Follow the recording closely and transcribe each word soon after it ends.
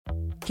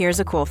Here's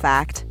a cool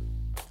fact.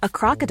 A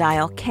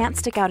crocodile can't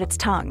stick out its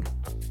tongue.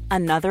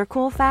 Another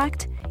cool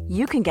fact,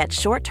 you can get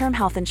short-term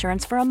health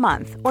insurance for a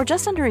month or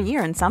just under a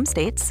year in some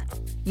states.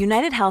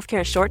 United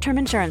Healthcare short-term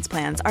insurance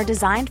plans are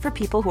designed for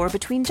people who are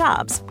between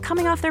jobs,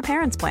 coming off their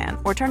parents' plan,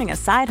 or turning a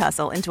side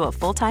hustle into a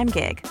full-time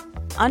gig.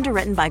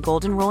 Underwritten by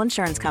Golden Rule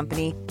Insurance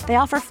Company, they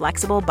offer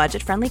flexible,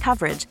 budget-friendly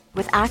coverage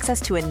with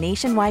access to a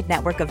nationwide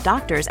network of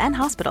doctors and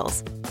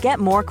hospitals. Get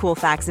more cool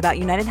facts about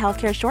United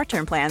Healthcare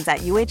short-term plans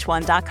at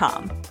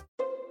uh1.com.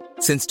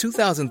 Since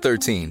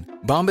 2013,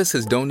 Bombas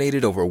has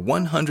donated over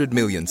 100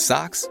 million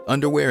socks,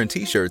 underwear, and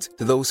T-shirts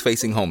to those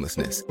facing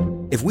homelessness.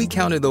 If we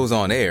counted those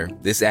on air,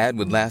 this ad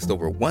would last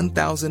over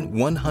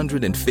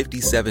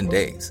 1,157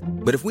 days.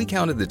 But if we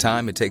counted the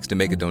time it takes to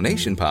make a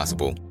donation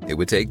possible, it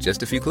would take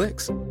just a few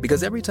clicks.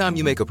 Because every time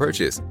you make a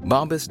purchase,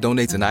 Bombas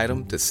donates an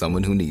item to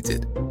someone who needs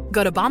it.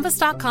 Go to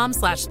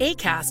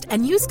bombas.com/ACAST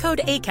and use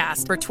code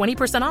ACAST for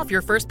 20% off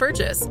your first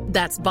purchase.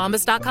 That's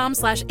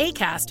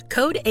bombas.com/ACAST,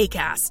 code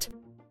ACAST.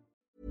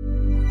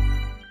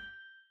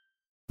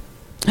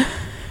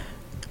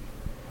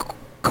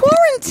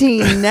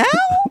 Quarantine now?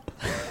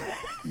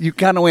 You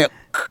kind of went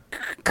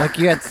like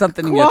you had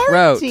something in your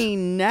throat.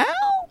 Quarantine now?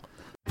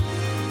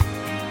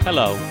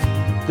 Hello,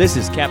 this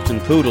is Captain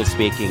Poodle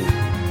speaking.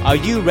 Are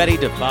you ready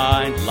to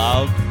find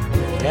love?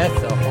 Yes,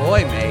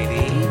 ahoy,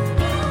 matey.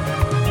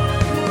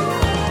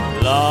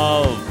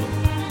 Love.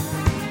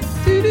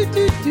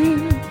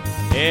 Do-do-do-do.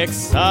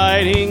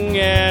 Exciting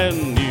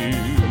and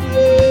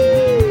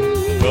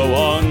new. Go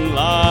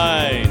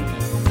online.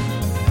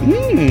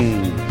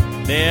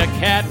 They're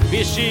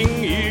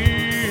catfishing you.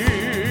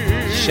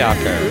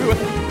 Shocker.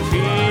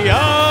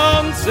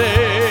 Fiancé.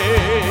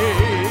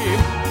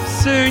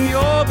 Soon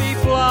you'll be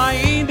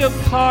flying to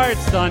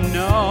parts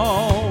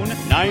unknown.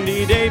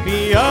 90-day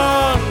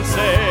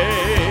fiancé.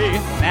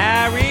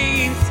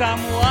 Marrying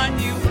someone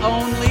you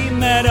only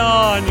met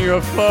on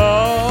your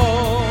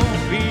phone.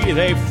 Be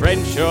they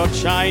French or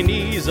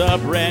Chinese, a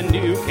brand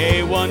new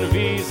K1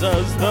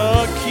 visa's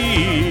the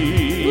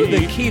key. Ooh,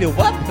 the key to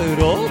what,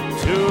 Poodle?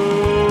 To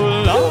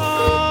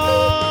love.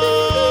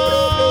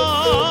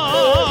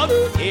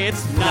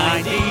 It's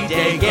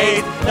 90-day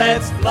gaze.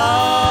 Let's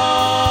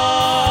love.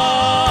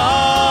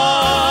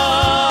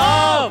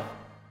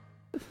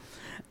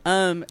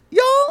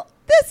 Y'all,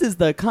 this is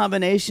the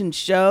combination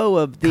show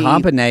of the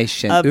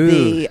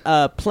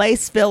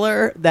place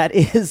filler that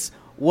is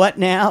What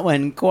Now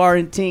and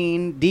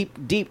Quarantine,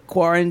 deep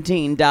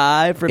quarantine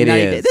dive from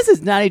 90 days. This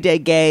is 90 Day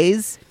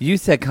Gaze. You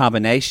said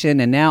combination,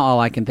 and now all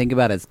I can think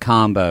about is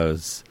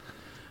combos.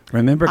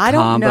 Remember I combos?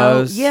 don't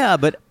know. Yeah,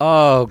 but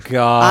oh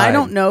god, I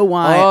don't know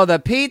why. Oh, the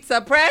pizza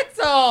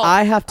pretzel.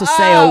 I have to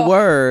say a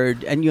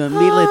word, and you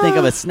immediately think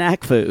of a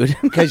snack food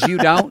because you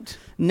don't.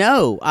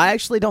 No, I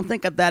actually don't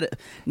think of that.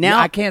 Now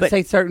I can't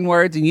say certain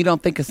words, and you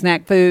don't think of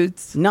snack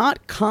foods.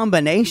 Not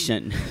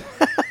combination,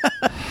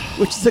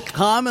 which is a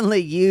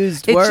commonly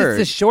used it's word. It's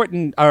just a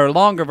shortened or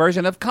longer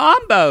version of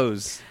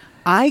combos.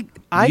 You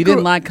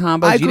didn't like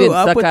combos. You didn't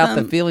suck out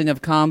the feeling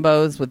of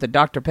combos with the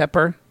Dr.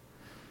 Pepper.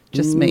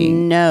 Just me.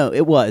 No,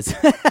 it was.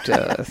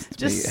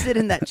 Just sit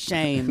in that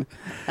shame.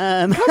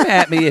 Come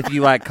at me if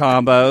you like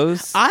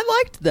combos. I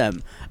liked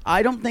them.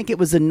 I don't think it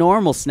was a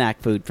normal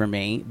snack food for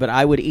me, but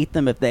I would eat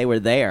them if they were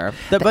there.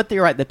 But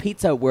you're right. The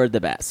pizza were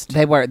the best.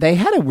 They were. They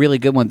had a really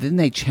good one. Then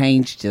they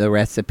changed the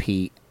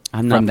recipe.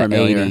 I'm not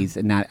familiar. The 80s,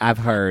 and I've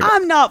heard.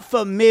 I'm not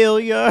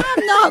familiar.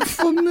 I'm not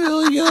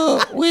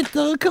familiar with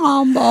the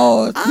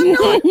combos. I'm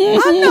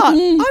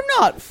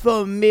not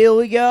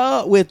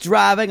familiar with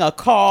driving a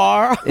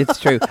car. It's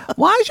true.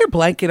 Why is your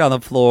blanket on the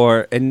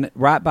floor and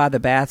right by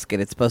the basket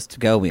it's supposed to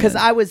go in? Because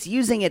I was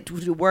using it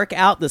to work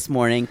out this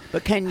morning.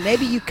 But can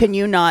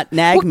you not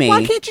nag me?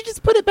 Why can't you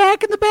just put it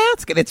back in the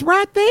basket? It's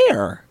right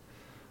there.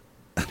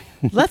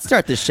 Let's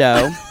start the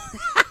show.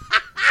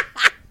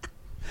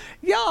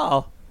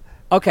 Y'all.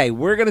 Okay,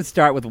 we're going to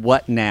start with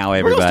what now,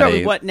 everybody? We're going to start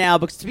with what now,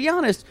 because to be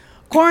honest,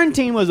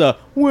 quarantine was a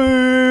wah.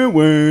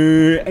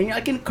 And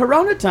like in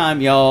Corona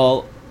time,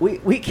 y'all,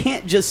 we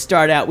can't just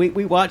start out.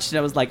 We watched it. I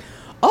was like,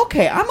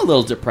 okay, I'm a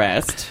little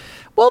depressed.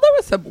 Well,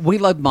 we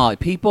love Molly.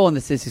 People in the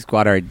Sissy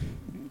Squad are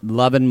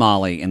loving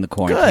Molly in the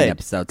quarantine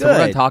episode. So we're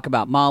going to talk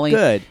about Molly.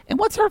 Good. And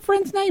what's her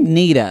friend's name?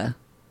 Nita.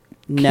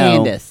 No.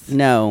 Candace.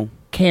 No.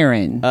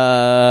 Karen.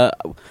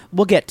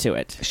 We'll get to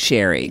it.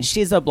 Sherry.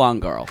 She's a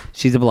blonde girl.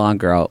 She's a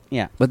blonde girl.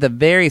 Yeah. With a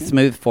very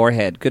smooth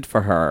forehead. Good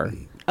for her.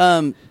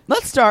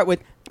 Let's start with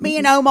me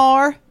and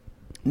Omar. So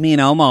me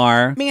and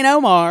Omar,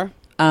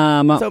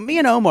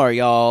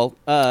 y'all.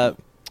 They're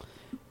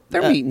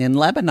meeting in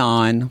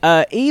Lebanon.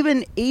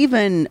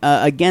 Even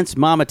against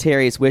Mama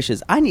Terry's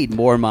wishes, I need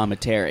more Mama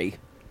Terry.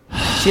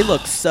 She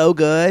looks so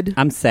good.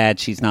 I'm sad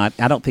she's not.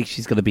 I don't think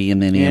she's going to be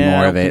in any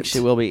more of it. I don't think she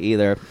will be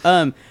either.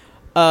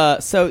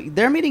 So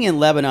they're meeting in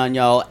Lebanon,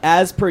 y'all,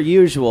 as per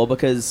usual,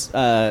 because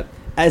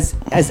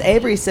as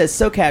Avery says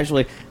so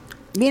casually,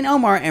 me and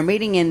Omar are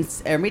meeting in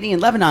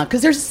Lebanon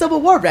because there's a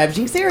civil war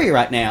ravaging Syria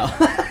right now.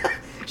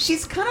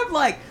 She's kind of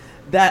like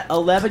that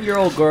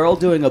 11-year-old girl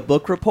doing a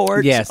book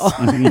report. Yes.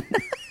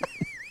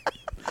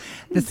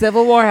 The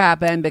Civil War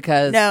happened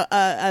because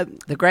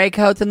the gray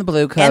coats and the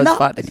blue coats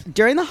fought.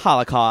 During the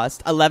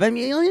Holocaust, 11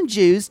 million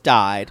Jews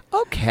died.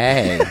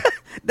 Okay.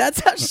 That's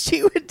how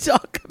she would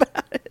talk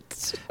about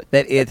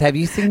it. Have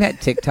you seen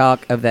that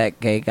TikTok of that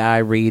gay guy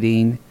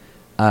reading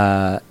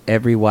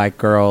every white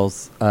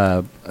girl's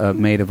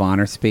maid of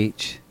honor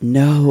speech?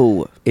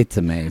 No. It's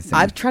amazing.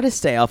 I've tried to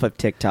stay off of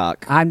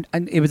TikTok.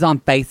 It was on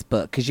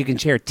Facebook because you can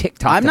share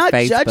TikTok I'm to not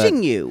Facebook.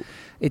 judging you.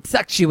 It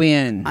sucks you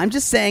in. I'm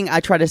just saying I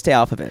try to stay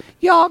off of it.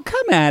 Y'all,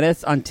 come at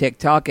us on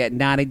TikTok at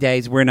 90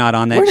 Days. We're not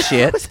on that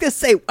shit. I was going to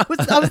say,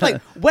 I was like,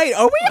 wait,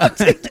 are we on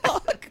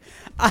TikTok?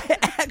 I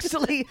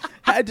actually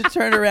had to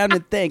turn around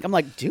and think. I'm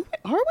like,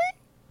 are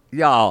we?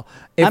 Y'all,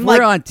 if I'm we're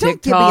like, on don't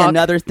TikTok, give me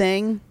another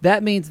thing.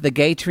 That means the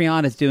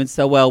Gatreon is doing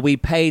so well. We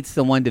paid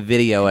someone to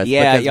video us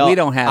because y'all, we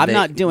don't have. I'm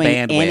not doing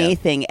bandwidth.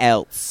 anything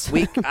else.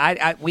 We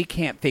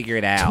can't figure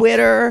it out.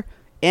 Twitter,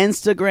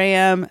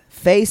 Instagram,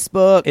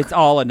 Facebook. It's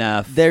all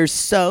enough. There's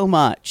so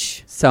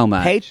much. So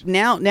much.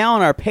 Now on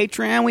our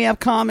Patreon we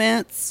have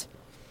comments.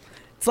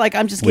 It's like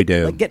I'm just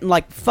getting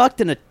like fucked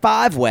in a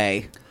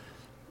 5-way.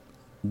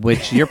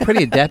 Which you're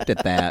pretty adept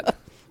at that.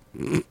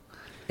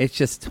 It's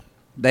just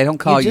they don't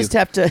call you. Just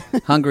have to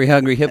hungry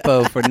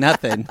hippo for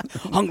nothing.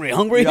 hungry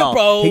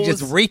hippo. He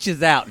just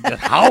reaches out,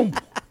 just home.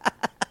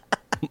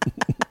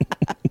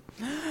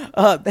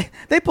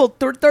 They pulled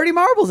 30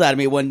 marbles out of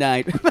me one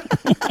night.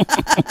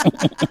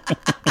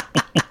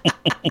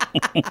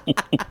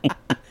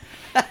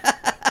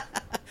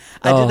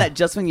 I did that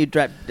just when you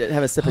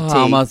have a sip of tea.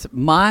 Almost.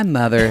 My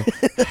mother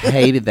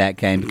hated that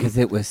game because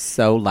it was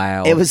so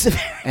loud. It was,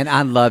 and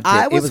I loved it.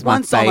 I It was my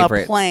once on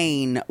favorite. a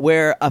plane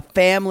where a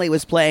family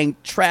was playing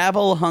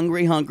Travel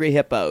Hungry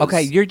Hippos.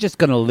 Okay, you're just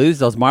going to lose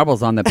those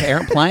marbles on the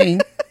parent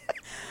plane.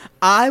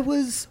 I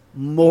was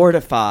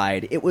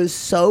mortified. It was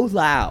so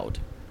loud.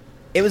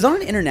 It was on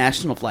an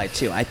international flight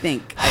too. I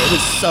think it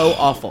was so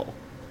awful.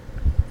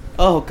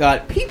 Oh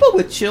God, people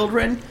with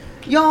children.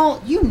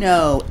 Y'all, you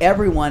know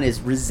everyone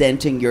is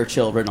resenting your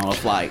children on a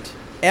flight.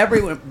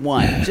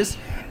 Everyone. Just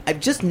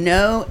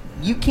know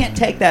you can't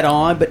take that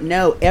on, but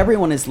no,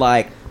 everyone is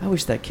like, I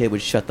wish that kid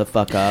would shut the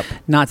fuck up.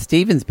 Not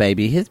Steven's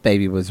baby. His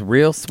baby was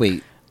real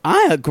sweet.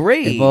 I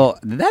agree. Well,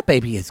 that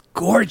baby is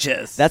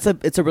gorgeous.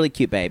 It's a really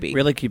cute baby.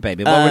 Really cute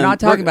baby. Well, we're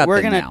not talking about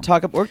we're them gonna now.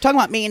 We're talking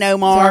about me and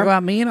Omar. Talk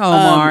about me and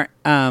Omar.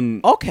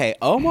 Okay,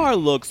 Omar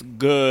looks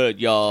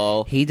good,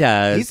 y'all. He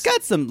does. He's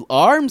got some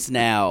arms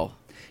now.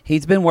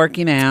 He's been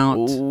working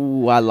out.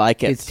 Ooh, I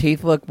like it. His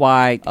teeth look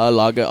white. I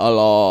like it a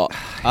lot.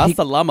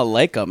 Assalamu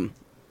alaikum.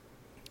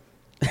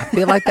 I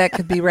feel like that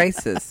could be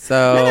racist.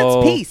 So No, that's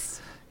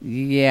peace.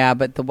 Yeah,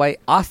 but the way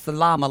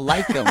assalamu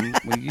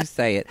alaikum when you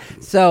say it.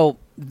 So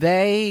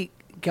they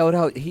go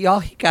to he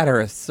got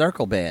her a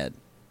circle bed.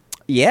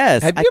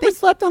 Yes. Have you ever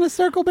slept on a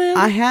circle bed?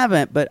 I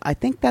haven't, but I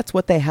think that's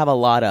what they have a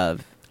lot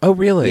of. Oh,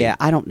 really? Yeah,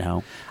 I don't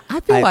know. I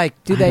feel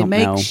like, do they don't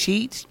make know.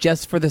 sheets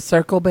just for the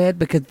circle bed?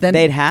 Because then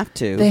They'd have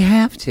to. They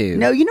have to.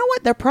 No, you know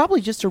what? They're probably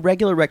just a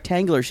regular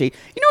rectangular sheet.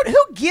 You know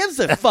what? Who gives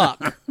a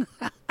fuck?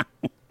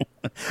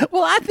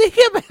 Well, I think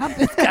about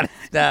this kind of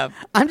stuff.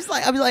 I'm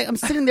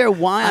sitting there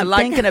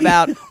thinking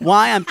about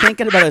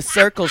a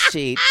circle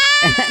sheet,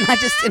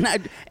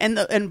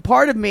 and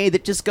part of me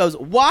that just goes,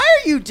 why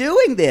are you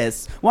doing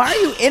this? Why are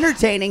you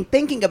entertaining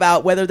thinking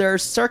about whether there are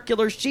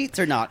circular sheets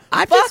or not?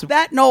 Fuck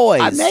that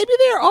noise. Maybe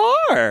there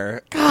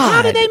are. God.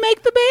 How did they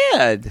make the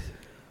bed?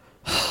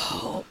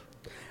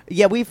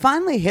 Yeah, we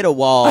finally hit a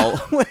wall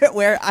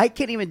where I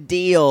can't even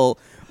deal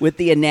with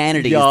the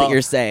inanities that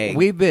you're saying.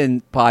 We're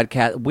giving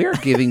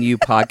you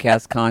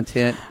podcast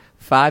content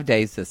 5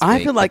 days this week.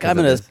 I feel like I'm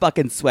in a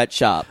fucking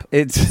sweatshop.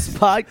 It's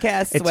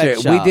podcast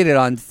sweatshop. We did it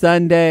on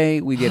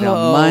Sunday. We did it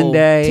on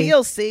Monday.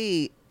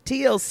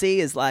 TLC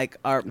is like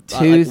our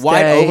Tuesday.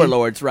 white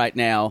overlords right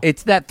now.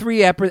 It's that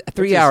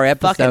 3-hour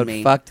episode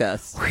fucked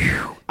us.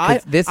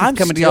 This is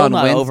coming to you on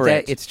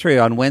Wednesday. It's true,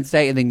 on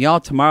Wednesday. And then y'all,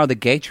 tomorrow the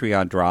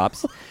Gatreon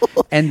drops.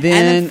 And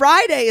then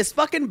Friday is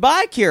fucking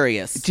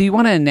Bi-Curious. Do you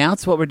want to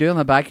announce what we're doing on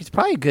the bike? It's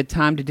probably a good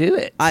time to do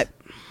it. I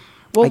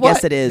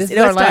guess it is. This is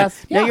our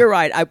last. No, you're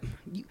right. I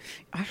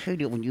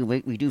hate it when you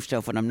make me do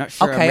stuff when I'm not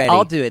sure I'm ready.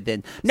 I'll do it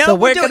then. No, so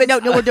we're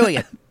doing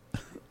it.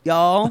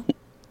 Y'all,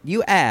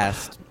 you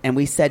asked, and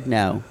we said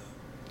no.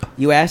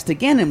 You asked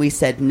again, and we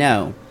said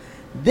no.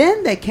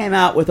 Then they came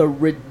out with a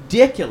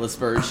ridiculous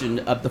version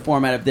of the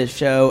format of this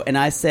show, and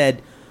I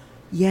said,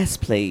 yes,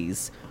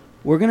 please.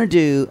 We're going to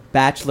do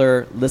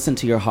Bachelor Listen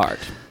to Your Heart.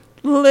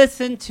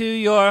 Listen to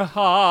your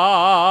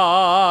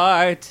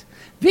heart.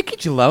 Vicky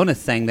Gelona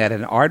sang that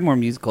at Ardmore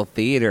Musical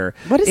Theater.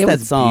 What is that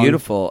song? It was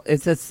beautiful.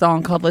 It's a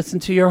song called Listen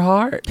to Your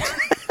Heart.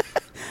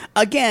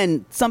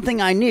 Again, something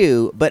I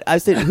knew, but I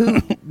said, "Who?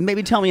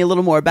 Maybe tell me a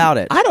little more about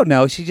it." I don't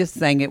know. She just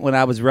sang it when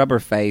I was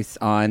Rubberface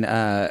on.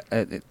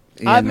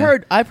 I've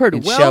heard.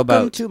 Welcome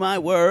Showboat. to my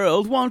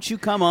world. Won't you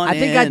come on? I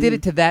think I did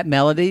it to that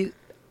melody.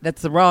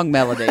 That's the wrong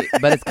melody,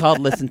 but it's called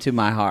 "Listen to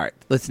My Heart."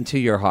 Listen to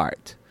your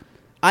heart.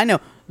 I know.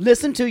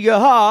 Listen to your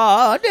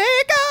heart.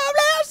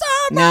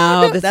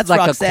 No, this That's is like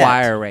Roxette. a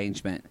choir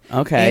arrangement.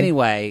 Okay.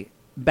 Anyway,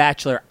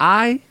 Bachelor,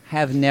 I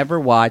have never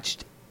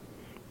watched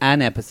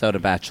an episode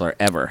of Bachelor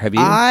ever. Have you?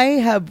 I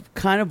have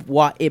kind of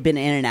been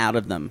in and out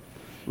of them.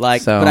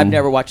 But I've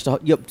never watched a whole...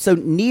 So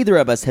neither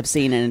of us have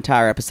seen an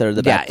entire episode of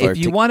The Bachelor. Yeah, if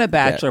you want a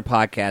Bachelor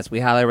podcast, we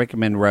highly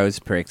recommend Rose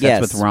Pricks.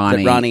 That's with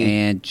Ronnie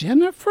and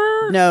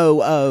Jennifer.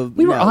 No.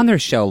 We were on their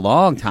show a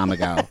long time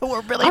ago.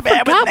 We're really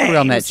bad with names. We were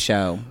on that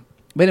show.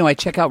 But anyway,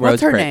 check out Rose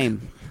Pricks. What's her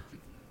name?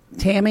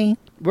 Tammy?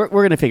 We're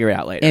going to figure it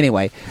out later.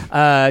 Anyway,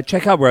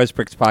 check out Rose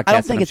Pricks podcast. I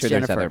don't think it's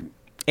Jennifer.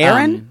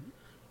 Aaron?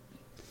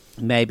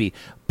 Maybe.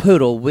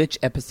 Poodle, which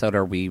episode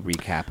are we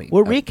recapping?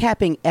 We're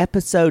recapping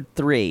episode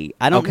 3.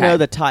 I don't know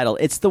the title.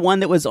 It's the one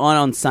that was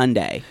on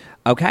Sunday.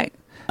 Okay.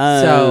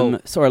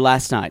 Or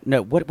last night.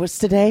 No, what's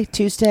today?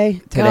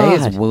 Tuesday? Today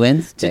is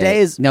Wednesday.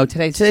 Today's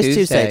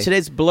Tuesday.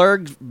 Today's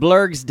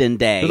Blurgsden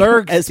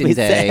Day. As we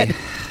Day.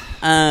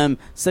 Said.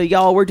 So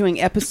y'all, we're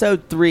doing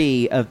episode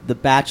 3 of The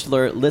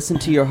Bachelor, Listen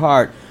to Your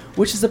Heart,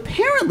 which is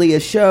apparently a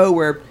show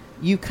where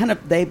you kind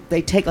of they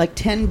take like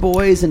 10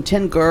 boys and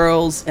 10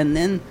 girls, and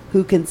then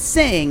who can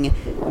sing,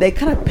 they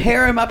kind of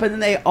pair them up and then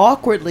they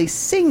awkwardly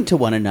sing to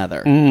one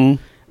another. Mm-hmm.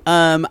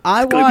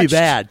 It's gonna be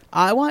bad.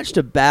 I watched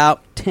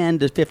about 10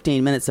 to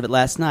 15 minutes of it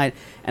last night,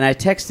 and I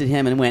texted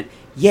him and went,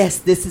 "Yes,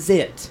 this is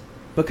it."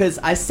 Because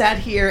I sat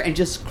here and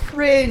just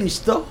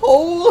cringed the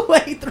whole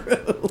way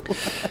through.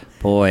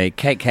 Boy,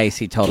 Kate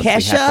Casey told us we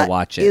have to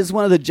watch it. Kesha is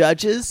one of the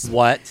judges.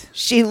 What?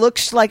 She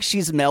looks like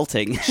she's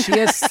melting. She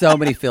has so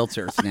many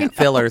fillers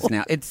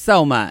now. It's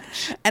so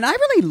much. And I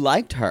really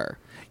liked her.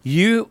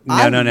 No.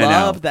 I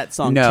love that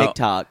song,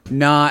 TikTok.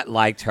 Not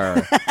liked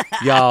her.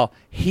 Y'all,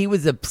 he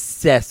was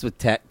obsessed with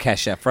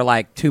Kesha for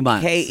like 2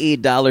 months.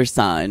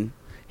 $.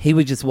 He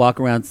would just walk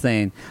around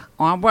saying,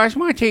 "I brush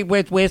my teeth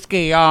with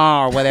whiskey,"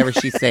 or whatever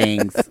she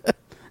sings.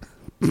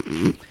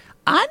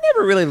 I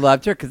never really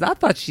loved her because I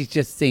thought she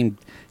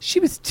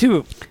was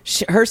too.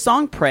 Her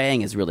song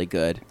 "Praying" is really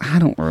good. I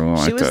don't really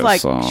like that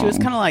song. She was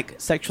kind of like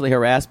sexually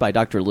harassed by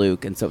Dr.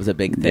 Luke, and so it was a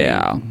big thing.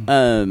 Yeah.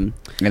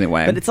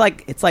 Anyway, but it's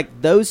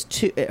like those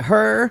two.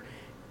 Her.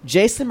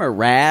 Jason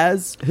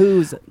Mraz,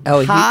 who's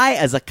high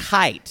as a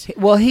kite.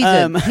 Well, he's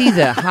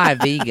a high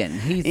vegan.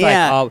 He's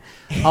like,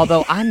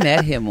 although I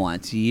met him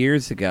once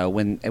years ago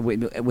when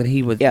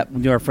he was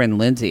our friend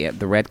Lindsay at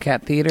the Red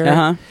Cat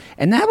Theater,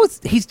 and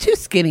he's too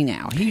skinny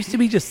now. He used to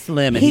be just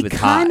slim, and he was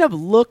hot. He kind of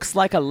looks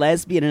like a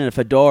lesbian in a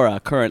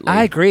fedora currently.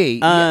 I agree.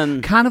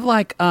 Kind of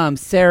like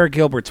Sarah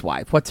Gilbert's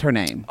wife. What's her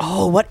name?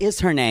 Oh, what is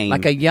her name?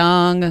 Like a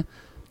young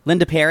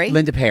Linda Perry.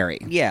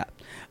 Yeah.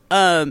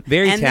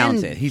 Very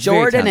talented. He's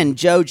Jordan and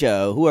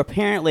JoJo, who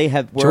apparently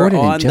were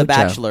on The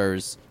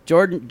Bachelors.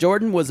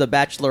 Jordan was a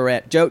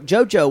bachelorette.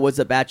 JoJo was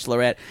a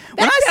bachelorette.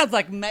 That sounds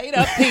like made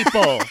up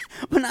people.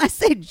 When I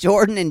say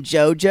Jordan and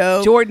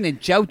JoJo,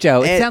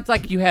 it sounds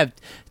like you have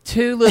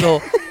two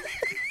little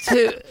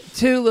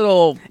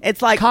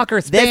it's like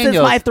Cocker Spaniels. This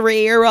is my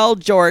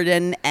 3-year-old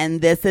Jordan,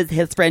 and this is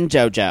his friend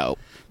JoJo.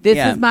 This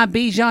is my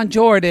Bijan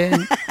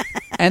Jordan,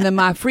 and then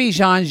my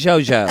Frijan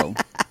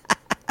JoJo.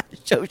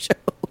 JoJo.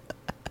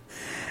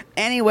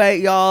 Anyway,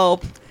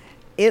 y'all,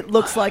 it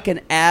looks like an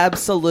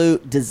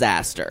absolute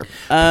disaster.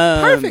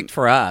 Perfect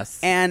for us.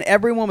 And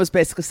everyone was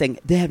basically saying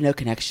they have no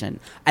connection.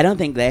 I don't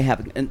think they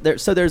have. And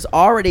so there's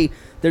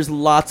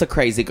lots of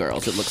crazy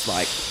girls, it looks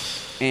like.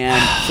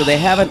 And so they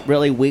haven't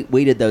really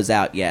weeded those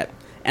out yet.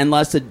 And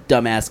lots of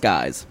dumbass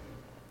guys.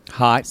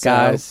 Hot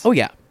guys. Oh,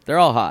 yeah. They're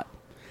all hot.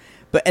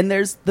 And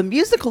there's the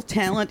musical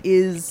talent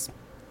is...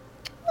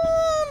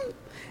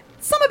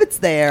 some of it's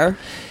there.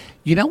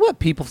 You know what,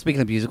 people, speaking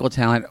of musical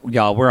talent,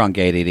 y'all, we're on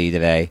Gay DD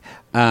today.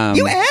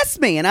 You asked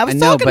me, and I was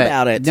talking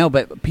about it. No,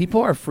 but people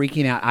are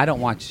freaking out. I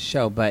don't watch the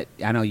show, but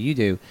I know you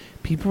do.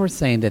 People are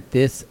saying that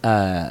this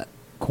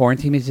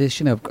quarantine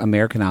edition of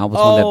American Idol was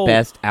one of the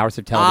best hours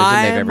of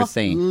television they've ever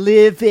seen.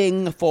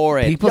 Living for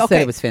it. People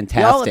say it was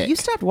fantastic. Y'all, if you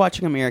stopped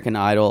watching American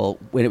Idol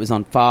when it was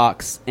on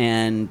Fox,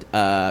 and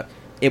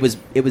it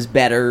was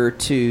better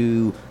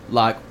to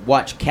like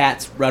watch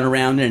cats run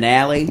around in an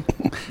alley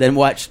than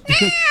watch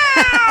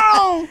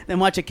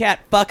a cat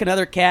fuck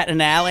another cat in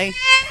an alley.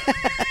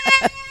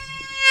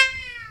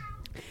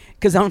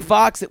 Because on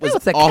Fox it was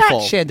a awful.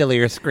 Cat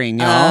chandelier screen,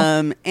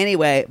 y'all.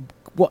 Anyway,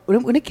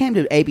 when it came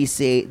to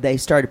ABC, they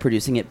started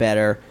producing it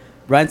better.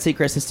 Ryan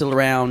Seacrest is still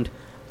around.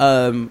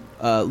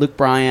 Luke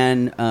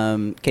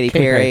Bryan, Katy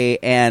Perry,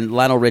 and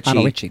Lionel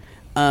Richie.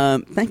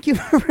 Thank you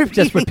for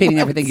just repeating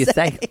everything you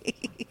say.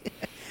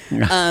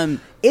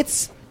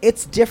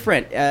 It's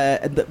different,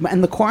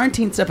 and the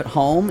quarantine stuff at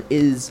home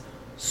is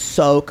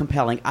so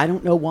compelling. I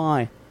don't know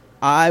why.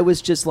 I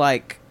was just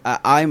like,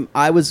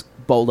 I was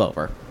bowled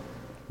over.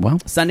 Well,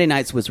 Sunday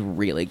nights was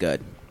really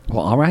good.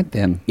 Well, all right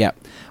then. Yeah.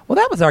 Well,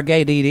 that was our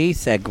Gay DD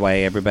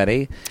segue,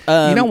 everybody.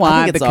 You know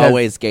why? I think it's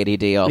always Gay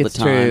DD all the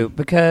time. It's true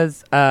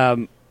because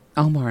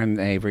Omar and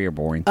Avery are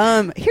boring.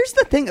 Here's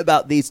the thing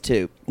about these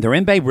two. They're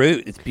in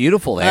Beirut. It's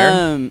beautiful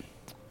there.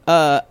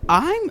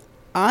 I'm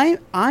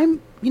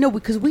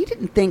because we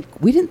didn't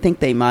think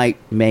they might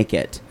make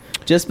it,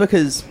 just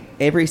because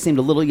Avery seemed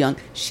a little young.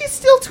 She's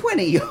still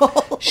 20,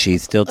 y'all.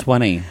 She's still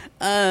 20.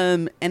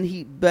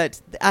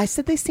 But I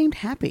said they seemed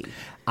happy.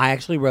 I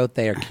actually wrote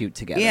they are cute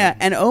together. Yeah,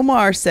 and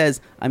Omar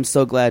says, I'm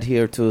so glad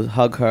here to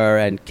hug her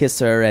and kiss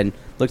her, and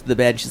looked at the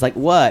bed. She's like,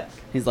 what?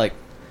 He's like,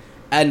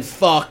 and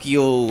fuck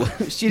you.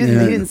 He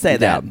didn't say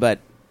that, but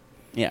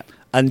yeah.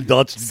 And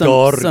that's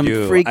some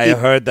freaky... I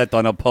heard that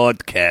on a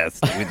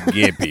podcast with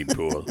gay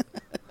people.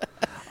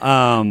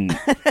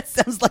 That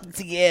sounds like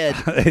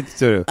Zied. It's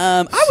true.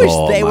 I wish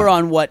they were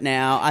on What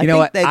Now. I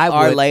think they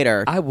are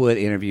later. I would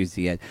interview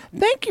Zied.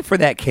 Thank you for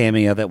that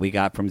cameo that we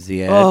got from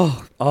Zied.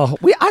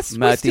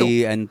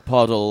 Matty and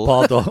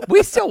Poddle.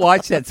 We still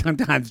watch that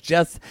sometimes.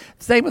 Just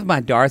same with my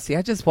Darcy.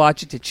 I just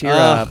watch it to cheer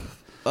up.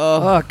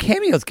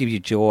 Cameos give you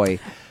joy.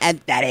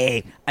 And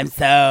Daddy, I'm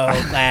so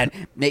glad.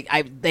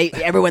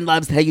 Everyone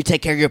loves how you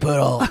take care of your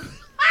poodle.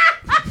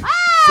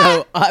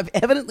 So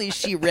evidently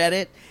she read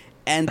it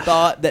and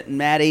thought that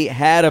Matty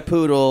had a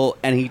poodle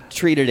and he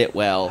treated it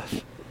well.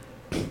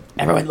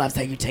 Everyone loves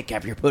how you take care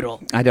of your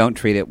poodle. I don't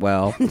treat it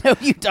well. No,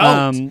 you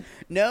don't.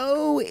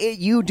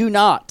 You do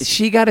not.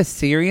 She got a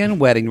Syrian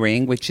wedding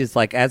ring, which is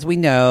like, as we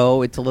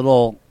know, it's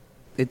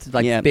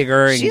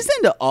bigger. And she's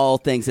into all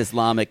things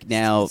Islamic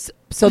now.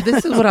 So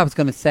this is what I was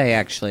going to say,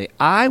 actually.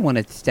 I want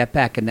to step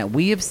back and that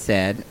we have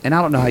said, and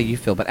I don't know how you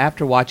feel, but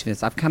after watching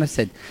this, I've kind of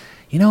said,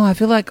 I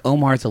feel like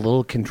Omar's a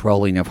little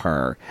controlling of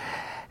her.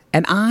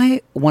 And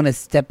I want to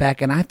step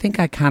back, and I think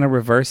I kind of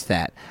reverse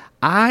that.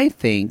 I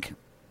think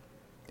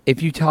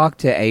if you talk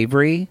to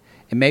Avery,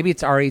 and maybe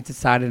it's already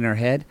decided in her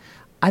head,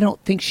 I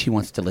don't think she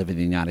wants to live in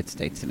the United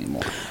States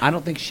anymore. I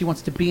don't think she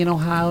wants to be in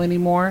Ohio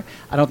anymore.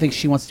 I don't think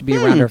she wants to be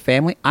around her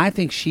family. I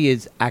think she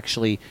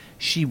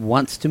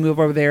wants to move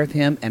over there with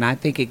him, and I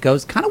think it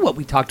goes kind of what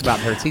we talked about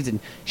in her season.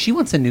 She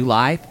wants a new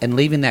life and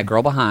leaving that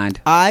girl behind.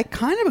 I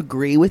kind of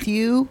agree with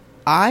you.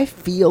 I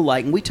feel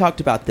like, and we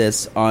talked about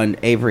this on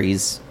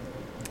Avery's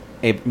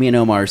me and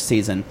Omar's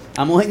season.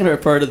 I'm only going to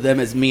refer to them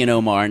as me and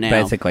Omar now.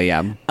 Basically,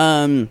 yeah.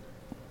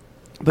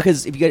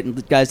 Because if you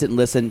guys didn't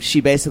listen,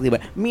 she basically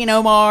went, me and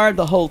Omar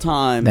the whole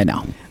time. They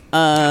know.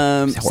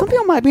 Some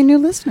people might be new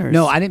listeners.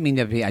 No, I didn't mean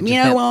to be.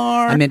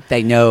 Omar. I meant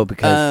they know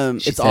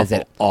because she it's says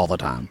awful. it all the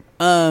time.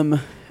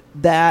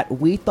 That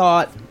we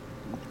thought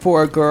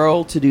for a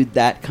girl to do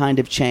that kind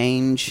of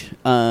change,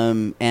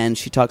 and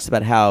she talks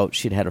about how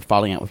she'd had a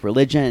falling out with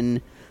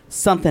religion.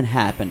 Something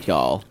happened,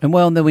 y'all. And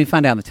then we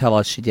find out and tell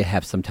us she did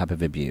have some type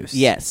of abuse.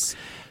 Yes.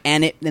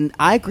 And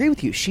I agree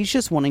with you. She's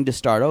just wanting to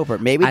start over.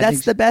 Maybe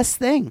that's the best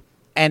thing.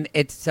 And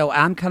so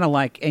I'm kind of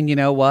like, and you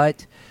know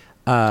what?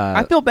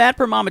 I feel bad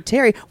for Mama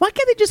Terry. Why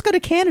can't they just go to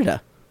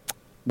Canada?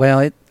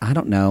 Well, I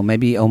don't know.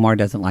 Maybe Omar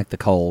doesn't like the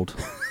cold.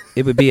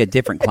 It would be a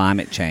different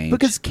climate change.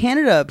 Because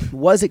Canada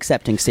was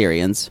accepting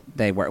Syrians.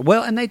 They were.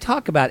 Well, and they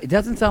talk about it. It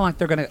doesn't sound like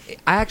they're going to.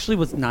 I actually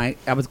was I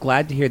was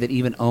glad to hear that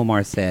even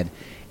Omar said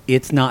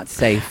it's not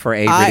safe for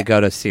Avery to go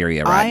to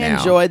Syria right now. I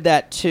enjoyed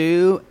that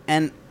too.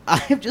 And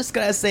I'm just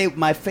going to say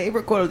my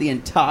favorite quote of the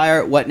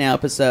entire What Now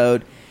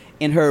episode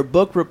in her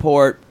book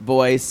report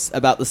voice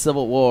about the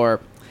Civil War.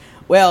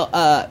 Well,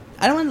 I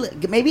don't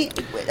want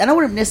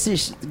to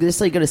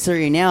necessarily go to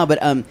Syria now, but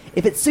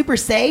if it's super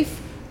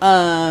safe,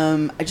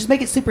 just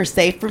make it super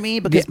safe for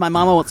me because my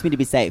mama wants me to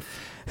be safe.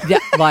 Yeah,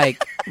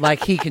 like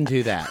he can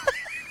do that.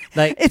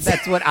 Like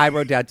that's what I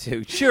wrote down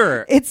too.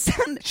 Sure,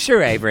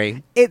 sure,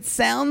 Avery. It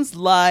sounds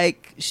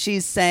like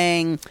she's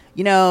saying,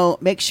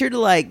 make sure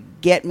to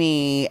get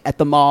me at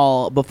the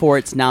mall before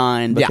it's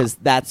 9 because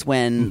that's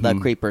when the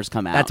creepers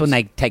come out. That's when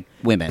they take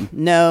women.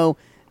 No,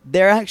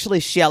 they're actually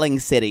shelling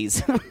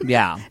cities.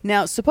 Yeah.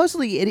 Now,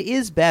 supposedly it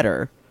is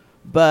better,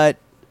 but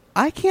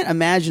I can't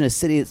imagine a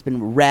city that's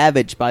been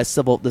ravaged by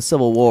the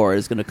Civil War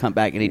is going to come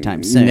back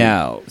anytime soon.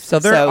 No. So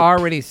they're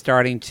already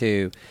starting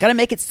to... Got to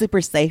make it super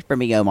safe for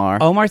me, Omar.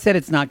 Omar said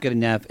it's not good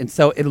enough. And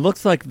so it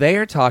looks like they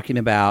are talking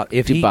about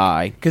if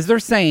Dubai. Because they're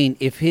saying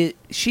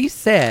she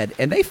said,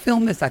 and they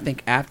filmed this, I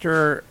think,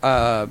 after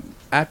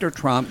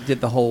Trump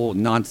did the whole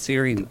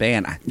non-Syrian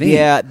ban, I think.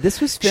 Yeah,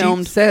 this was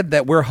filmed... She said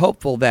that we're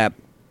hopeful that...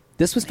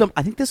 This was filmed...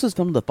 I think this was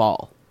filmed in the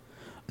fall.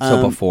 So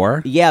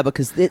before? Yeah,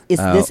 because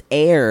this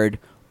aired...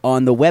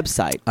 on the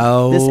website.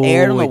 Oh, this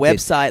aired on the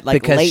website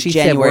because late she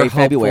January, said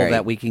we're February. hopeful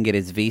that we can get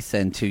his visa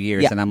in 2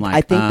 years, Yeah, and I'm like,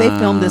 I think they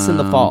filmed this in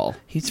the fall.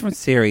 He's from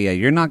Syria.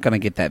 You're not going to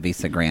get that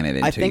visa granted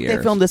in 2 years. I think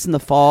they filmed this in the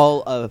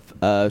fall of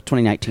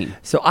 2019.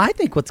 So I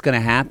think what's going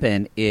to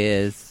happen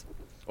is,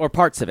 or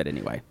parts of it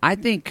anyway. I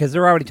think because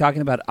they're already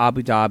talking about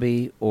Abu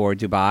Dhabi or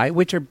Dubai,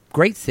 which are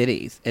great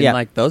cities,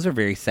 and those are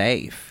very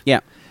safe. Yeah,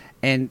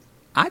 and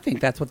I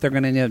think that's what they're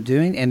going to end up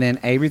doing, and then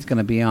Avery's going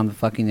to be on the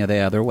fucking the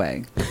other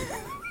way.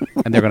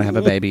 And they're going to have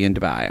a baby in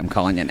Dubai. I'm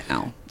calling it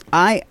now.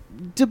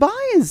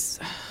 Dubai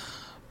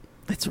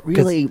it's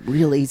really,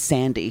 really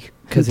sandy.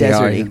 Because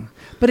deserty.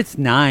 But it's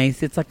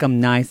nice. It's like a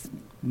nice,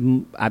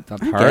 I've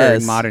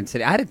heard, modern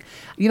city. I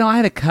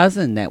had a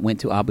cousin that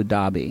went to Abu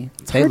Dhabi.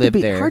 They lived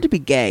there. Hard to be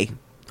gay.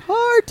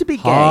 Hard to be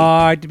gay.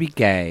 Hard to be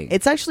gay.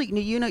 It's actually,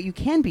 you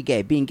can be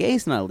gay. Being gay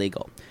is not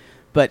illegal.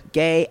 But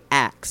gay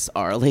acts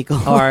are illegal.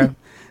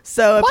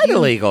 So quite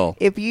illegal.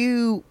 If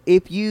you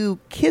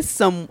kiss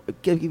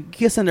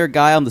another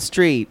guy on the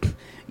street,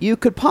 you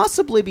could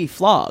possibly be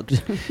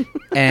flogged.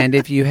 And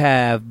if you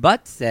have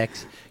butt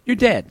sex, you're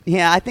dead.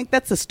 Yeah, I think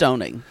that's a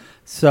stoning.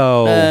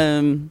 So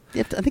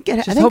I think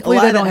hopefully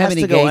they don't have has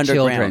any to go gay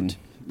children. underground.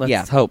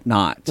 Let's hope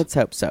not. Let's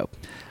hope so.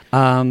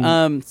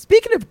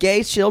 Speaking of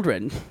gay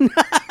children,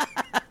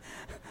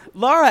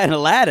 Laura and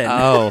Aladdin.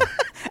 Oh,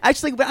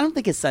 actually, I don't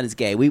think his son is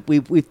gay. We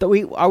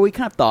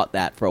kind of thought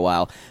that for a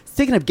while.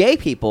 Speaking of gay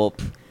people,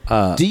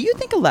 do you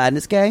think Aladdin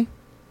is gay?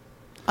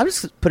 I'm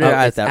just putting it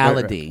out it's there.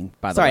 Aladdin,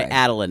 by the way.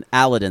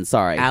 Aladdin.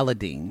 Sorry,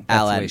 Aladdin.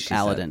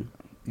 Aladdin.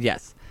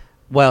 Yes.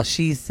 Well,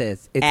 she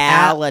says it's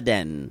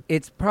Aladdin.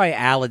 It's probably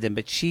Aladdin,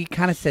 but she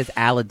kind of says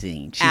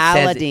Aladdin.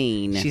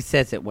 She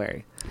says it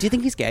where. Do you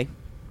think he's gay?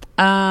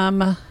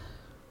 I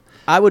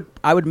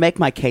would make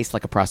my case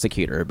like a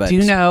prosecutor, but do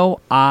you know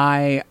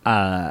I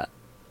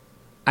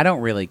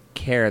don't really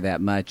care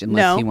that much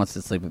unless he wants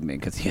to sleep with me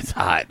because he's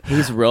hot.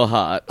 He's real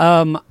hot.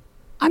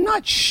 I'm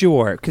not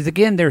sure because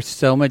again,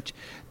 there's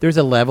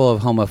a level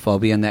of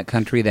homophobia in that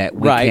country that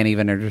we can't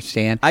even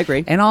understand. I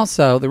agree. And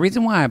also, the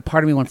reason why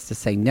part of me wants to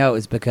say no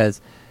is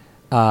because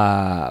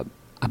I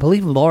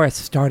believe Laura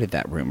started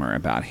that rumor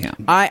about him.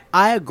 I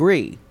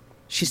agree.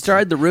 She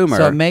started the rumor,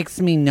 so it makes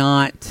me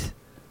not.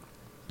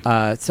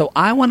 So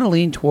I want to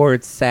lean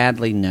towards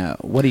sadly no.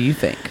 What do you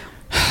think?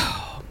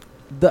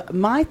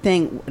 My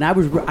thing, and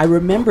I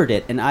remembered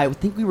it, and I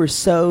think we were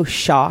so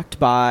shocked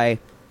by.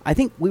 I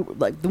think we were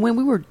like when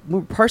we were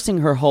parsing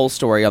her whole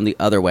story on The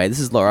Other Way. This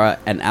is Laura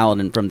and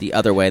Aladdin from The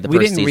Other Way. The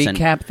first season. We didn't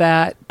recap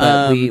that,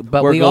 but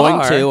we're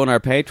going to on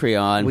our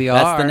Patreon.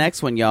 That's the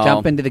next one, y'all.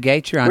 Jump into the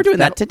Gatreon. We're doing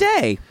that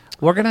today.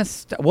 We're gonna.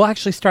 We'll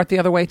actually start The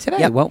Other Way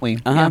today, won't we?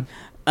 Uh-huh.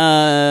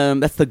 Yeah.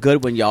 That's the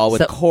good one, y'all,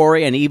 with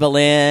Corey and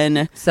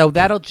Evelyn. So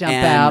that'll jump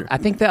out. I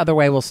think The Other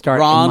Way will start.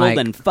 Ronald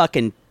and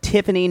fucking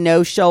Tiffany,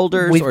 no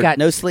shoulders. We've got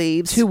no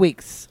sleeves. 2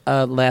 weeks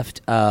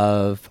left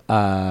of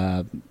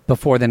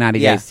before the 90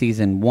 Days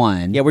season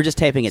 1. Yeah, we're just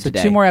taping it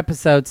today. 2 more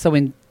episodes. So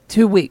in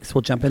 2 weeks,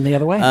 we'll jump in The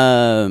Other Way.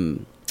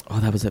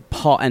 That was it.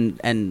 Paul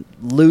and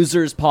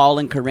losers, Paul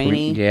and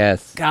Karini.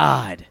 Yes.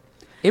 God,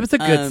 it was a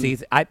good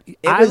season. I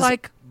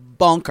like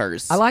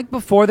bonkers. I like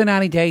before the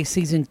 90 Days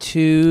season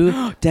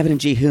 2. Devin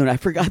and Ji-hoon. I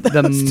forgot that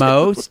the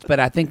most,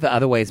 but I think The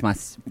Other Way is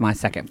my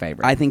second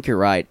favorite. I think you're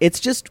right. It's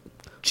just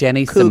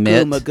Jenny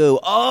Submit. Magoo.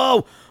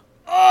 Oh,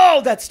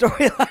 that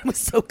storyline was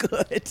so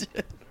good.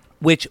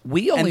 Which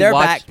we only and they're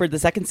watched, back for the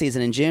second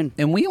season in June.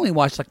 And we only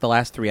watched like the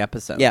last 3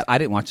 episodes. Yeah, I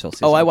didn't watch the whole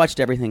season. Oh, I watched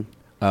everything.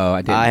 Oh,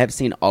 I didn't. I have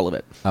seen all of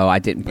it. Oh, I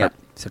didn't. Yep.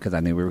 Because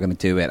I knew we were going to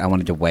do it. I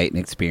wanted to wait and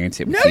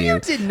experience it with you. you. No, you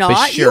did not.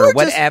 But sure,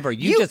 whatever.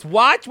 You just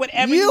watch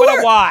whatever you want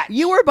to watch.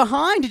 You were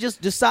behind to just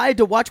decide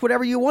to watch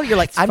whatever you want. You're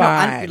like, I'm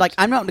not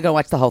going to go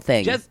watch the whole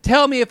thing. Just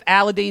tell me if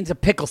Aladdin's a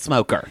pickle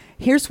smoker.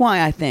 Here's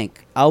why I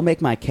think. I'll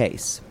make my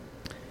case.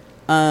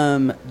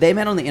 They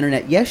met on the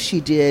internet. Yes,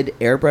 she did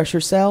airbrush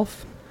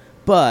herself,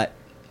 but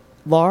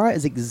Laura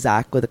is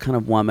exactly the kind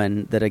of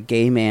woman that a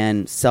gay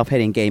man,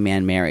 self-hating gay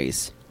man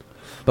marries.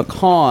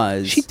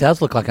 Because she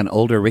does look like an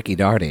older Ricky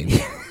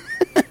Darty.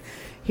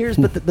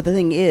 But the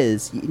thing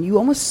is, you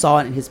almost saw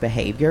it in his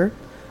behavior.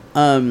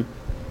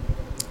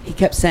 He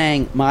kept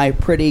saying, "My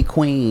pretty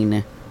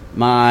queen,"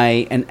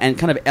 and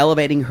kind of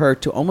elevating her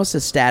to almost a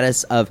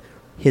status of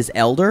his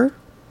elder,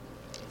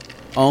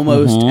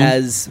 almost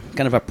as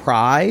kind of a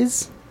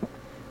prize,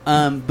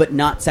 but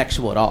not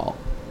sexual at all.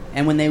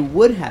 And when they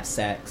would have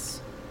sex,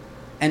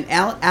 and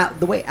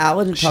the way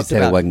Aladdin talked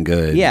about it wasn't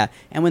good. Yeah,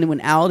 and when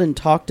Aladdin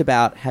talked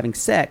about having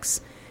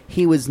sex,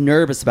 he was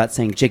nervous about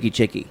saying "jiggy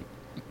jiggy."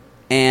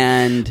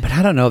 But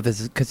I don't know if this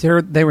is because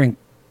they were in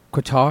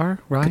Qatar,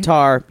 right?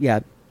 Qatar, yeah.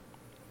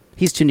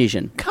 He's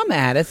Tunisian. Come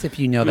at us if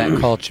you know that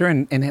culture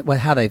and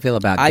how they feel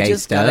about gay stuff. I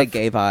just got a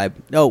gay vibe.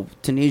 Oh,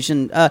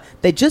 Tunisian. I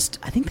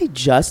think they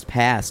just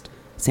passed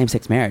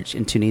same-sex marriage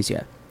in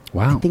Tunisia.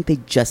 Wow. I think they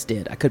just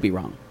did. I could be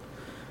wrong.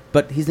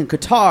 But he's in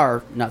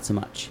Qatar, not so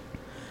much.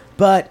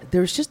 But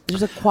there's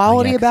a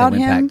quality about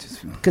him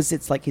because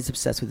it's like he's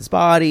obsessed with his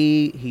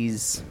body.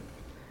 He's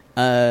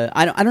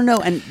I don't know,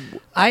 and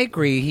I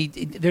agree.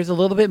 There's a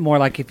little bit more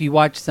like if you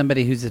watch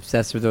somebody who's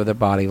obsessed with their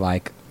body,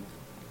 like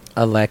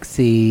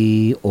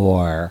Alexei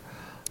or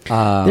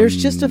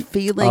there's just a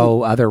feeling.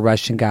 Oh, other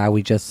Russian guy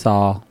we just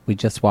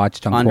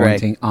watched on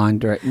Quarantine.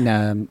 Andre.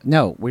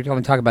 No, we're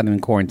going to talk about him in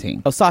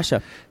Quarantine. Oh,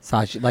 Sasha.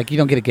 Like you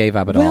don't get a gay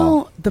vibe at all.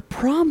 Well, the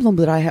problem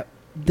that I have,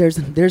 there's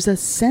a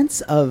sense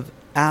of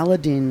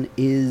Aladdin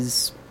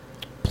is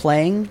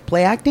play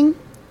acting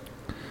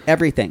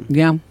everything.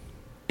 Yeah.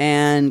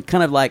 And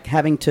kind of like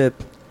having to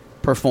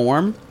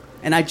perform.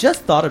 And I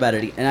just thought about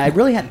it. And I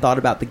really hadn't thought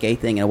about the gay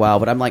thing in a while.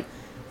 But I'm like,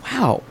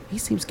 wow, he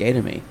seems gay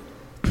to me.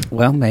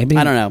 Well, maybe.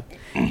 I don't know.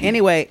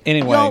 Anyway.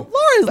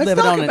 Laura's living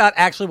talk about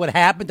actually what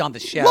happened on the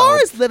show.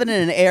 Laura's living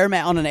in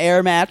on an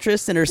air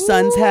mattress in her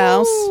son's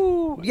house.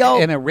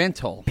 In a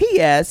rental.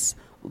 P.S.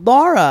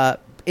 Laura,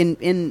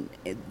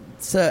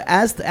 so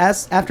as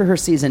after her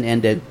season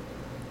ended,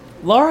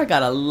 Laura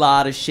got a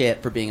lot of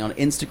shit for being on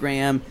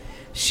Instagram,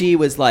 She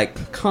was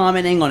like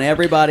commenting on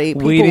everybody.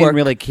 We didn't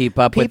really keep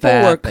up with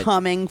that. People were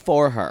coming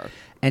for her.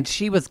 And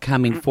she was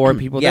coming for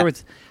people. Yeah.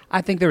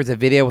 I think there was a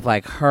video with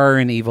like her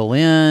and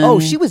Evelyn. Oh,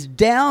 she was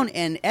down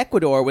in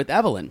Ecuador with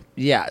Evelyn.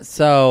 Yeah,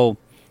 so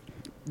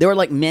they were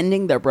like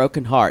mending their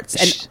broken hearts.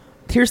 And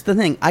here's the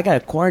thing: I got a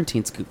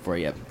quarantine scoop for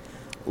you.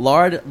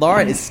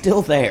 Laura is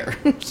still there.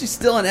 She's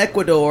still in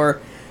Ecuador.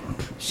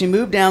 She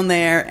moved down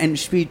there, and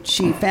she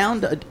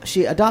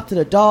adopted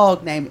a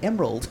dog named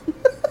Emerald.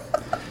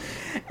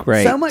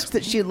 Great. So much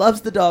that she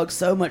loves the dog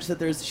so much that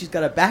she's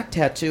got a back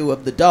tattoo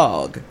of the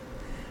dog.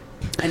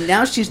 And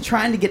now she's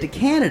trying to get to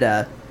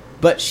Canada,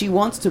 but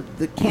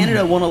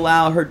Canada won't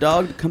allow her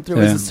dog to come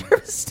through as a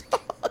service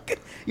dog.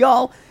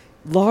 Y'all,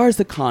 Laura's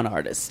a con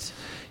artist.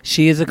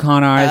 She is a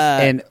con artist,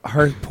 and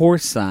her poor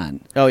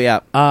son. Oh,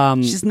 yeah.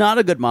 She's not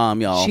a good mom,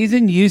 y'all. She's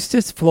in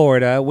Eustis,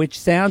 Florida, which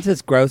sounds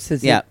as gross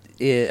as it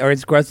is, or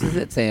as gross as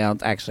it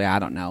sounds. Actually, I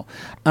don't know.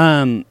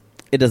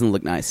 It doesn't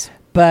look nice.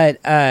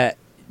 But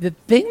the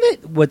thing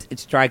it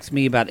strikes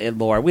me about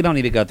Laura, we don't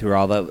need to go through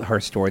all her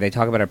story. They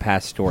talk about her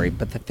past story,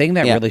 but the thing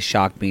that really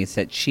shocked me is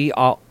that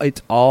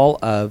it's all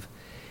of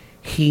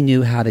he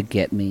knew how to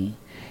get me.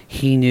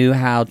 He knew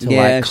how to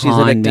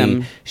con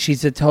me.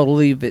 She's a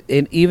totally,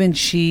 and even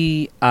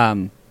she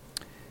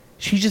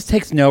just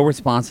takes no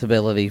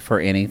responsibility for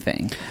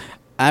anything.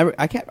 I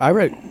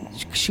wrote,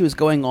 she was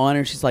going on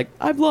and she's like,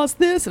 I've lost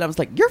this, and I was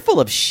like, you're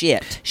full of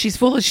shit. She's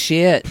full of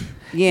shit.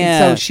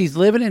 Yeah. And so she's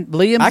living in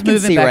Liam's. I can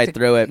moving see back right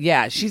through it.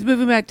 Yeah, she's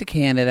moving back to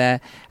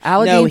Canada.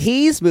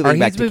 He's moving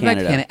back to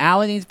Canada.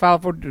 Aladdin's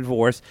filed for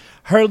divorce.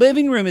 Her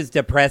living room is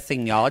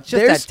depressing, y'all. It's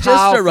just There's a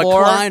tile just a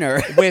floor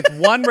recliner with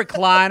one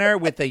recliner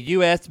with a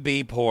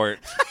USB port.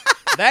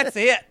 That's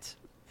it.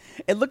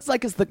 It looks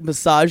like it's the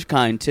massage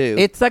kind too.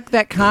 It's like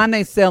that kind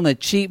they sell in the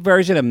cheap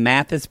version of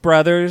Mathis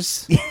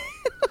Brothers.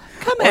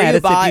 Come at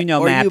us if you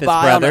know Mathis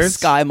Brothers. On a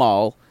Sky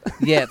Mall.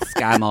 Yeah,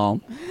 Sky Mall.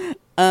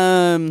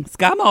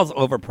 Sky Mall's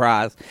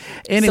overpriced.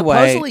 Anyway,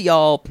 supposedly,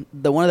 y'all,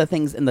 one of the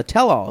things in the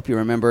tell-all, if you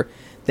remember,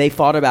 they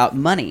fought about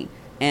money,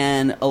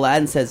 and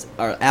Aladdin says,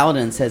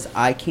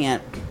 "I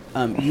can't.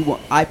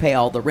 I pay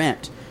all the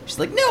rent." She's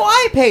like, "No,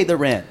 I pay the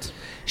rent."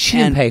 She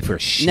didn't pay for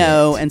shit.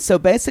 No, and so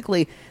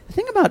basically, the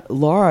thing about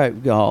Laura,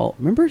 y'all,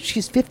 remember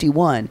she's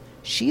 51.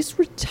 She's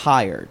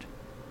retired.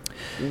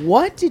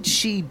 What did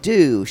she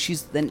do? She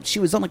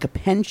was on like a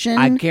pension.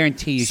 I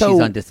guarantee you she's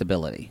on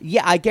disability.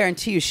 Yeah, I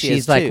guarantee you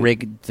she's like too.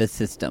 rigged the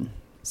system.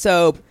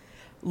 So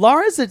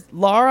Laura is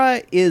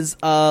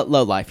a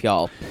lowlife,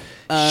 y'all.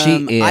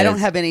 She is. I don't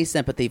have any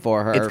sympathy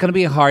for her. It's going to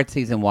be a hard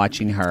season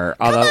watching her.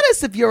 Come at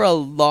us if you're a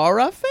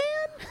Laura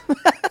fan.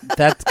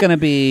 That's going to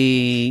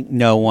be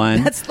no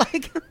one. That's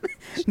like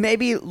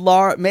maybe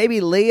Laura,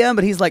 maybe Liam,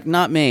 but he's like,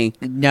 not me.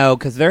 No,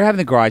 because they're having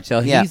the garage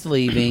sale. Yeah. He's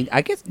leaving.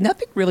 I guess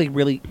nothing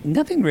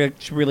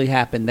really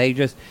happened. They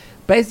just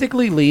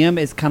basically Liam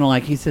is kind of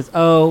like he says,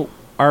 "Oh,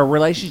 our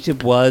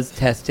relationship was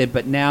tested,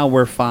 but now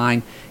we're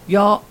fine."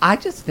 Y'all, I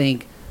just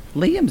think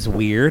Liam's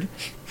weird,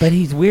 but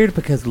he's weird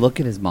because look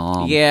at his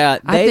mom. Yeah,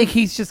 I think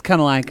he's just kind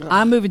of like,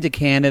 I'm moving to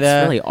Canada.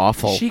 It's really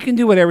awful. She can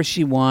do whatever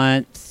she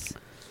wants.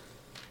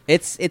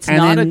 It's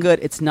not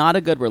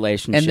a good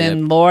relationship. And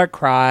then Laura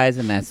cries,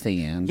 and that's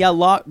the end.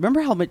 Yeah,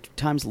 remember how many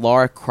times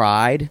Laura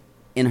cried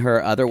in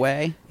her other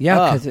way?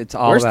 Yeah, because it's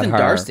all worse about than her.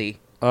 Darcy.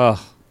 Ugh.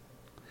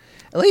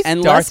 At least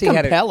and Darcy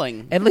less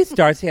compelling. At least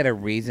Darcy had a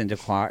reason to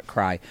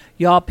cry.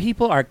 Y'all,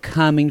 people are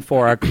coming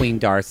for our Queen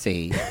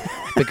Darcy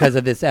because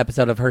of this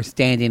episode of her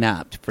standing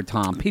up for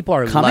Tom. People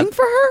are coming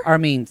for her? I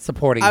mean,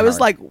 supporting her. I was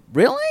like,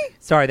 really?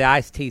 Sorry, the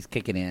iced tea's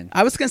kicking in.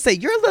 I was going to say,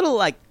 you're a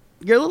little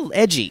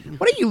edgy.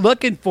 What are you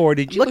looking for?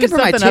 Did you looking lose for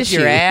something my up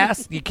your tissue.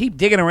 ass? You keep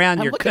digging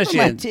around your looking cushion.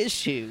 for my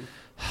tissue.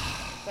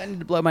 I need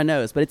to blow my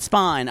nose, but it's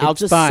fine. I'll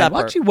just fine. suffer.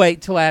 Why don't you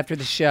wait till after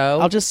the show?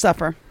 I'll just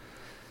suffer.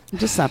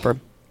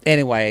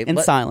 Anyway, in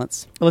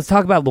silence. Let's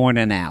talk about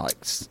Lorna and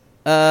Alex.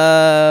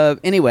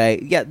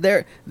 Anyway, yeah,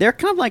 they're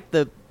kind of like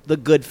the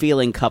good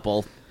feeling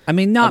couple. I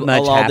mean, not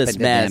much happened to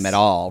them at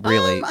all,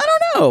 really. I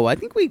don't know. I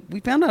think we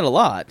found out a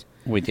lot.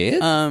 We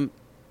did?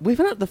 We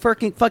found out the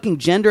fucking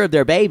gender of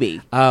their baby.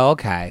 Oh,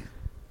 okay.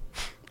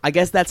 I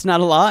guess that's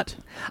not a lot.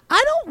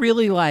 I don't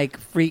really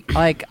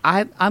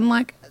I'm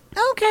like,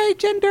 okay,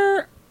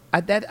 gender.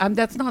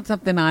 That's not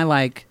something I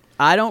like.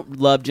 I don't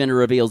love gender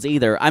reveals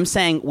either. I'm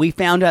saying we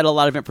found out a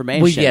lot of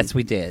information. Yes,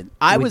 we did.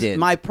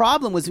 My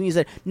problem was when you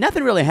said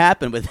nothing really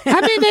happened with him.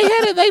 I mean,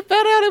 they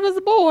found out it was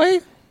a boy.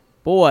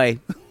 Boy.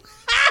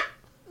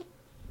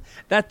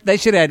 That they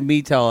should have had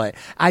me tell it.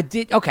 I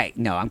did. Okay,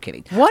 no, I'm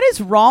kidding. What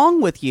is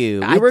wrong with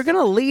you? We were going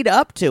to lead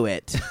up to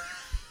it.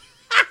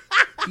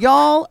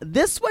 Y'all,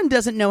 this one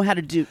doesn't know how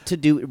to do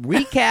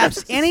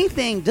recaps,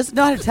 anything. Doesn't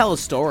know how to tell a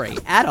story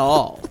at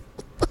all.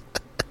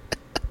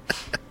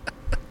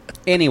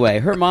 Anyway,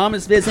 her mom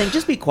is visiting.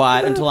 Just be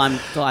quiet until I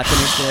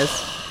finish this.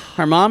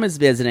 Her mom is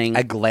visiting.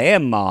 A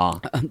grandma.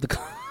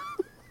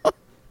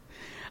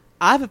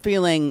 I have a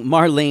feeling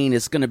Marlene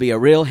is going to be a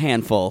real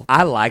handful.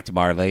 I liked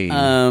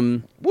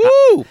Marlene.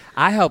 Woo!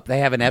 I hope they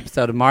have an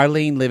episode of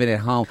Marlene living at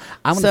home.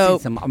 I want to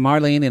see some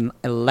Marlene and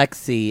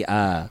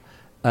Alexi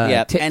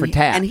tit for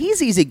tat. And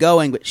he's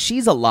easygoing, but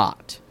she's a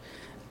lot.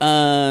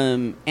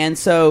 And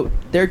so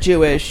they're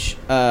Jewish,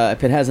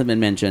 if it hasn't been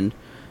mentioned.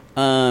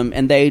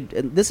 And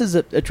this is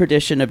a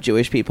tradition of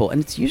Jewish people,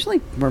 and it's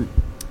usually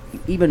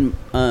even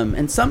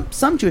and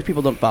some Jewish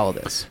people don't follow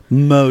this.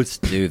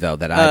 Most do, though,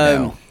 that I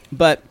know.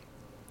 But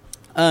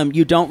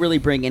you don't really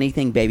bring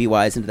anything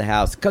baby-wise into the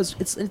house because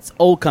it's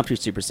old country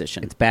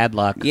superstition. It's bad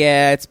luck.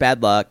 Yeah, it's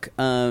bad luck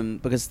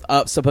because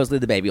supposedly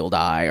the baby will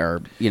die,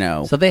 or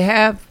So they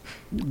have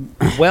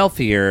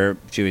wealthier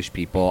Jewish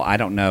people. I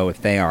don't know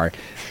if they are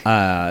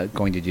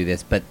going to do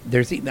this, but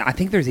I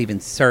think there's even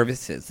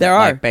services. There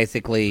are. Like,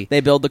 basically,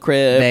 they build the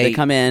crib. They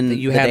come in.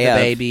 You have the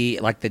baby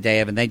like the day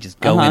of, and they just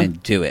go in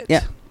and do it.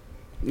 Yeah.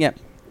 Yeah.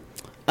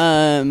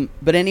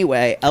 But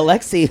anyway,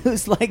 Alexei,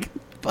 who's like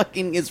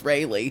fucking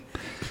Israeli,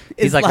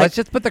 he's like, let's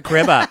just put the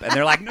crib up, and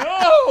they're like,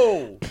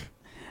 no.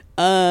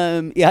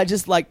 Yeah, I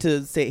just like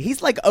to say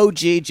he's like OG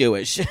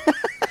Jewish.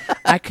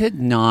 I could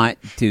not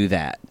do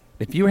that.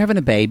 If you were having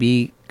a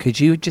baby, could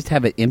you just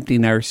have an empty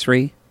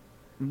nursery?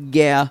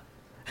 Yeah.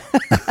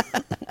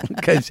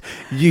 Because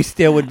you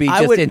still would be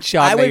in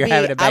shock that you're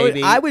having a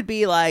baby. I would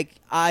be like,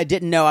 I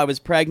didn't know I was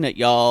pregnant,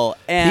 y'all.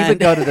 And he would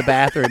go to the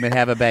bathroom and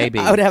have a baby.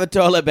 I would have a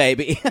toilet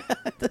baby.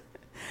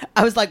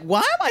 I was like,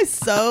 why am I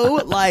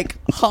so like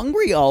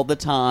hungry all the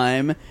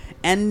time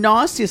and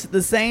nauseous at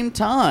the same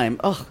time?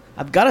 Ugh,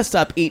 I've got to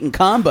stop eating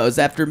combos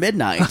after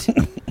midnight.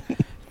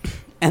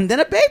 And then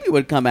a baby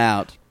would come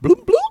out.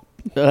 Bloop, bloop.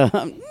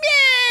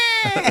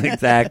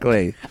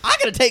 Exactly. I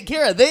got to take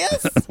care of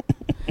this.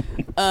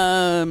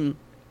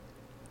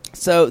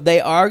 So they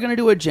are going to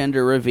do a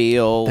gender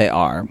reveal. They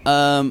are.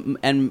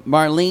 And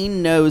Marlene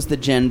knows the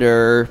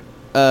gender.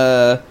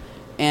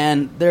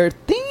 And their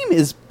theme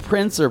is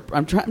Prince, or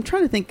I'm trying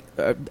to think.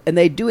 And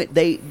they do it.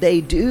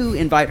 They do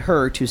invite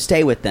her to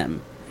stay with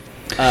them,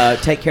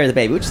 take care of the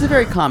baby, which is a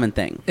very common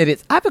thing. It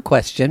is. I have a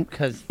question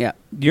because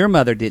your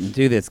mother didn't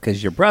do this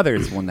because your brother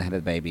is the one that had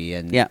a baby,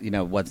 and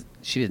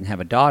she didn't have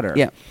a daughter.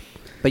 Yeah.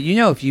 But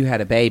if you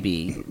had a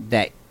baby,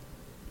 that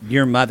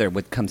your mother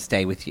would come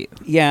stay with you.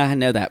 Yeah, I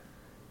know that.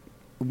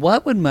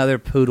 What would Mother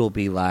Poodle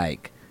be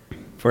like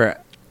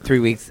for 3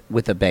 weeks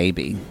with a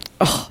baby?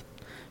 Oh,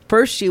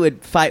 first, she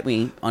would fight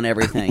me on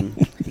everything.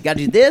 You got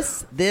to do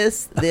this,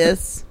 this,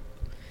 this.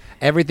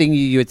 Everything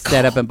you had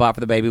set up and bought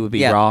for the baby would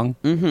be wrong.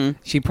 Mm-hmm.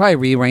 She'd probably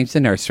rearrange the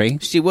nursery.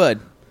 She would.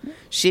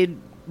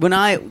 When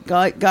I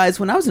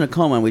was in a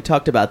coma and we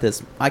talked about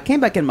this, I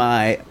came back in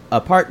my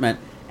apartment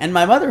and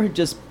my mother had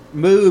just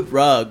moved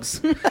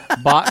rugs.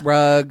 Bought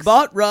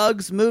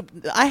rugs.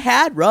 Moved. I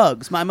had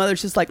rugs. My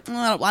mother's just like,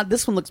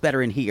 this one looks better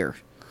in here.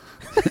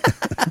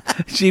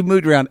 She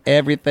moved around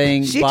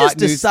everything. She just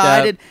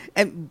decided,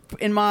 and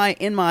in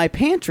my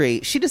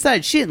pantry, she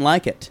decided she didn't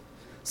like it,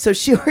 so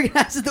she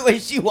organized it the way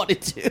she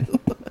wanted to.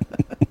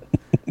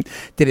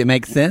 Did it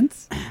make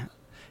sense?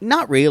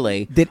 Not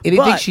really. Did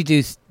anything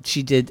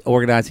she did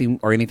organizing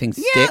or anything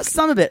stick? Yeah,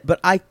 some of it, but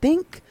I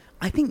think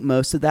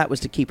most of that was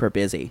to keep her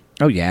busy.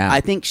 Oh yeah. I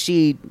think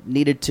she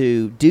needed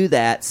to do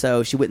that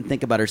so she wouldn't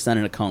think about her son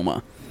in a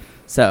coma.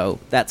 So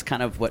that's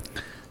kind of what.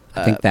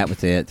 I think that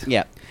was it.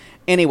 Yeah.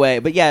 Anyway,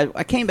 but yeah,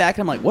 I came back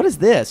and I'm like, what is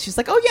this? She's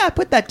like, oh yeah, I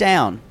put that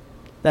down.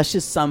 That's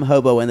just some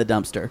hobo in the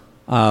dumpster.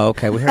 Oh,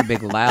 okay. We heard a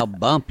big loud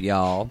bump,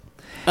 y'all.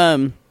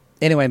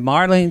 Anyway,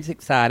 Marlene's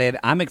excited.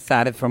 I'm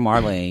excited for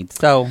Marlene.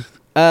 So,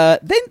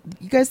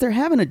 you guys, they're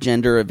having a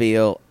gender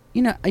reveal.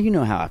 You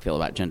know how I feel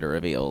about gender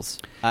reveals.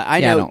 I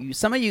know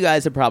some of you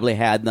guys have probably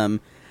had them.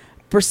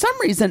 For some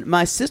reason,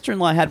 my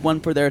sister-in-law had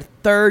one for their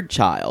third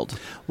child.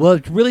 Well,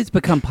 it really has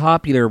become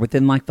popular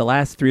within like the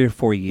last 3 or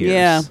 4 years.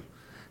 Yeah.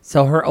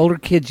 So her older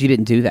kids, you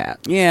didn't do that.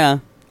 Yeah.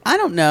 I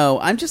don't know.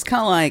 I'm just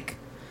kind of like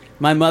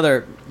my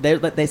mother.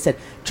 They said,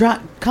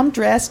 come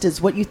dressed as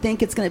what you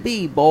think it's going to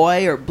be,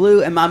 boy, or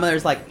blue. And my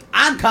mother's like,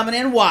 I'm coming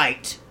in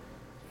white.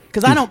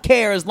 Because I don't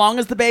care as long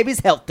as the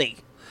baby's healthy.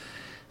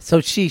 So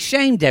she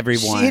shamed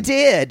everyone. She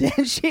did.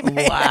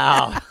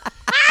 Wow.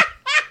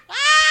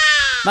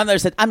 My mother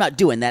said, I'm not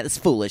doing that. It's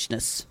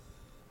foolishness.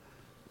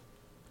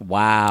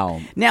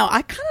 Wow. Now,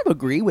 I kind of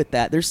agree with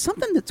that. There's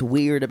something that's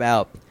weird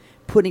about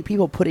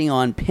people putting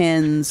on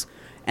pins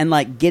and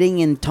like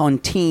getting on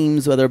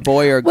teams, whether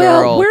boy or girl.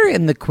 Well, we're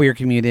in the queer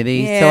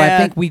community, so I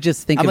think we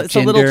just think of it's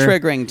gender. It's a little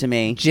triggering to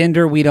me.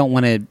 Gender we don't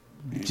want to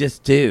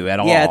just do at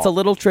all. Yeah, it's a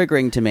little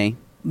triggering to me.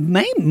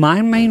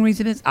 My main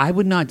reason is I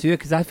would not do it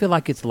because I feel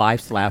like it's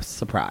life's last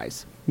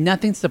surprise.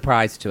 Nothing's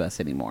surprise to us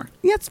anymore.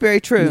 Yeah, it's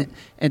very true.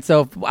 And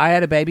so if I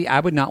had a baby,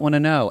 I would not want to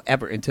know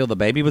ever until the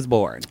baby was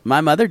born.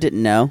 My mother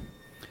didn't know.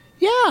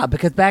 Yeah,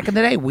 because back in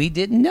the day, we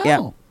didn't know.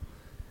 Yeah.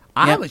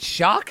 I was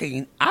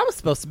shocking. I was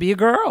supposed to be a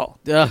girl.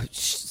 You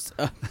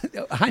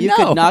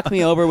could knock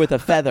me over with a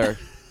feather.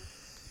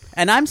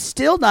 And I'm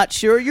still not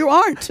sure you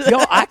aren't.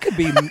 Yo, I could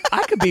be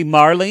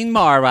Marlene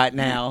Marr right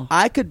now.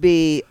 I could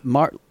be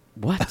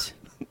what?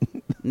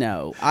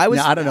 No. I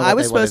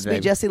was supposed to be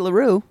Jessie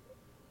LaRue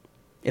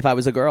if I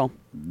was a girl.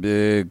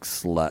 Big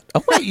slut.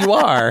 Oh wait, you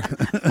are.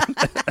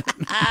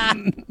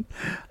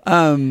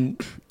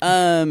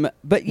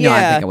 But yeah. No,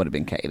 I think I would have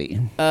been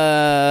Katie.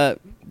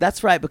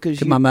 That's right,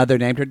 because my mother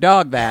named her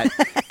dog that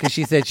because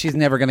she said she's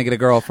never going to get a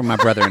girl from my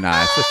brother and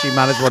I, so she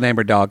might as well name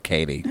her dog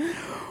Katie.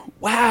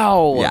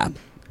 Wow. Yeah.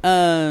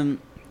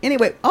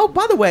 Anyway,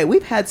 by the way,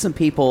 we've had some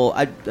people,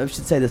 I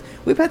should say this,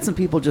 we've had some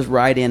people just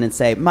write in and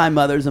say, my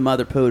mother's a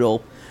mother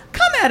poodle.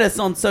 Come at us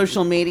on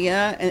social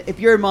media, and if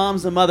your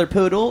mom's a mother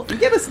poodle, and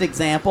give us an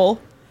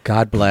example.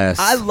 God bless.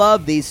 I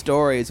love these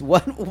stories.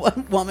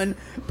 One woman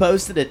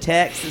posted a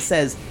text that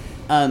says,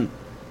 well,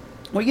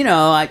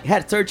 I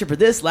had surgery for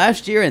this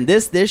last year and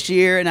this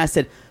year, and I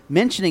said,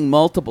 mentioning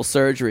multiple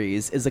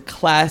surgeries is a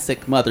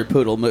classic mother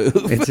poodle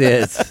move. It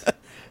is.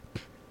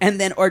 And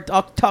then, or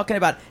talking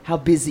about how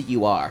busy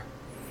you are.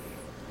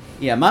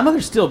 Yeah, my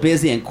mother's still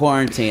busy in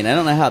quarantine. I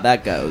don't know how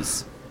that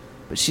goes,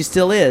 but she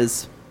still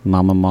is.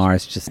 Mama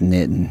Mars just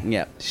knitting.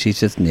 Yeah. She's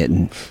just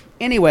knitting.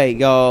 Anyway,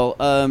 y'all,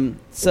 I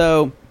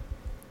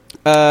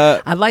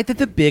like that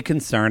the big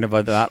concern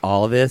about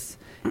all of this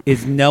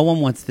is no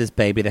one wants this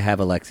baby to have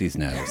Alexi's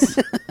nose.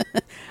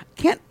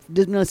 Can't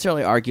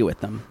necessarily argue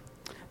with them.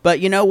 But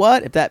you know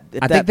what? I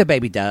think the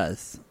baby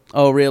does.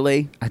 Oh,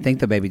 really? I think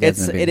the baby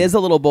does. It is a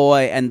little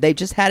boy, and they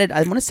just had it,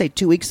 I want to say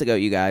 2 weeks ago,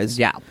 you guys.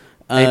 Yeah.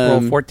 April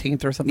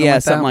 14th or something like that? Yeah,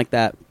 something like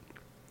that.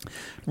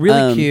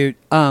 Really cute.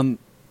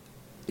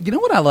 You know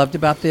what I loved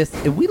about this?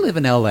 We live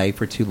in L.A.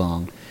 for too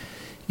long.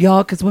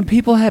 Y'all, because when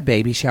people have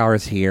baby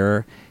showers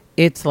here,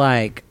 it's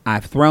like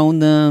I've thrown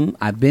them,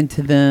 I've been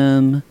to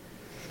them,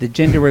 the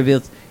gender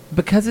reveals.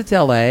 Because it's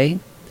L.A.,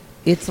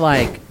 it's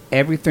like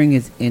everything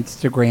is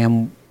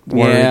Instagram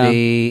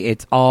worthy. Yeah.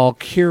 It's all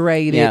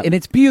curated, and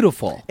it's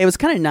beautiful. It was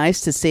kind of nice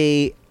to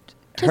see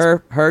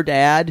her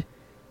dad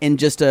in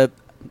just a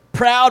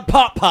proud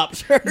pop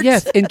shirt.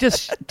 Yes, in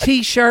just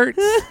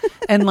T-shirts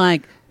and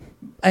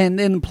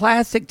then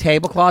plastic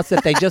tablecloths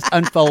that they just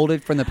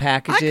unfolded from the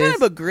packages. I kind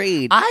of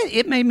agreed.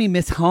 It made me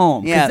miss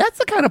home. Yeah. Because that's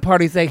the kind of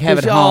parties they have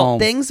at home.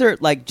 Things are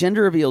like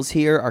gender reveals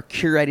here are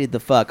curated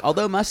the fuck.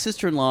 Although my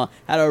sister-in-law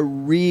had a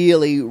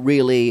really,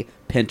 really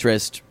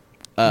Pinterest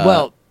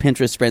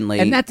friendly.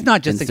 And that's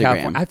not just Instagram. in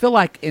California. I feel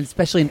like,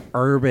 especially in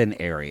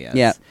urban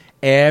areas,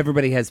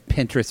 everybody has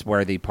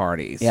Pinterest-worthy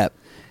parties. Yep.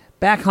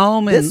 Back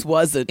home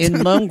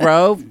in Lone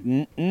Grove,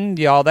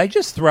 y'all, they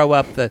just throw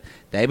up the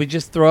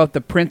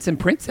Prince and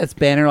Princess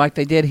banner like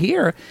they did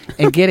here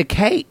and get a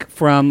cake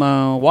from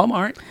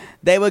Walmart.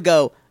 They would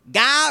go,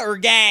 guy or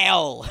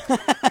gal?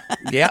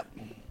 Yep.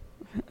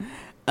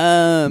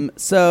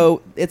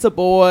 So it's a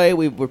boy.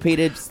 We've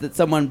repeated that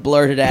someone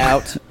blurted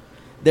out.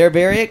 They're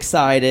very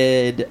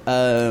excited.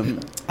 I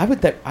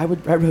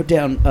wrote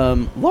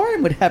down,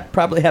 Lauren would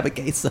probably have a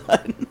gay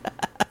son.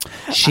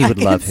 She would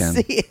love him.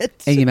 See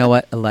it. And you know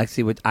what?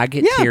 Alexi would. I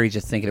get teary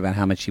just thinking about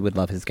how much she would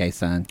love his gay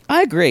son.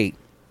 I agree.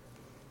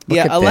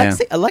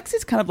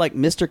 Alexi's kind of like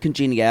Mr.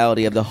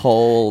 Congeniality of the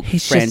whole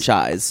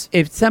franchise.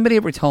 If somebody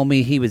ever told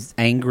me he was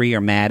angry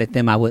or mad at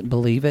them, I wouldn't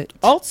believe it.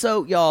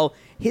 Also, y'all,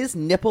 his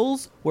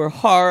nipples were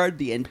hard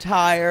the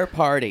entire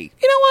party.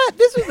 You know what?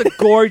 This was a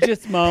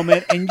gorgeous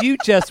moment, and you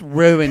just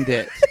ruined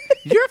it.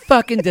 You're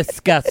fucking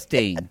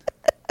disgusting.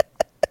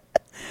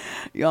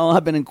 Y'all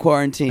have been in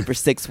quarantine for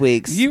 6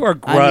 weeks. You are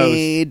gross. I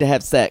need to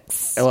have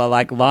sex. Well,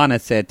 like Lana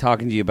said,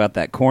 talking to you about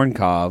that corn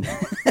cob.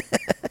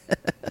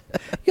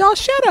 Y'all,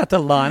 shout out to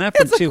Lana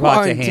from Too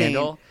Hot to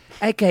Handle,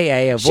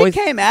 a.k.a. a voice. She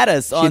came at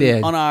us on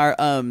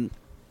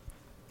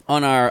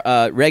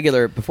our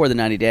regular Before the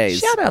 90 Days.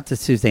 Shout out to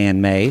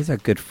Suzanne Mays, our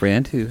good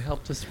friend, who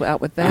helped us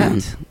out with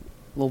that.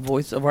 Little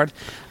voice of art.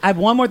 I have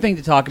one more thing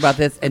to talk about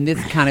this, and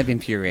this kind of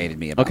infuriated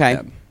me about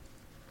them.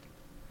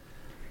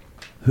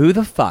 Who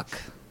the fuck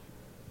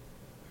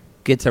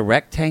gets a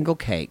rectangle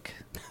cake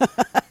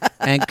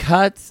and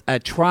cuts a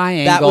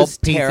triangle? That was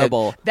piece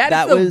terrible.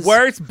 That is the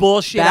worst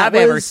bullshit I've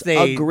ever seen.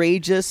 That was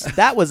egregious.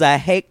 That was a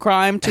hate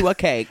crime to a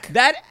cake.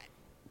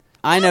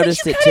 I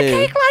noticed it too. Cut a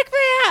cake like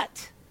that?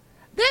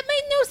 That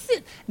made no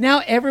sense.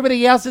 Now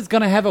everybody else is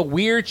going to have a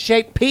weird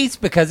shaped piece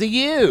because of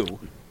you.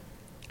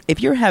 If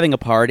you're having a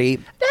party,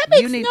 that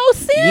makes no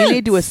sense. You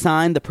need to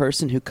assign the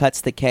person who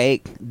cuts the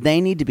cake.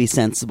 They need to be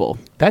sensible.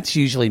 That's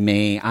usually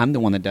me. I'm the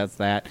one that does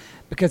that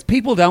because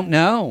people don't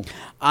know.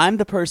 I'm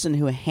the person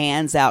who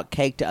hands out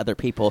cake to other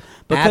people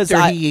because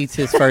after he eats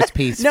his first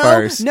piece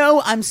first.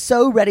 No, I'm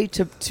so ready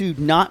to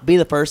not be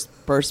the first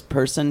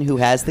person who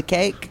has the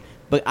cake.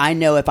 But I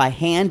know if I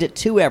hand it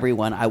to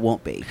everyone, I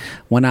won't be.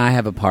 When I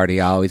have a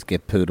party, I always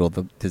give Poodle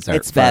the dessert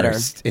It's better.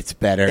 first. It's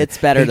better. It's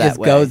better that way. He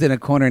just goes in a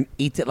corner and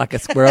eats it like a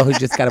squirrel who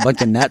just got a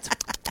bunch of nuts.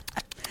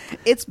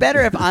 It's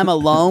better if I'm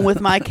alone with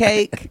my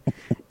cake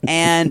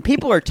and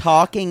people are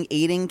talking,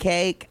 eating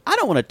cake. I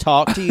don't want to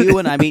talk to you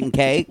when I'm eating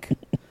cake.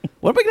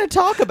 What are we going to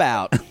talk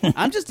about?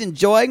 I'm just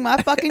enjoying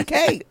my fucking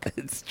cake.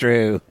 It's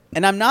true.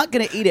 And I'm not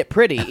going to eat it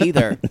pretty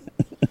either.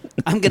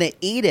 I'm going to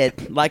eat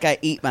it like I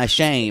eat my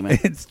shame.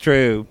 It's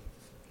true.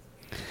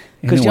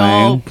 Because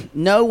y'all,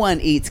 no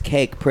one eats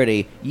cake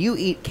pretty. You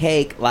eat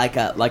cake like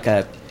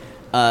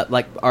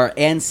our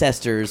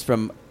ancestors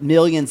from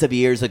millions of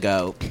years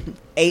ago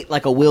ate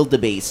like a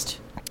wildebeest.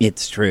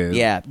 It's true.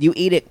 Yeah, you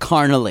eat it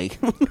carnally.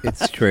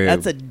 It's true.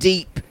 That's a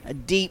deep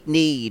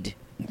need.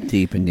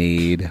 Deep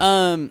need.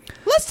 Let's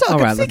let's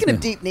talk. Speaking of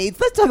deep needs,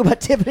 let's talk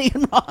about Tiffany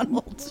and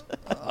Ronald.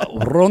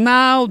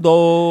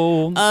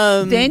 Ronaldo.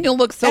 Daniel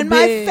looks so big. And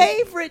my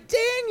favorite,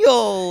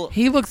 Daniel.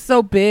 He looks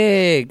so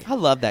big. I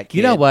love that kid.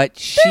 You know what?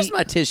 There's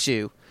my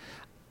tissue.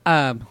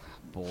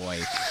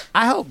 Boy,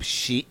 I hope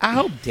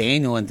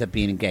Daniel ends up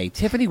being gay.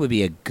 Tiffany would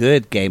be a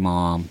good gay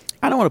mom.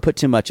 I don't want to put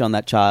too much on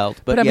that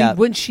child, but I mean,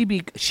 wouldn't she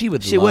be? She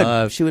would. She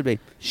would be.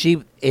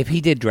 If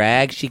he did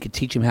drag, she could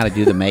teach him how to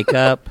do the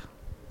makeup.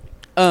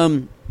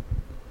 I'm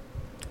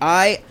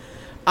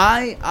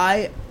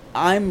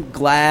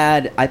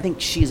glad. I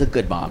think she's a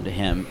good mom to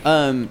him.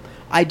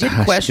 I did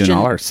question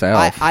all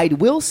herself. I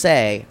will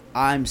say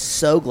I'm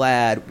so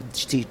glad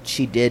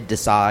she did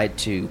decide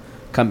to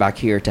come back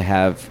here to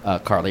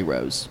have Carly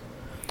Rose.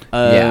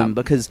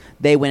 Because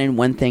they went in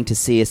one thing to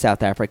see a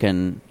South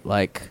African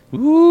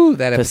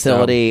that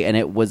facility, and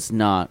it was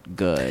not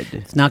good.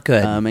 It's not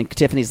good. And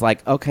Tiffany's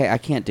like, okay, I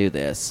can't do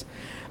this.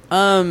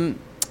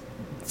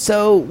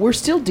 So we're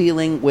still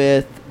dealing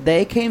with.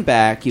 They came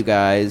back, you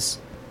guys.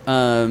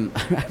 I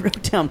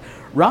wrote down.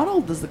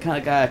 Ronald is the kind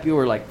of guy. If you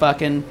were like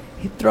fucking,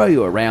 he'd throw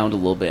you around a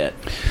little bit.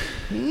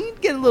 He'd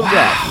get a little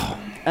rough.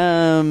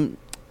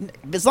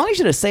 As long as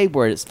you had a safe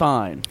word, it's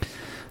fine.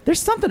 There's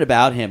something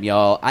about him,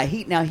 y'all.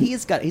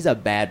 He's a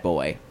bad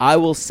boy. I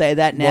will say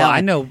that now. Well,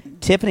 I know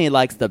Tiffany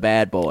likes the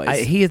bad boys.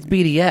 He is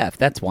BDF.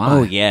 That's why.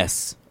 Oh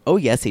yes,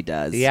 he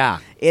does. Yeah.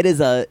 It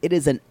is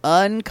an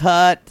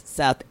uncut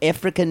South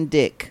African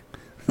dick.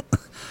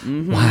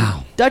 Mm-hmm.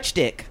 Wow. Dutch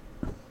dick.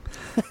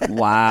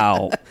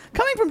 Wow.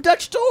 Coming from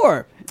Dutch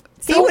door.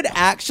 He would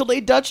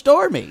actually Dutch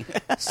door me.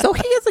 So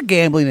he has a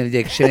gambling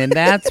addiction, and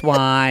that's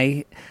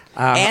why.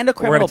 And a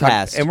criminal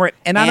past.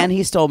 And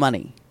he stole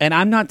money. And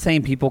I'm not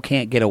saying people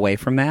can't get away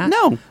from that.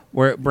 No.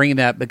 We're bringing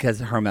that up because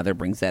her mother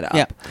brings that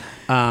up.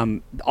 Yeah.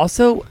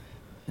 Also,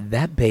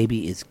 that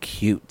baby is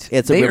cute.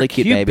 It's a really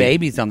cute baby.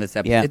 Babies on this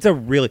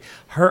episode. Yeah.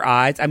 Her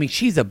eyes, I mean,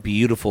 she's a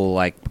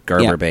beautiful,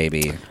 Gerber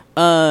baby.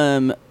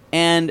 And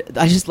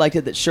I just liked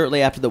it that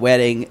shortly after the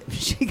wedding,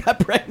 she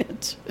got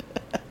pregnant.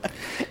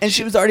 And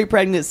she was already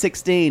pregnant at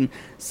 16.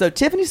 So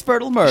Tiffany's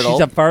fertile myrtle. She's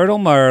a fertile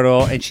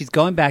myrtle, and she's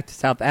going back to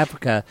South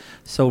Africa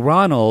so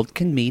Ronald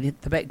can meet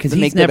the baby. Because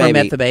he's never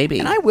met the baby.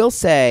 And I will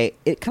say,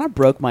 it kind of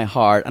broke my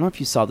heart. I don't know if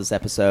you saw this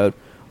episode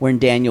when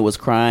Daniel was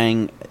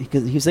crying.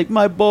 Because he was like,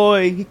 my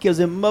boy. He gives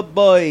him, my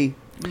boy.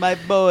 My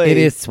boy. It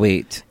is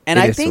sweet. And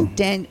I think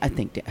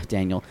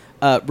Daniel,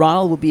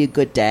 Ronald would be a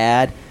good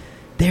dad.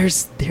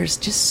 There's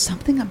just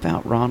something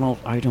about Ronald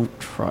I don't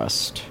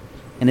trust.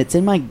 And it's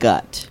in my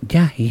gut.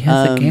 Yeah, he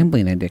has a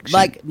gambling addiction.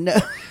 No.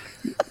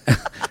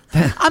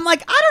 I'm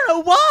like, I don't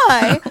know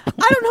why.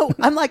 I don't know.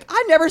 I'm like,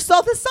 I never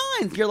saw the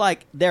signs. You're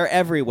like, they're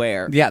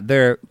everywhere. Yeah,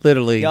 they're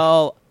literally.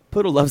 Y'all,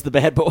 Poodle loves the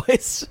bad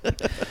boys.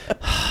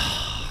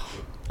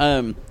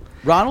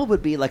 Ronald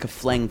would be like a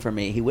fling for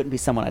me. He wouldn't be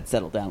someone I'd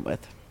settle down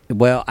with.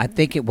 Well, I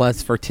think it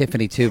was for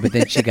Tiffany too, but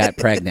then she got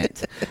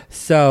pregnant.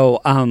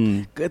 So,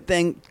 good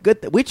thing.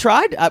 We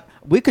tried.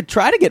 We could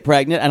try to get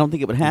pregnant. I don't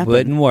think it would happen.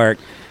 Wouldn't work.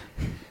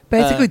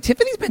 Basically,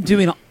 Tiffany's been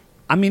doing.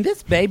 I mean,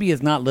 this baby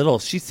is not little.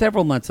 She's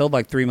several months old,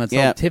 like 3 months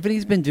old.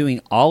 Tiffany's been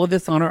doing all of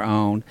this on her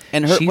own,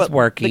 and she's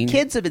working. The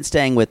kids have been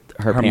staying with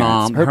her parents.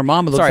 Mom. Her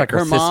mom looks like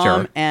her sister.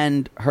 Mom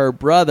and her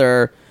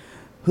brother,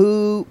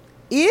 who,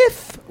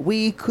 if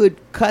we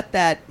could cut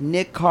that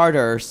Nick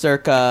Carter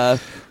circa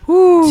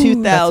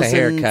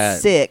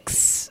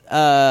 2006,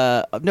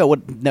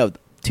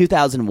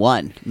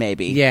 2001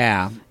 maybe.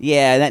 Yeah,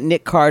 that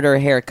Nick Carter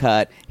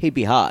haircut, he'd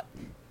be hot.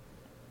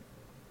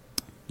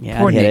 Yeah,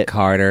 poor Nick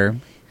Carter.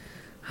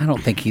 I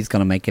don't think he's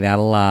going to make it out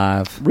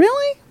alive.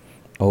 Really?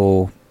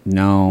 Oh,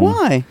 no.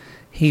 Why?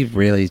 He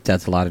really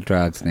does a lot of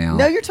drugs now.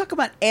 No, you're talking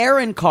about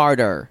Aaron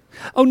Carter.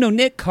 Oh, no,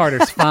 Nick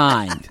Carter's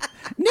fine.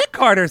 Nick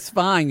Carter's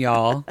fine,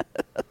 y'all.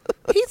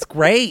 He's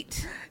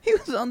great. He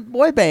was on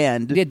boy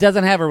band. It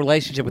doesn't have a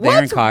relationship with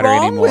Aaron Carter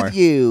anymore. What's wrong with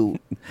you?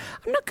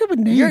 I'm not good with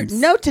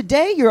names.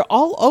 Today you're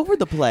all over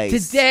the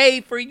place.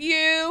 Today for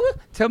you,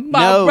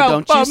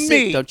 tomorrow for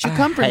me. Don't you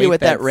come for me with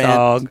that rant.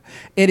 Song.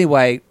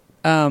 Anyway,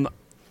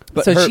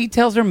 she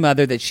tells her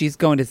mother that she's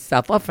going to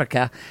South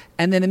Africa,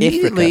 and then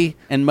immediately,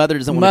 and mother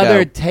doesn't want to go.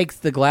 Mother takes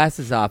the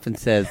glasses off and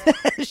says,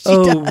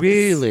 "Oh,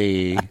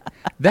 really?"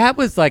 That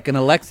was like an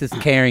Alexis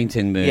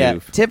Carrington move. Yeah,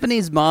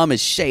 Tiffany's mom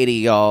is shady,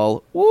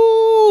 y'all.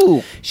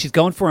 Woo! She's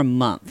going for a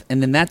month,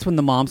 and then that's when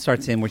the mom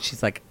starts in, where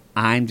she's like,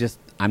 "I'm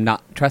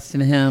not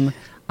trusting him.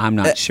 I'm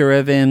not sure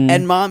of him."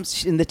 And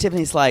the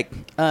Tiffany's like,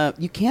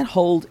 "You can't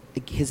hold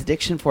his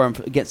addiction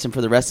against him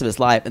for the rest of his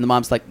life." And the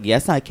mom's like,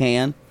 "Yes, I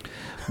can."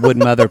 Would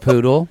Mother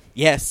Poodle?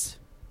 Yes.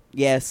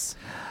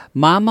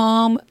 My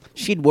mom,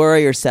 she'd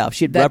worry herself.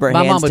 She'd rub her hands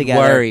together. My mom would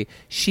worry.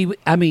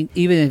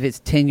 Even if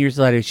it's 10 years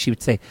later, she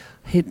would say,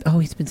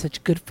 he's been such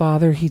a good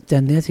father. He's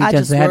done this. He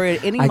does that. I just worry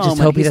at any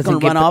moment he's going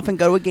to run off and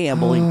go to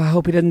gambling. I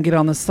hope he doesn't get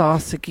on the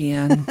sauce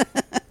again.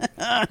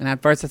 And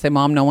at first I say,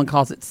 Mom, no one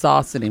calls it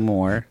sauce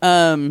anymore.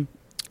 And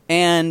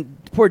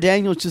poor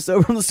Daniel's just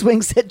over on the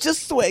swing set,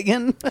 just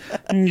swinging.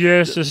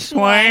 Just a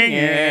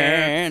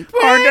swinging.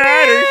 Poor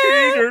daddy,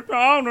 she's just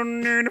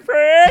falling in the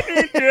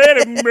Freddy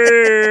teddy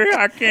bear.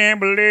 I can't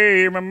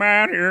believe I'm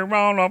out here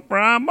on the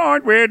front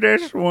porch with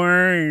this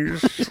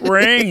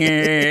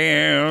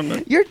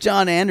swinging. Your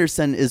John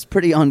Anderson is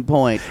pretty on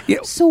point. Yeah.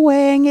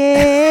 Swinging.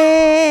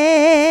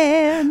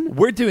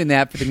 We're doing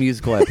that for the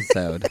musical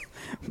episode.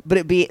 But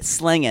it'd be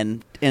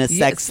slinging in a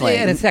sex sling.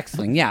 Yeah, in a sex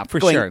sling. Yeah, for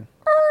Going, sure.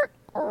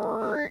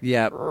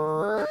 Yep.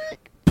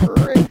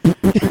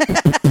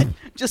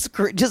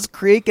 just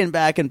creaking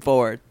back and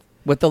forth.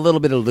 With a little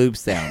bit of lube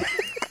sound.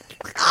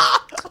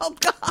 Oh,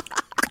 God.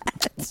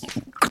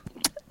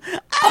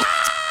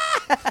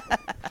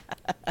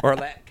 Or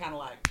that kind of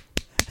like.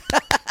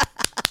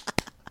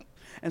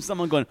 And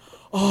someone going,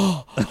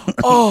 oh.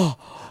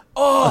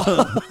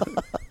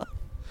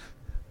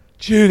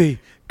 Judy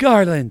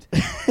Garland.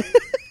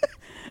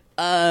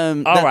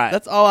 All right.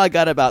 That's all I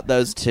got about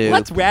those two.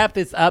 Let's wrap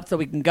this up so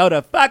we can go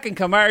to fucking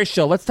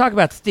commercial. Let's talk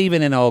about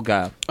Steven and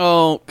Olga.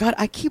 Oh, God,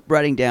 I keep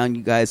writing down,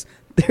 you guys.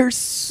 They're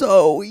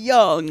so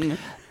young.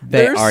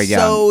 They're are young.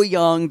 So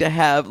young to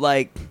have,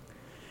 like...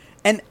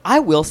 And I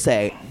will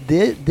say,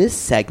 this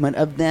segment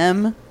of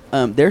them,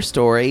 their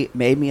story,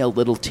 made me a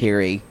little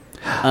teary.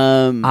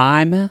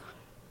 I'm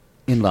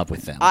in love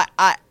with them.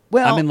 I'm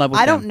in love with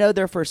them. I don't know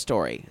their first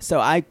story, so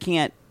I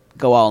can't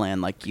go all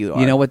in like you are.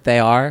 You know what they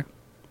are?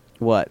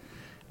 What?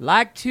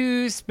 Like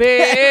two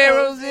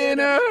sparrows in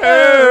a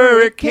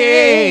hurricane,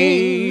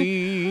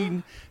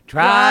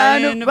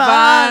 trying to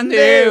find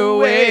their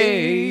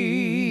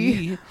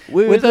way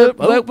with a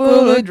book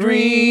full of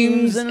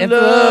dreams and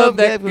love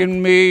that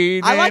can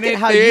mean I like it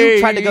how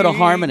you tried to go to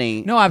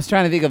harmony. No, I was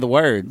trying to think of the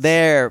words.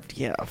 There,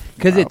 yeah.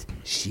 Because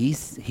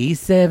he's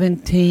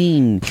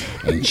 17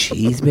 and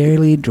she's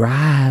barely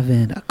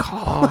driving a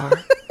car.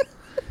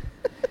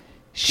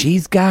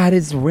 She's got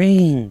his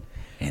ring.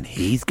 And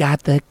he's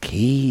got the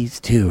keys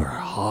to her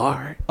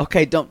heart.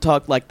 Okay, don't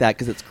talk like that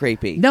because it's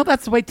creepy. No,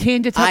 that's the way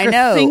Tanya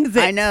Tucker sings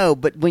it. I know,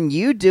 but when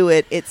you do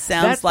it, it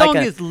sounds that song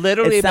is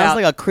literally it sounds about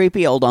like a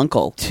creepy old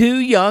uncle. Two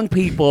young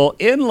people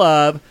in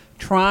love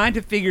trying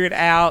to figure it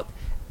out,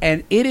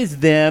 and it is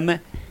them.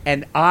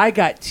 And I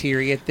got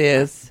teary at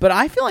this. But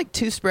I feel like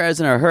two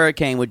sparrows in a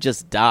hurricane would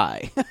just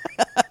die. Well,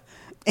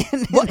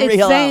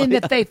 it's saying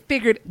that they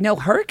figured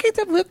hurricanes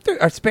have lived through,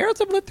 or sparrows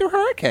have lived through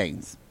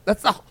hurricanes.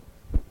 That's all.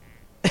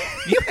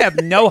 You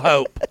have no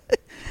hope.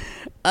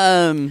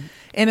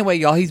 Anyway,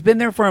 y'all, he's been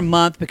there for a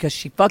month because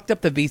she fucked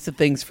up the visa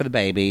things for the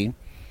baby.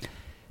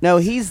 No,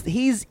 he's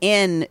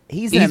in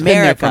America. Been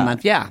there for a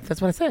month. Yeah, that's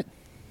what I said.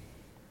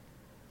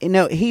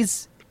 No,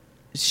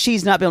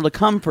 she's not been able to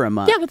come for a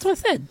month. Yeah, that's what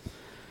I said.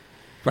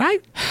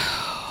 Right?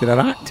 Did I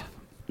not?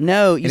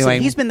 No, you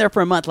said he's been there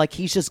for a month. Like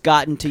he's just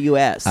gotten to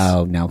U.S.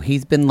 Oh no,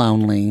 he's been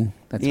lonely.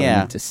 That's what I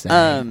meant to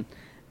say.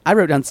 I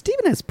wrote down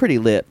Steven has pretty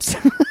lips.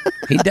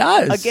 He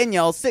does. Again,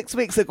 y'all, 6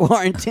 weeks of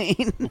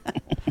quarantine.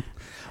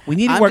 We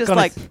need to work on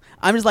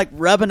I'm just like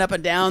rubbing up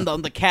and down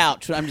on the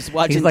couch when I'm just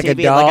watching he's like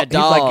TV a dog. like a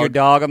dog. He's like your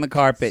dog on the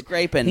carpet.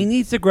 Scraping. He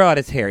needs to grow out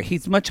his hair.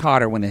 He's much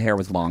hotter when the hair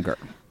was longer.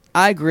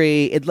 I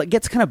agree. It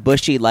gets kind of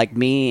bushy like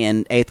me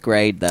in 8th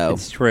grade, though.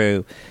 It's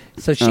true.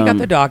 So she got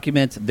the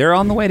documents. They're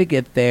on the way to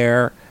get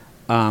there.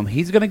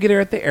 He's going to get her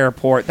at the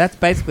airport. That's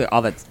basically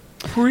all that's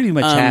pretty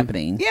much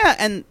happening. Yeah,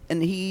 and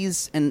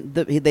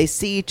they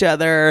see each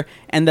other,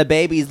 and the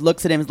baby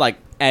looks at him and is like,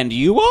 and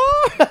you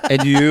are?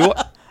 And you?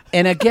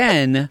 And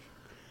again,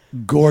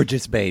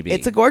 gorgeous baby.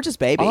 It's a gorgeous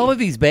baby. All of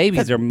these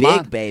babies are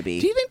big baby.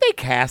 Do you think they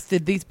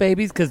casted these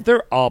babies? Because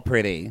they're all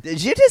pretty.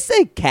 Did you just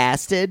say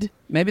casted?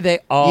 Maybe they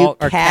all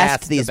are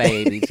cast these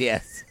babies.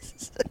 Yes.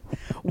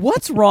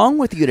 What's wrong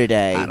with you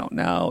today? I don't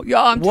know.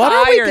 Y'all, I'm tired. What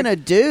are we going to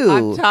do?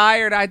 I'm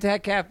tired. I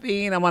had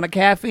caffeine. I'm on a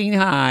caffeine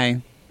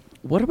high.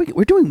 What are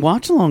we're doing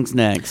watch-alongs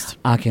next.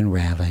 I can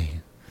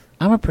rally.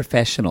 I'm a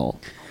professional.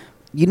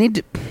 You need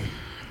to...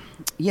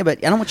 Yeah, but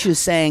I don't want you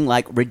saying,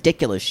 like,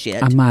 ridiculous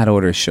shit. I might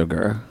order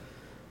sugar.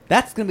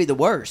 That's going to be the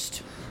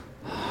worst.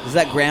 Does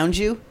that ground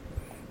you?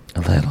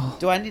 A little.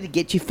 Do I need to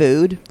get you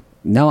food?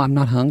 No, I'm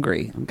not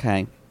hungry.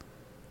 Okay.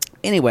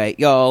 Anyway,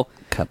 y'all.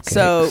 Cupcakes.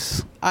 So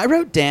I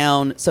wrote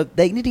down. So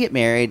they need to get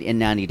married in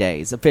 90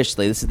 days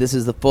officially. This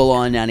is the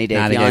full-on 90-day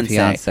 90-day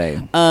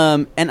fiance.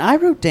 And I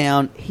wrote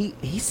down.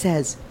 He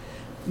says,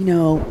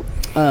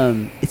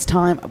 it's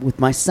time with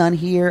my son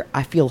here.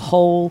 I feel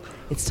whole.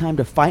 It's time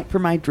to fight for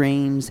my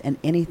dreams, and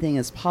anything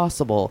is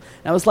possible.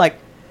 And I was like,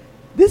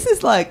 this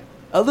is like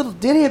a little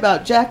ditty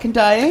about Jack and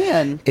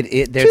Diane.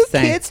 They're Two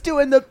saying, kids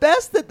doing the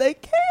best that they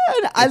can.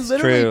 I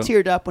literally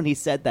true. teared up when he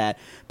said that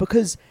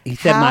because he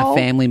said my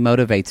family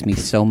motivates me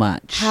so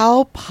much.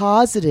 How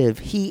positive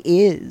he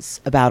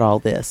is about all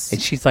this.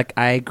 And she's like,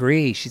 I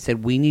agree. She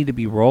said we need to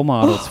be role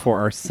models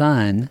for our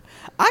son.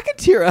 I could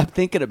tear up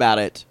thinking about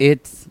it.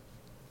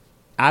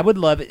 I would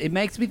love it. It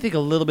makes me think a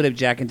little bit of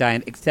Jack and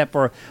Diane, except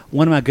for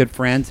one of my good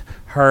friends,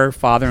 her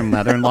father and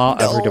mother-in-law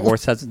of her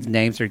divorced husband's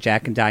names are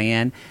Jack and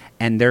Diane,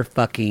 and they're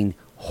fucking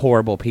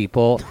horrible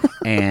people,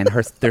 and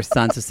their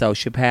son's a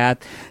sociopath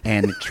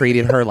and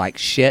treated her like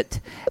shit,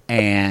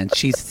 and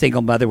she's a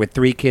single mother with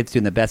 3 kids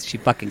doing the best she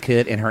fucking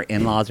could, and her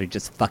in-laws are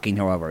just fucking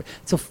her over.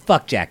 So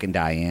fuck Jack and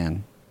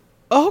Diane.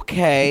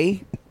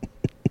 Okay.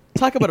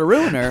 Talk about a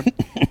ruiner.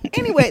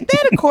 Anyway, they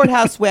had a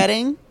courthouse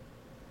wedding,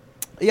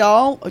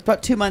 y'all,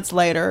 about 2 months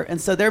later,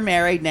 and so they're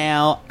married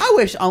now. I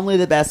wish only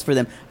the best for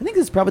them. I think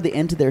this is probably the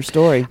end of their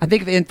story. I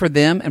think the end for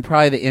them and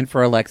probably the end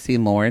for Alexi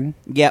and Lauren.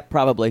 Yep,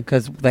 probably.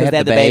 Because they had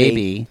the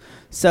baby.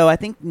 So I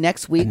think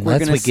next week we're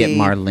going to see...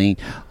 Unless we get Marlene.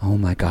 Oh,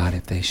 my God,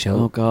 if they show...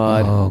 Oh,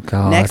 God. Oh,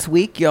 God. Next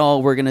week,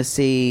 y'all, we're going to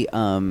see...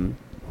 Corey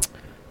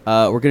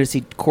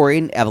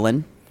and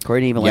Evelyn.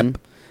 Yep.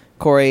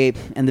 Corey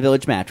and the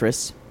Village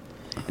Mattress.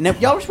 Now,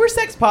 y'all, we're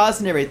sex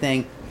positive and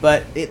everything,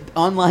 but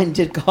online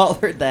did call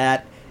her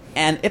that.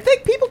 And if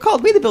people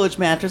called me the Village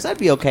Mattress, I'd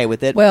be okay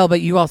with it. Well,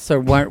 but you also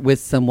weren't with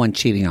someone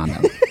cheating on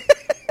them.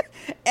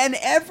 And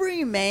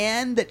every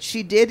man that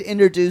she did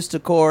introduce to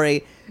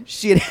Corey,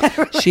 she had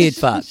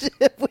fucked.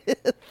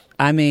 With.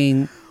 I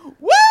mean,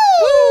 woo!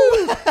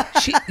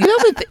 She's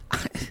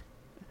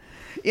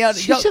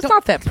just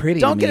not that pretty.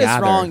 Don't get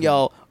us wrong,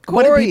 y'all.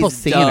 What are people Corey's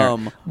seeing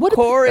dumb. her?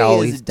 Corey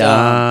is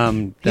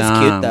dumb. He's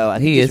cute, though. I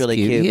think he's really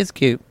cute. He is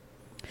cute.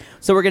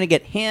 So we're going to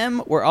get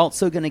him. We're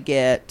also going to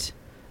get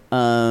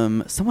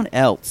someone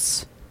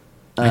else.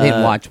 I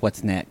didn't watch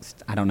What's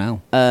Next. I don't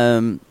know.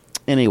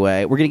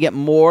 Anyway, we're going to get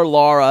more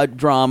Laura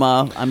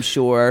drama, I'm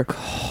sure.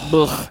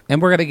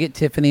 And we're going to get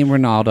Tiffany and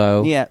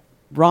Ronaldo. Yeah.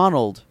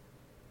 Ronald.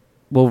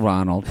 Well,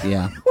 Ronald,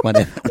 yeah. What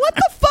the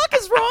fuck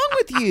is wrong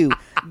with you?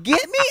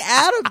 Get me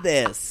out of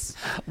this.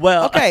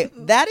 Well, okay,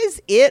 that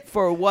is it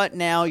for What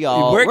Now,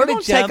 y'all. We're going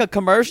to take a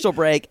commercial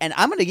break, and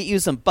I'm going to get you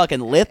some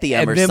fucking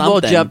lithium or something. And then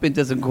we'll jump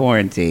into some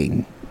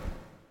quarantine.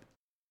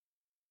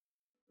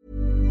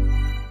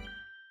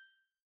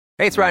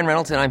 Hey, it's Ryan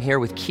Reynolds, and I'm here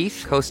with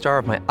Keith, co-star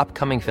of my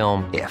upcoming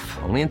film, If,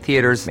 only in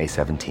theaters May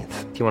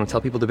 17th. Do you want to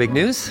tell people the big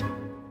news?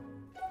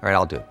 All right,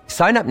 I'll do it.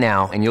 Sign up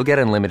now and you'll get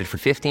unlimited for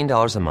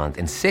 $15 a month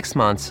and 6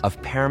 months of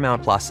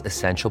Paramount Plus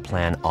Essential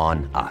Plan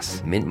on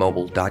us.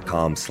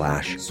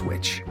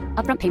 MintMobile.com/switch.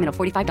 Upfront payment of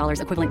 $45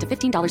 equivalent to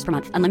 $15 per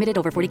month. Unlimited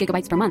over 40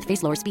 gigabytes per month.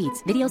 Face lower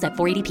speeds. Videos at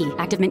 480p.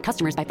 Active Mint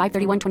customers by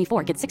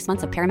 531.24 get 6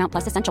 months of Paramount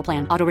Plus Essential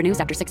Plan. Auto renews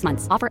after 6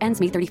 months. Offer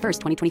ends May 31st,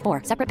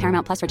 2024. Separate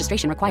Paramount Plus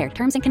registration required.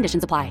 Terms and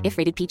conditions apply if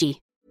rated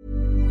PG.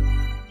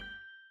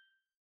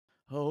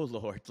 Oh,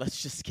 Lord,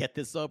 let's just get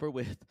this over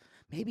with.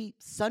 Maybe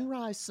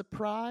sunrise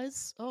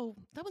surprise? Oh,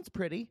 that one's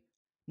pretty.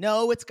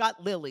 No, it's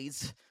got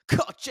lilies.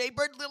 God,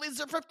 Jaybird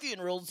lilies are for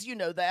funerals, you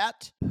know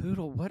that.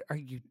 Poodle, what are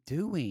you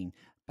doing?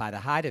 By the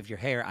height of your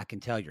hair, I can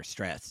tell you're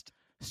stressed.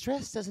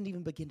 Stress doesn't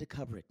even begin to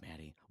cover it,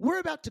 Maddie. We're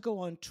about to go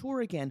on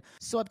tour again,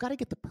 so I've got to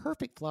get the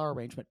perfect flower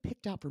arrangement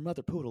picked out for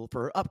Mother Poodle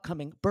for her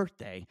upcoming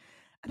birthday.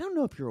 I don't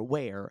know if you're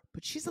aware,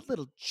 but she's a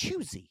little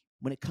choosy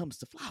when it comes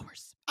to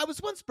flowers. I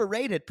was once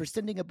berated for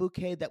sending a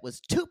bouquet that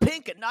was too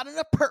pink and not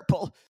enough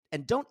purple.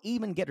 And don't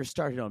even get her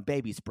started on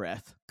baby's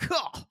breath.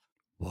 God.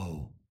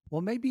 Whoa.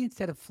 Well, maybe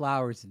instead of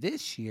flowers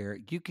this year,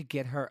 you could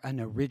get her an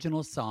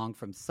original song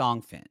from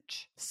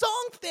Songfinch.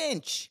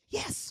 Songfinch!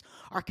 Yes!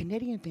 Our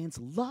Canadian fans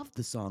loved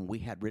the song we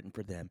had written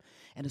for them.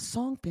 And a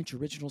Songfinch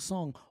original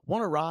song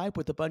won't arrive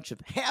with a bunch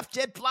of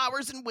half-dead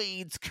flowers and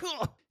weeds.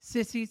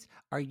 Sissies,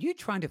 are you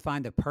trying to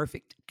find the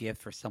perfect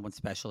gift for someone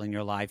special in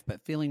your life but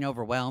feeling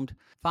overwhelmed?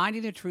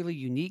 Finding a truly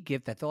unique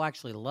gift that they'll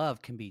actually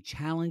love can be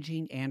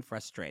challenging and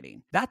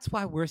frustrating. That's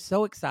why we're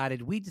so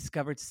excited we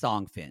discovered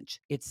Songfinch.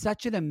 It's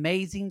such an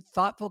amazing,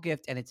 thoughtful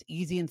gift, and it's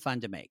easy and fun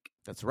to make.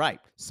 That's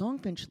right.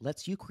 Songfinch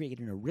lets you create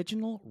an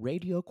original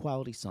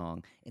radio-quality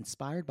song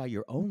inspired by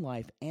your own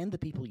life and the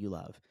people you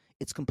love.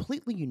 It's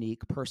completely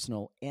unique,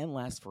 personal, and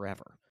lasts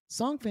forever.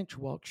 Songfinch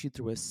walks you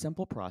through a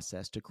simple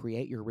process to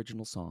create your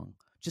original song.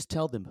 Just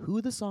tell them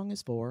who the song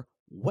is for,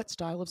 what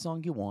style of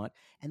song you want,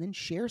 and then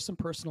share some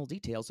personal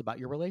details about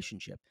your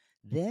relationship.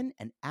 Then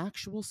an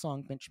actual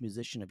Songfinch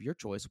musician of your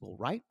choice will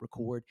write,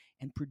 record,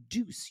 and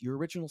produce your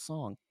original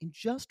song in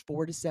just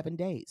 4 to 7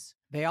 days.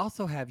 They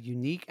also have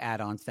unique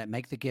add-ons that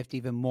make the gift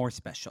even more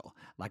special,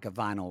 like a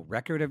vinyl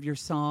record of your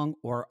song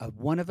or a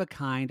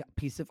one-of-a-kind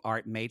piece of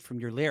art made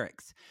from your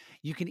lyrics.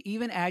 You can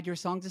even add your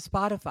song to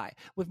Spotify.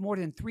 With more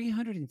than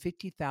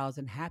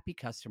 350,000 happy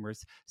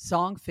customers,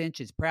 Songfinch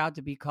is proud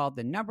to be called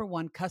the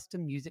 #1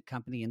 custom music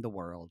company in the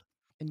world.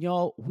 And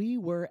y'all, we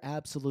were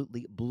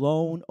absolutely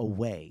blown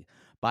away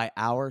by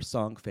our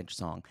Songfinch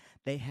song.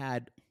 They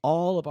had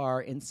all of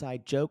our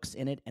inside jokes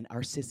in it, and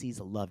our sissies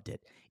loved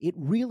it. It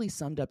really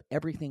summed up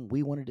everything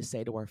we wanted to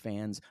say to our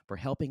fans for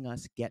helping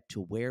us get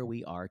to where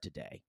we are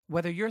today.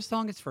 Whether your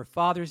song is for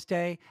Father's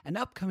Day, an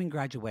upcoming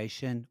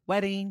graduation,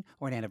 wedding,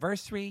 or an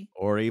anniversary,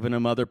 or even a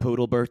Mother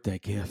Poodle birthday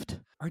gift,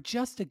 or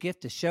just a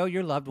gift to show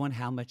your loved one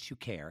how much you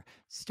care,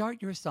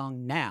 start your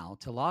song now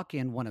to lock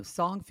in one of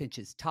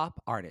Songfinch's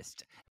top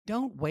artists.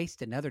 Don't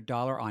waste another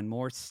dollar on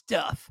more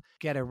stuff.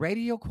 Get a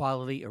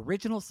radio-quality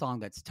original song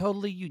that's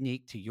totally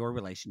unique to your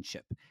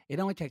relationship. It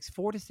only takes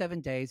 4 to 7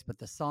 days, but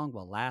the song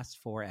will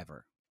last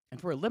forever. And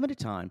for a limited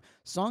time,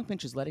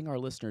 Songfinch is letting our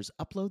listeners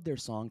upload their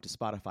song to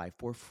Spotify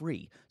for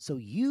free, so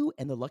you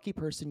and the lucky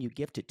person you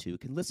gift it to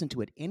can listen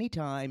to it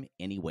anytime,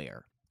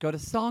 anywhere. Go to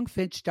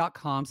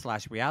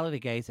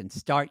songfinch.com/realitygaze and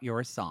start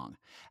your song.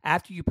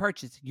 After you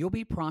purchase, you'll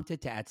be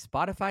prompted to add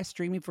Spotify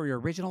streaming for your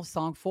original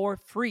song for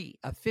free,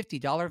 a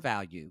 $50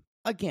 value.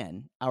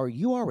 Again, our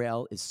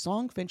URL is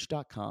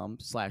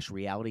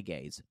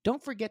songfinch.com/realitygaze.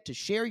 Don't forget to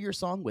share your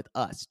song with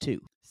us, too.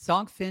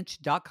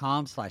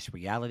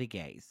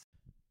 Songfinch.com/realitygaze.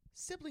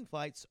 Sibling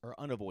fights are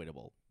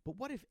unavoidable, but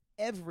what if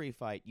every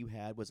fight you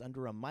had was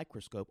under a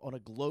microscope on a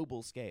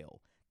global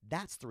scale?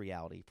 That's the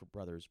reality for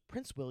brothers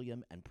Prince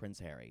William and Prince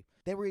Harry.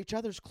 They were each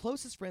other's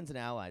closest friends and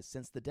allies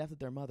since the death of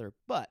their mother,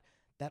 but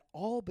that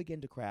all began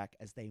to crack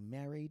as they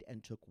married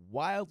and took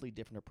wildly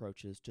different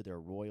approaches to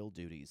their royal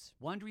duties.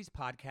 Wondery's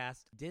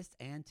podcast, Dis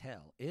and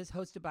Tell, is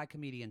hosted by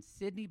comedians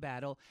Sydney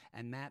Battle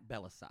and Matt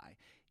Belisai.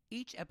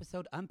 Each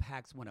episode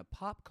unpacks one of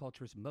pop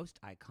culture's most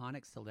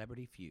iconic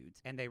celebrity feuds,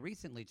 and they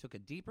recently took a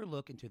deeper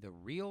look into the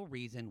real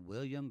reason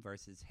William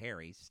versus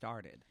Harry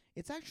started.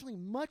 It's actually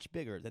much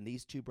bigger than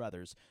these two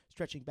brothers,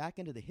 stretching back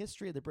into the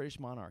history of the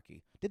British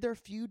monarchy. Did their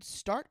feud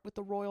start with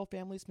the royal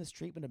family's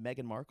mistreatment of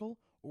Meghan Markle,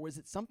 or was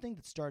it something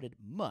that started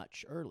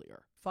much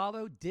earlier?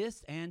 Follow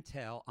Dis and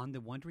Tell on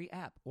the Wondery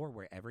app or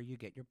wherever you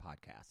get your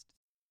podcasts.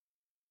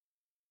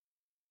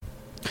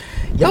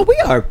 Yo, we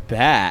are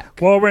back.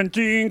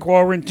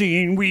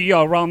 Quarantine, we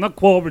are on the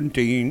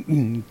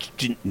quarantine.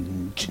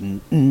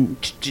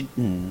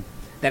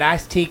 That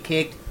iced tea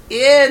kicked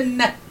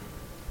in.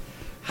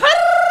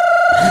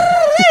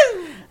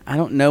 I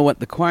don't know what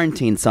the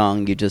quarantine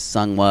song you just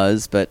sung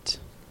was, but...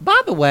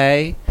 By the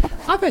way,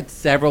 I've had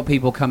several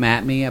people come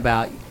at me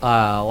about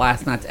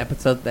last night's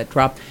episode that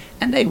dropped,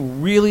 and they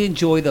really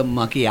enjoy the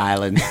Monkey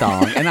Island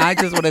song. And I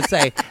just want to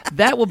say,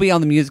 that will be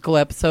on the musical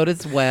episode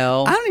as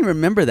well. I don't even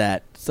remember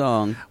that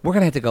song. We're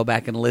going to have to go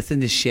back and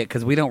listen to shit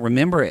because we don't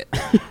remember it.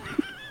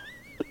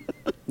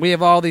 We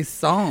have all these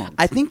songs.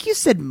 I think you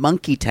said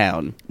Monkey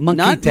Town, Monkey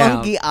not Town.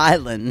 Monkey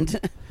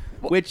Island,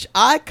 which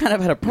I kind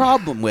of had a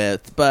problem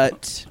with,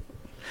 but...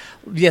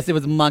 Yes, it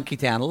was Monkey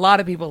Town. A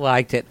lot of people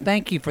liked it.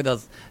 Thank you for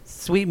those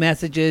sweet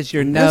messages,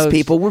 your notes. Those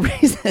people were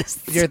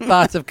racists. Your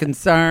thoughts of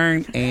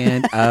concern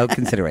and of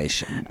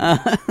consideration.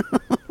 I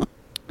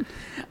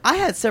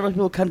had several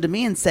people come to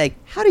me and say,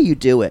 how do you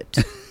do it?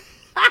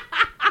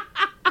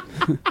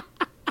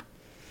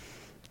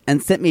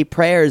 And sent me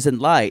prayers and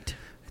light.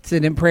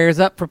 Sending prayers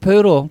up for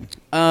Poodle.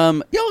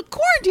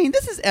 Quarantine,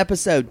 this is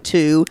episode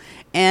 2.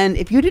 And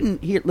if you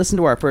didn't listen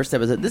to our first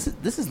episode, this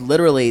is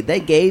literally, they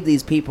gave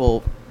these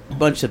people a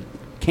bunch of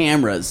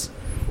cameras,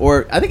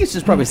 or I think it's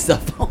just probably cell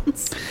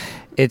phones.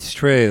 It's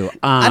true.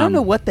 I don't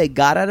know what they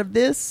got out of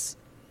this.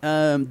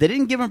 They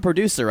didn't give him a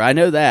producer. I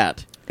know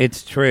that.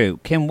 It's true.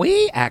 Can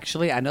we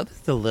actually, I know this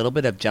is a little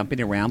bit of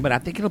jumping around, but I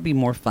think it'll be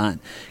more fun.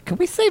 Can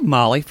we save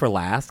Molly for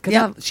last?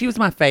 Because she was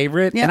my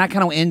favorite, and I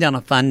kind of end on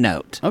a fun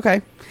note.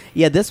 Okay.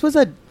 Yeah, this was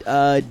a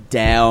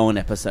down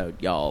episode,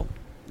 y'all.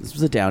 This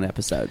was a down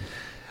episode.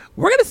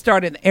 We're going to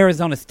start in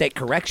Arizona State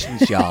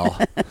Corrections, y'all.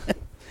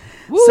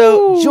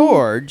 So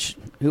George,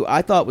 who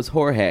I thought was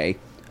Jorge,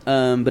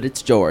 but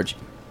it's George,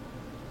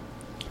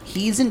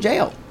 he's in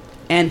jail.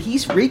 And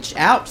he's reached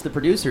out to the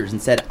producers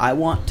and said, I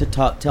want to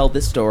tell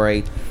this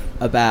story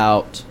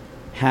about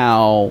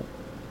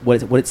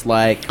what it's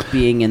like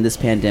being in this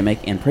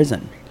pandemic in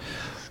prison.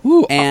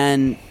 Ooh,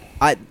 and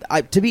I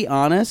to be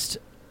honest,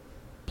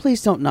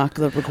 please don't knock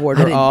the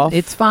recorder off.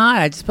 It's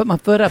fine. I just put my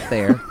foot up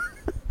there.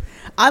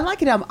 I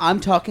like it how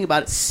I'm talking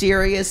about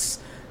serious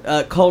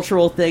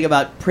cultural thing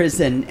about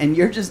prison, and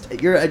you're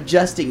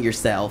adjusting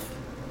yourself.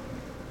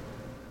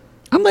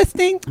 I'm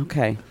listening.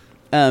 Okay.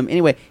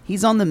 Anyway,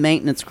 he's on the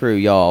maintenance crew,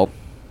 y'all.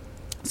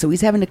 So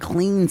he's having to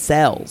clean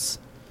cells.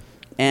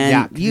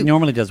 And he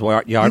normally does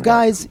yard work. You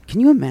guys, can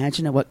you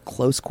imagine at what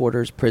close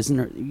quarters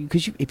prisoner?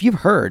 Because if you've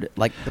heard,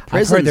 like the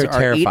prisons they're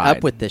are eat terrified.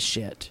 up with this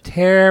shit.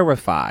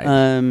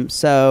 Terrified.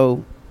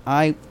 So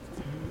I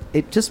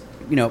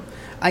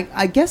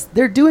guess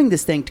they're doing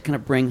this thing to kind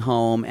of bring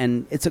home,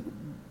 and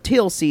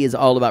TLC is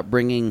all about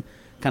bringing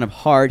kind of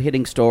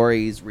hard-hitting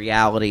stories,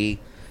 reality.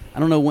 I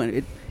don't know when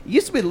it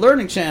used to be the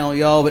Learning Channel,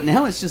 y'all, but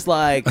now it's just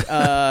like, woo!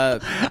 I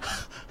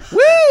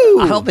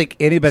don't think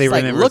anybody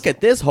remembers. Like, look at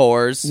this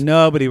whores.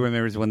 Nobody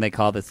remembers when they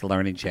call this the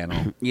Learning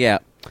Channel. Yeah.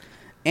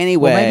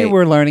 Anyway, well, maybe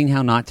we're learning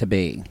how not to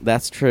be.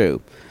 That's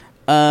true.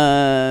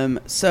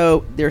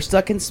 So they're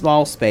stuck in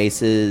small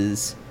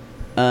spaces.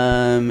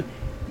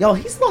 Y'all,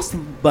 he's lost a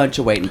bunch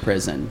of weight in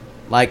prison.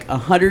 Like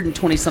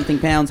 120-something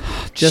pounds.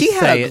 She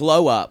had a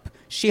glow up.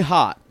 She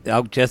hot.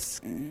 Oh,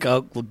 just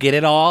go get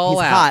it all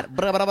He's out. hot.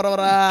 Blah, blah, blah, blah,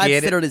 blah.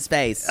 Sit on his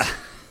face.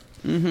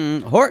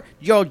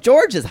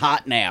 George is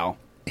hot now.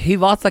 He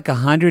lost like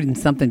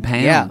 100-something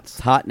pounds. Yeah, it's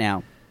hot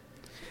now.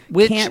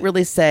 Can't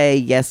really say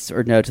yes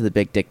or no to the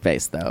big dick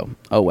face, though.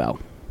 Oh, well.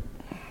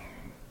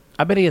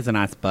 I bet he has a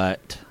nice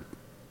butt.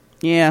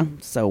 Yeah,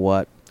 so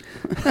what?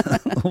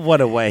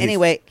 What a waste.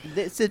 Anyway,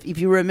 if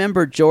you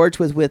remember, George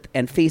was with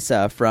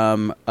Anfisa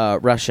from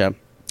Russia.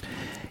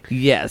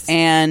 Yes.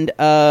 And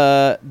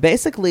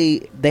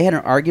basically, they had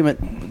an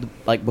argument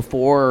like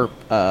before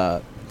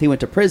he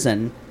went to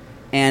prison.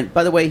 And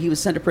by the way, he was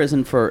sent to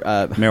prison for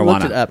marijuana.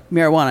 Looked it up,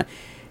 marijuana.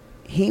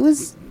 He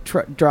was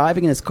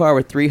driving in his car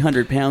with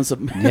 300 pounds of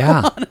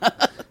marijuana.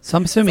 Yeah. So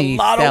I'm assuming he's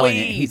selling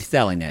it. He's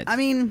selling it. I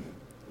mean,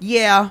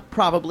 yeah,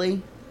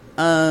 probably.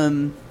 I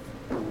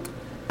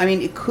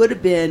mean, it could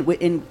have been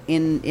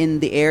in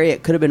the area.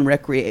 It could have been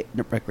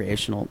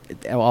recreational.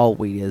 All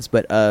weed is,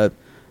 but or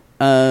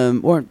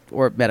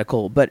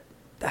medical. But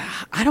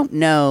I don't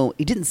know.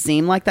 He didn't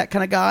seem like that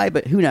kind of guy.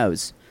 But who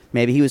knows?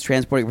 Maybe he was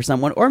transporting for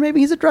someone, or maybe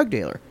he's a drug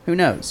dealer. Who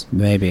knows?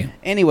 Maybe.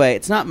 Anyway,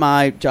 it's not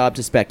my job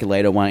to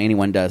speculate on why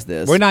anyone does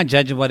this. We're not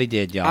judging what he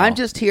did, y'all. I'm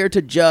just here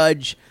to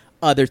judge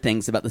other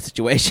things about the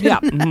situation. Yeah.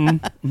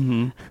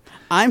 Mm-hmm.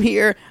 I'm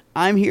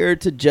here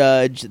to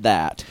judge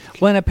that.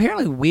 Well, and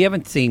apparently we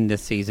haven't seen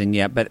this season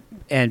yet,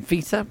 and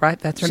Fisa, right?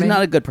 That's her name? She's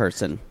not a good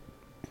person.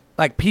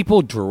 Like,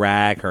 people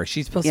drag her.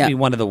 She's supposed to be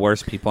one of the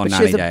worst people on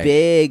 90 Day. She has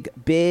a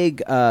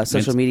big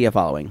social media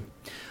following.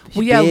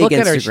 Well, yeah, look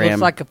at her. Instagram. She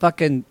looks like a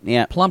fucking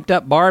plumped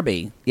up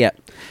Barbie. Yeah.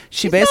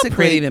 That's not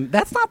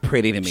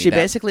pretty to me. She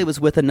basically was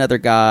with another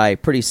guy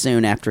pretty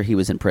soon after he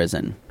was in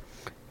prison.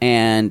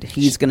 And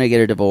he's going to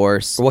get a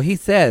divorce. Well, he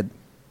said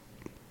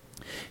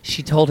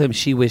she told him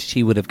she wished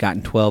she would have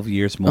gotten 12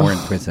 years more in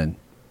prison.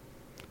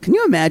 Can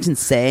you imagine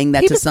saying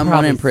that to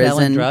someone in prison?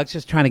 Selling drugs,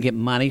 just trying to get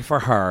money for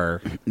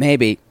her.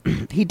 Maybe.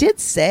 He did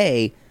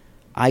say,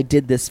 I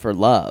did this for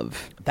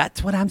love.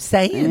 That's what I'm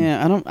saying.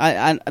 Yeah,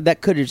 I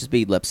that could just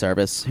be lip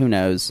service. Who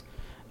knows?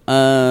 We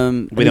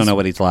don't know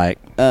what he's like.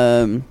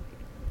 And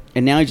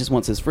now he just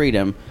wants his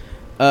freedom.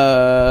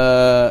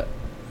 And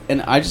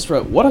I just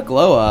wrote, what a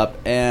glow up.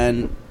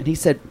 And he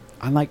said,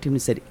 I liked him. He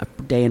said, a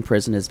day in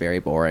prison is very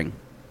boring.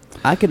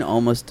 I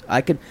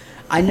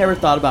never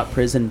thought about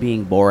prison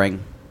being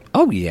boring.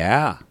 Oh,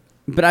 yeah.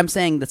 But I'm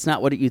saying that's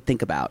not what you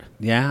think about.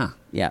 Yeah.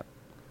 Yeah.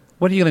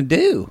 What are you going to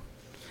do?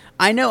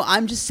 I know.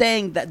 I'm just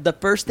saying that the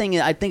first thing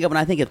I think of when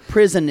I think of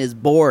prison is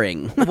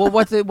boring. Well,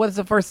 what's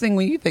the first thing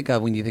when you think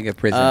of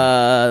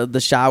prison?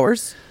 The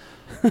showers.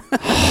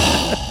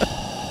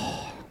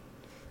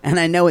 And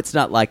I know it's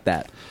not like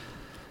that.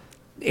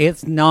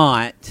 It's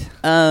not.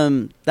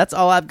 That's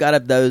all I've got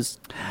of those.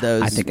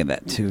 I think of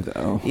that too,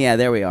 though. Yeah,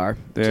 there we are.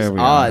 There we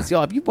Oz. are.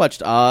 Y'all, have you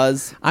watched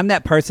Oz? I'm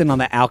that person on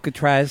the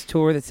Alcatraz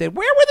tour that said,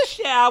 "Where were the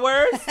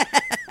showers?"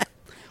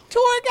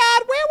 Tour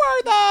guide, where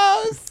were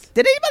those?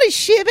 Did anybody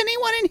shiv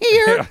anyone in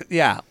here?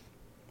 Yeah.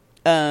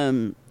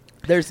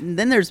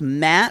 There's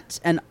Matt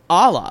and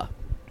Alla.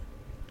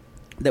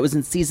 That was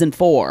in season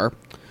 4.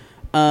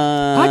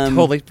 I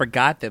totally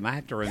forgot them. I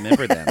have to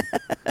remember them.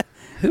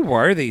 Who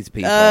were these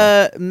people?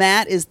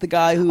 Matt is the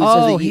guy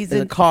who's he's in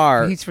the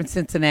car. He's from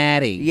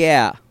Cincinnati.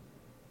 Yeah.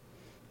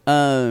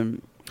 Car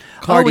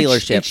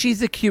dealership. And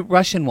she's a cute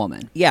Russian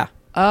woman. Yeah.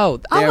 Oh,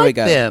 I like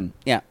them.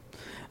 Yeah.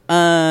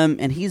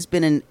 And he's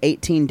been in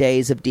 18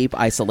 days of deep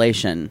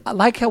isolation. I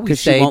like how we say... Because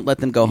she won't let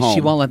them go home.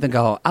 She won't let them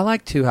go home. I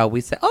like, too, how we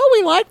say, oh,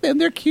 we like them.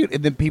 They're cute.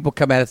 And then people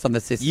come at us on the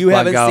Sissy You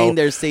haven't seen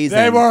their season.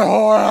 They were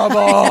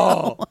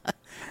horrible.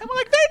 I'm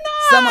like, they're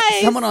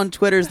nice. Someone on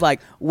Twitter's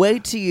like,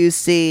 wait till you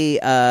see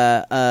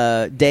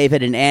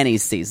David and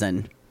Annie's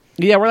season.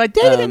 Yeah, we're like,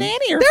 David and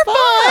Annie are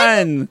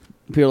fun.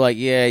 People are like,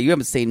 yeah, you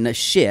haven't seen the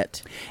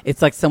shit.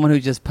 It's like someone who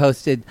just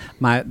posted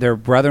their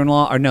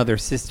their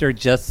sister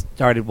just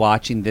started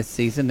watching this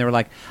season. They were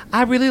like,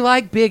 I really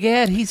like Big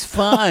Ed. He's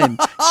fun.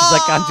 She's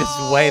like, I'm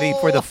just waiting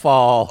for the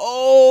fall.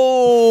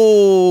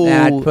 Oh.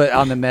 And I put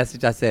on the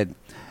message, I said,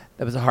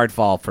 that was a hard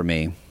fall for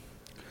me.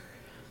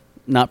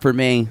 Not for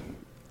me.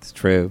 It's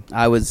true.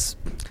 I was...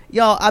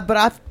 but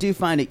I do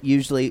find it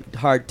usually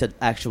hard to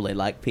actually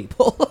like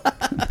people.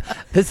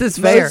 This is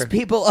fair. Most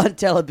people on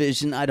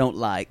television I don't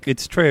like.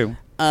 It's true.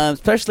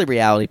 Especially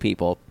reality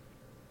people.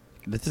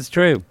 This is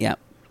true. Yeah.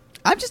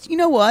 I'm just, you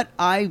know what?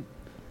 I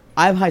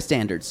have high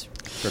standards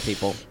for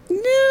people.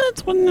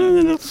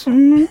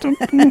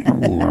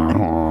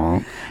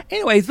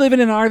 Anyway, he's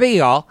living in an RV,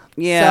 y'all.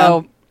 Yeah.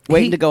 So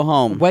waiting to go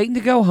home.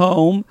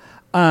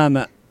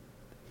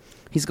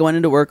 He's going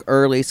into work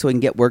early so he can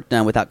get work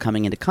done without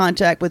coming into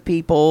contact with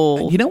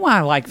people. You know why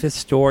I like this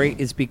story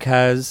is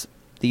because...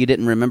 You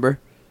didn't remember?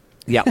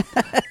 Yeah.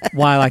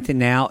 Why I liked it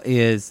now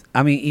is,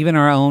 even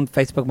our own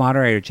Facebook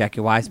moderator,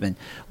 Jackie Weisman,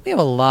 we have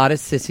a lot of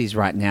sissies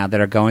right now that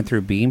are going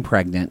through being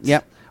pregnant.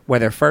 Yep.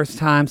 Whether first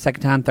time,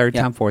 second time, third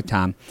time, fourth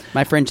time.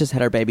 My friend just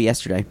had her baby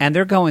yesterday. And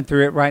they're going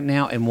through it right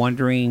now and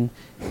wondering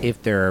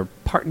if their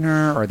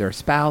partner or their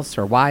spouse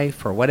or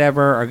wife or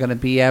whatever are going to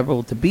be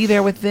able to be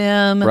there with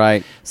them.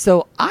 Right.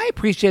 So I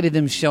appreciated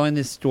them showing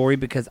this story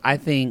because I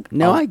think...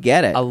 I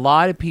get it. A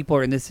lot of people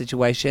are in this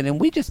situation, and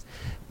we just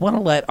want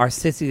to let our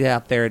sissies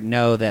out there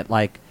know that,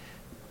 like,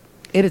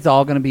 it is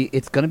all going to be...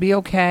 It's going to be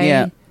okay.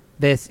 Yeah.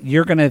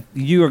 You are going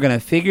to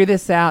figure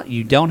this out.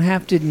 You don't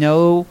have to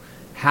know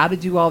how to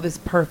do all this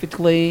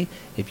perfectly.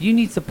 If you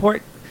need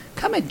support,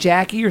 come at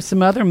Jackie or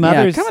some other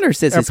mothers. Yeah, come at our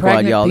sissy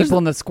squad, y'all. People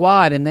in the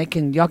squad,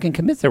 and y'all can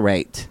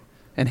commiserate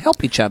and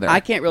help each other. I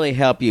can't really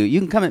help you. You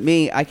can come at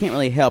me. I can't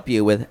really help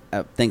you with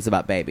things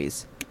about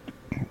babies.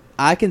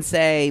 I can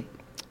say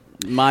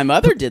my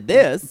mother did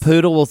this.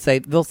 Poodle will say,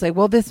 they'll say,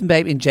 well, this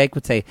baby, and Jake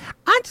would say,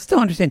 I just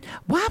don't understand.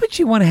 Why would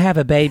you want to have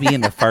a baby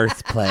in the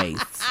first place?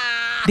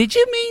 Did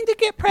you mean to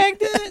get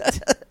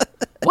pregnant?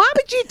 Why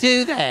would you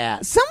do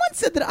that? Someone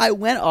said that I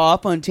went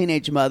off on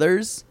teenage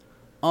mothers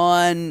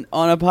on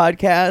a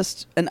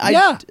podcast, and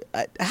how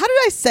did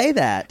I say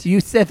that? You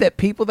said that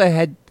people that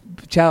had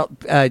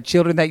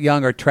children that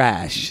young are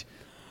trash.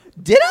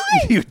 Did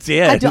I? You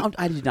did.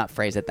 I did not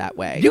phrase it that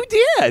way. You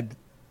did.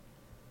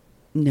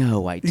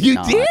 No, I did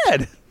not. You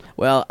did.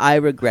 Well, I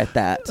regret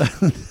that.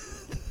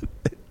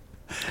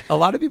 A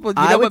lot of people.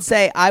 I would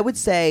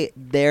say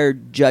their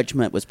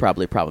judgment was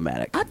probably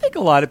problematic. I think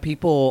a lot of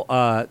people.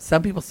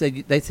 Some people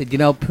said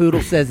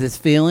Poodle says his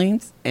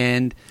feelings,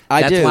 and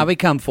that's why we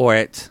come for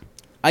it.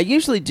 I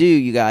usually do,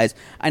 you guys,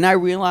 and I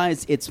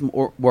realize it's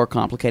more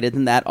complicated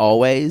than that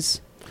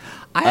always.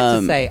 I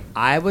have to say,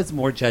 I was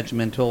more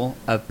judgmental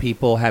of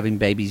people having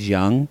babies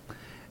young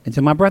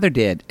until my brother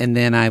did. And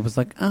then I was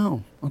like,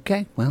 oh,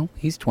 okay, well,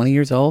 he's 20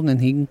 years old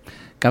and he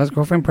got his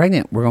girlfriend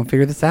pregnant. We're going to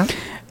figure this out.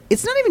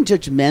 It's not even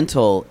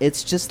judgmental.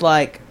 It's just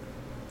like,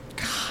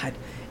 God,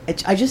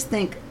 I just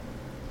think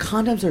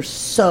condoms are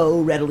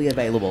so readily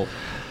available.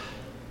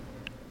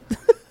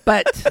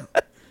 But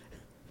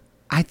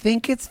I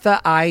think it's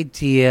the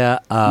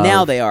idea of...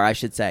 Now they are, I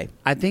should say.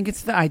 I think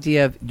it's the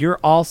idea of you're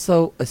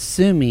also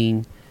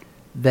assuming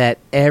that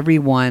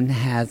everyone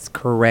has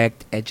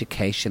correct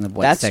education of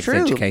what sex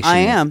education is. I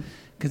am.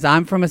 Because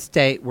I'm from a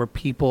state where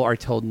people are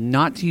told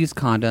not to use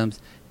condoms,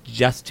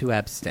 just to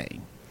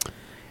abstain.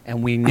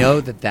 And we know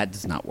that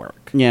does not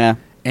work. Yeah.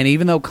 And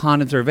even though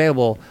condoms are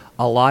available,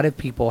 a lot of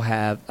people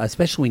have,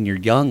 especially when you're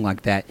young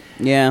like that,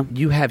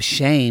 you have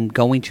shame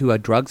going to a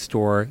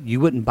drugstore. You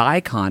wouldn't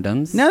buy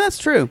condoms. No, that's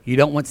true. You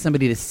don't want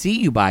somebody to see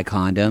you buy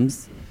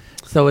condoms.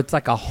 So it's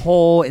like a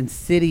whole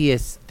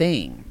insidious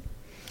thing.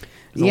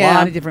 There's a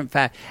lot of different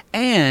facts.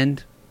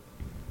 And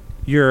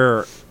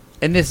I'm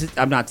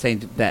not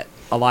saying that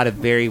a lot of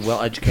very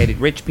well-educated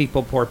rich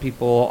people, poor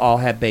people, all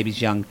have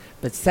babies young.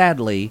 But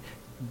sadly,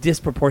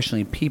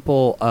 disproportionately,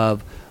 people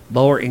of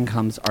lower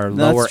incomes are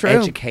lower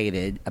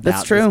educated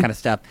about this kind of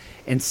stuff.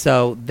 And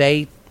so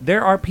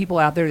there are people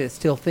out there that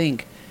still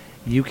think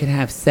you can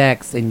have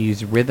sex and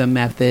use rhythm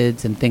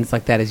methods and things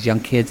like that as young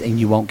kids and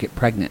you won't get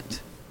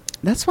pregnant.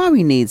 That's why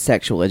we need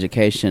sexual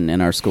education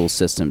in our school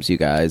systems, you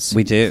guys.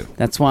 We do.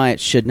 That's why it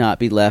should not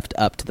be left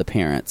up to the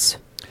parents.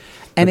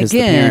 And because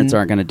again, the parents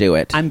aren't going to do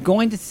it. I'm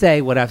going to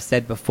say what I've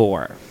said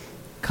before.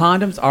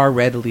 Condoms are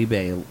readily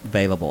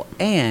available.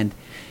 And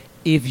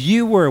if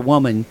you were a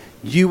woman,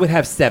 you would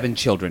have 7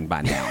 children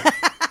by now.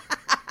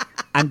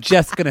 I'm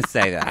just going to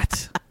say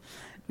that.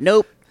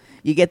 Nope.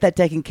 You get that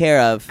taken care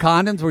of.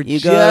 Condoms were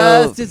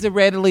just as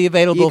readily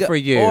available for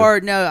you. Or,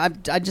 no,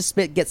 I just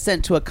get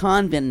sent to a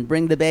convent and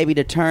bring the baby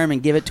to term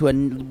and give it to a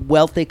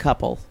wealthy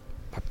couple.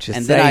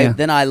 And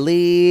then I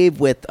leave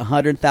with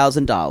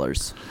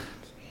 $100,000.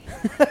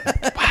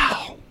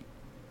 Wow.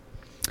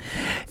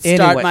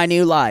 Start my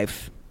new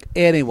life.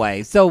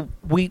 Anyway, so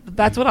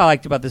that's what I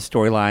liked about this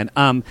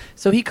storyline.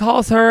 So he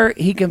calls her.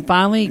 He can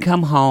finally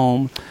come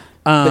home.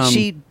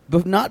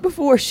 But not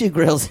before she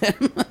grills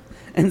him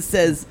and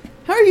says,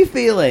 how are you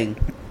feeling?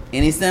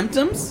 Any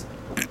symptoms?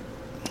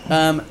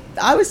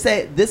 I would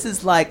say this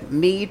is like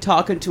me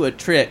talking to a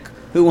trick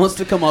who wants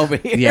to come over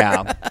here.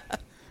 Yeah,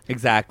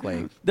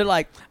 exactly. They're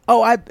like,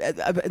 oh,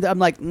 I'm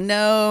like,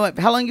 no.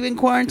 How long you been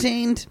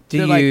quarantined?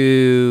 Do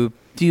you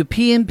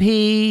P and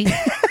P?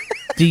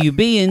 Do you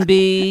B and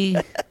B?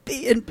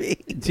 B and B.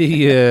 Do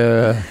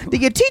you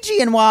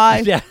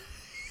TGNY? Yeah.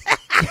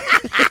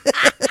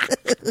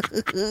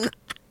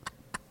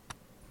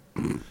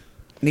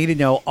 Need to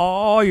know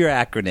all your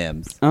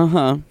acronyms.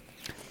 Uh-huh.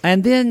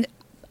 And then,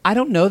 I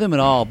don't know them at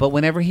all, but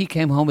whenever he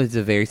came home, it was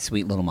a very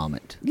sweet little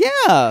moment.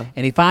 Yeah.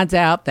 And he finds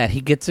out that he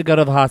gets to go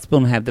to the hospital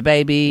and have the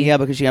baby. Yeah,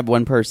 because you have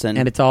one person.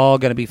 And it's all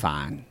going to be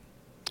fine.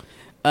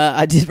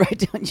 I did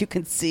write down, you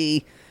can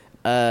see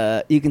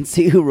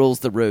who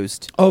rules the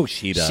roost. Oh,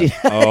 she does.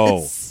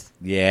 Oh,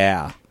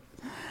 yeah.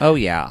 Oh,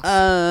 yeah.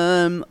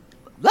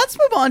 Let's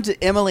move on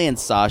to Emily and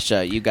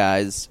Sasha, you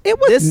guys. It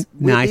was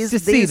nice to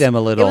see them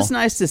a little. It was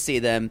nice to see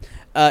them.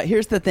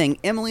 Here's the thing.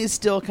 Emily's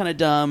still kind of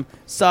dumb.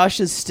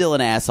 Sasha's still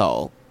an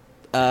asshole,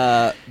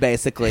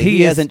 basically.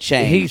 He hasn't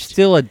changed. He's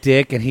still a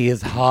dick, and he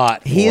is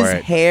hot His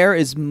hair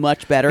is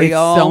much better,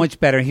 y'all. It's so much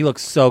better. He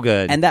looks so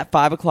good. And that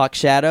 5 o'clock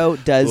shadow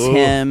does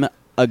him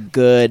a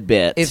good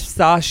bit. If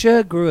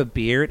Sasha grew a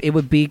beard, it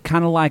would be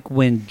kind of like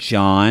when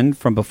John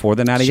from Before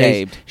the 90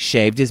 Days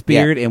shaved his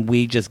beard and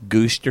we just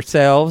gooshed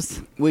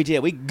ourselves. We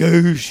did. We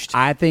gooshed.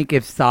 I think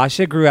if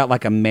Sasha grew out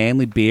like a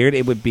manly beard,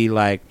 it would be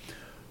like,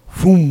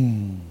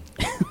 foom.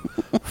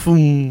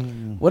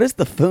 Foom. What is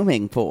the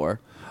fooming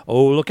for?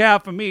 Oh, look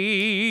out for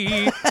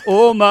me,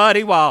 oh,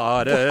 muddy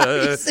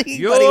water.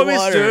 Your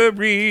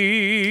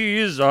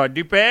mysteries are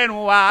deep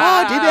and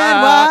wide. Oh, deep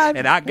and wide.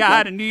 And I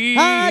got a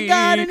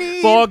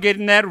need for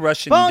getting that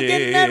Russian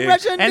dick.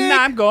 And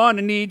I'm going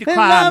to need to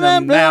climb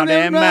them down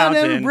that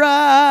mountain.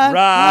 Right.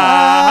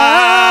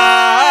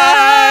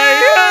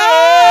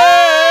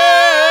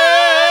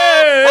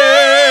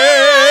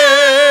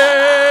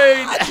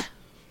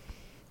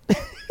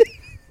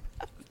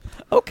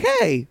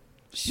 Okay,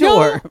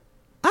 sure. No,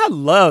 I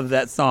love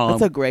that song.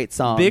 That's a great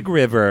song. Big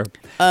River.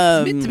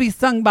 It's meant to be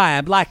sung by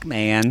a black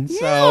man,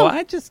 so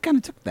I just kind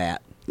of took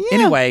that. Yeah.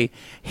 Anyway,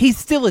 he's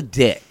still a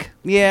dick.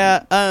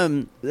 Yeah.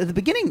 At the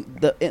beginning,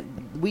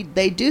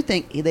 they do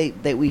think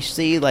that we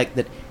see like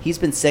that he's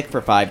been sick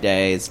for 5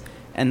 days,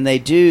 and they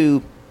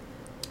do.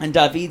 And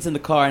David's in the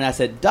car, and I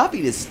said,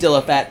 David is still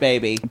a fat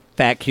baby.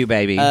 Fat Q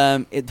baby.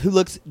 Who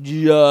looks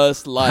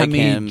just like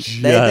him.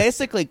 They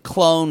basically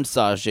cloned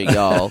Sasha,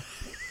 y'all.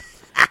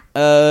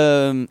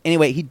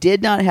 Anyway, he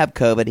did not have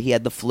COVID. He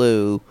had the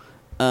flu.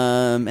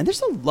 And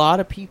there's a lot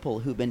of people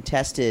who've been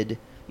tested.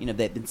 You know,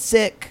 they've been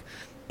sick,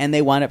 and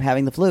they wind up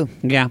having the flu.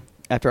 Yeah.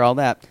 After all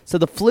that. So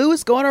the flu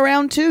is going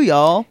around, too,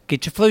 y'all.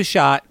 Get your flu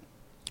shot.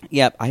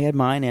 Yep. I had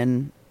mine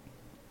in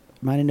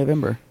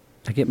November.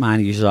 I get mine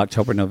usually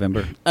October,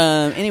 November.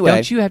 Anyway.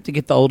 Don't you have to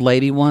get the old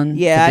lady one?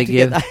 Yeah, I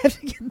have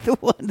to get the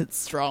one that's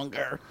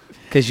stronger.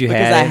 Because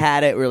I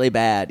had it really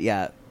bad,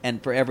 yeah.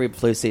 And for every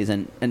flu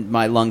season, and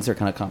my lungs are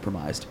kind of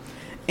compromised.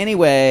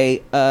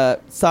 Anyway,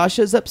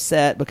 Sasha's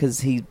upset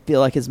because he feel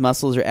like his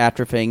muscles are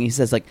atrophying. He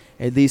says, like,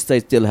 at least I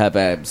still have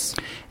abs.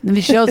 And then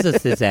he shows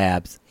us his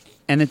abs,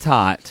 and it's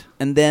hot.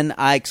 And then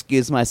I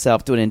excuse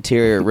myself to an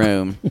interior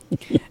room.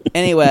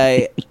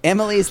 Anyway,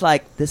 Emily's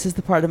like, this is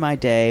the part of my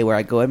day where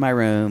I go in my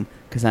room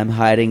because I'm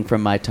hiding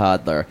from my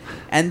toddler.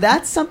 And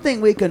that's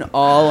something we can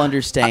all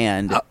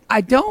understand.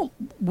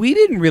 We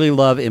didn't really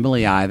love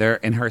Emily either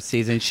in her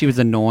season. She was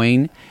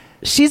annoying.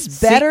 She's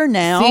better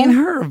now. Seeing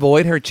her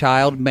avoid her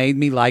child made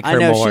me like her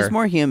more. I know, she's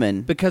more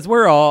human. Because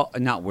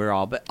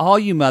but all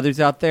you mothers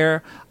out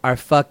there are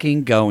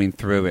fucking going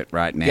through it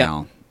right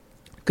now.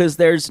 Because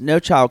there's no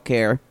child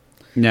care.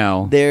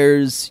 No.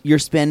 You're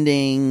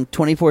spending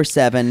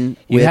 24/7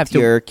 with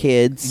your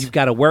kids. You've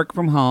got to work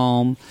from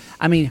home.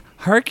 I mean,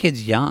 her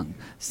kid's young.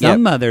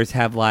 Some mothers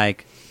have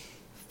like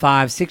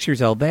 5, 6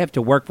 years old. They have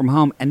to work from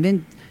home. And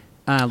then,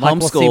 like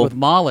we'll see with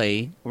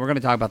Molly, we're going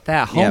to talk about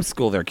that,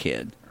 homeschool their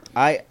kid.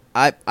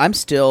 I'm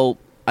still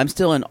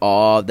in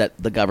awe that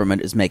the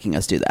government is making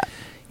us do that.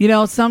 You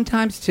know,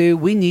 sometimes, too,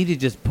 we need to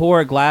just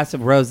pour a glass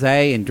of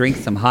rosé and drink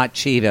some hot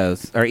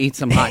Cheetos or eat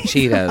some hot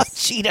Cheetos. Hot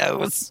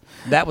Cheetos.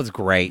 That was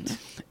great.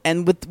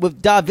 And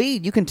with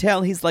David, you can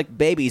tell he's like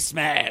Baby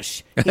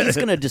Smash. He's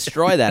going to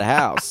destroy that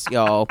house,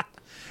 y'all.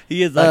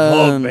 He is like,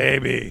 oh,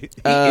 baby.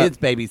 He is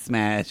Baby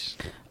Smash.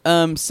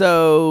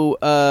 So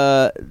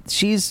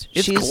she's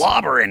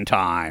clobbering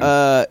time.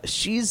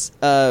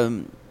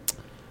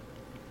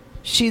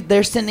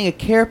 They're sending a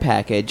care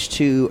package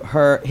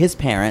to his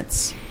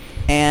parents.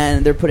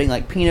 And they're putting,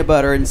 like, peanut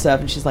butter and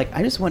stuff. And she's like,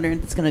 I just wonder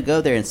if it's going to go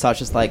there. And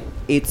Sasha's like,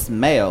 it's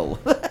mail.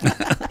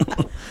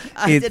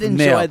 I did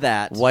enjoy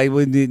that. Why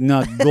would it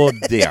not go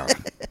there?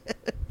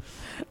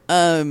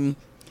 And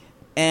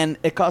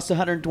it cost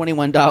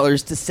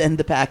 $121 to send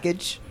the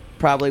package.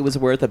 Probably was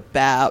worth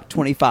about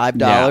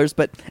 $25. Yeah.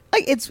 But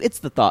it's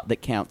the thought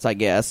that counts, I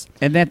guess.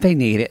 And that they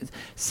need it.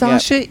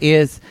 Sasha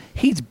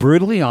he's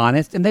brutally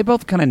honest, and they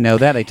both kind of know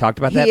that. They talked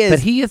about that. But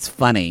he is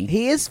funny.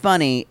 He is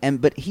funny,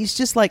 but he's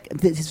just like,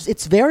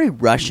 it's very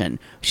Russian.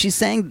 She's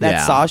saying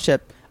that Sasha,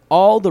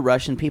 all the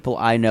Russian people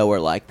I know are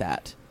like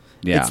that.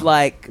 Yeah. It's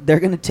like they're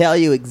going to tell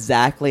you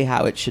exactly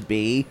how it should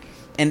be,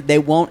 and they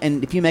won't.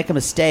 And if you make a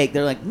mistake,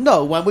 they're like,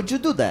 no, why would you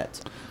do that?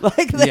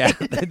 Like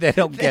they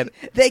don't get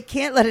it. They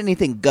can't let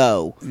anything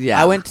go.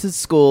 Yeah. I went to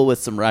school with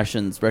some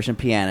Russian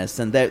pianists,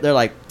 and they're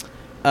like,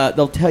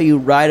 they'll tell you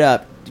right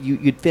up,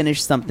 you'd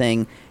finish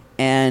something,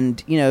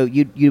 and you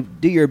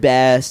do your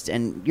best,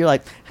 and you're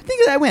like, I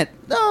think I went,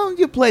 no,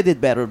 you played it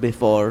better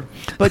before,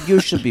 but you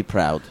should be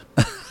proud.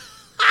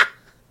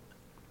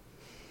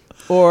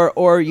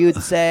 Or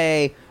you'd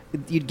say,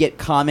 you'd get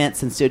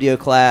comments in studio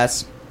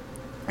class,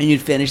 and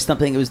you'd finish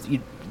something.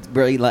 You'd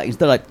really like.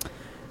 They're like,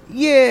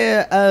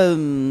 yeah,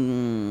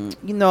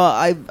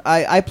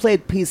 I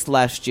played piece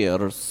last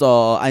year,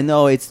 so I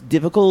know it's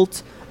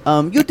difficult.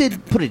 You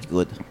did pretty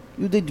good.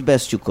 You did the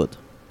best you could.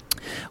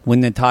 When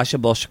Natasha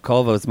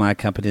Bolshakova was my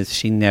accompanist,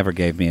 she never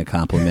gave me a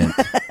compliment.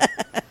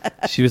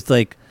 She was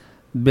like,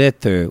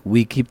 better,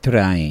 we keep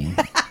trying.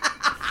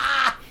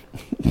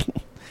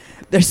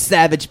 They're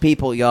savage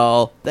people,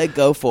 y'all. They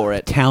go for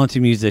it.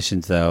 Talented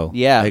musicians, though.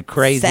 Yeah. A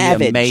crazy,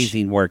 savage.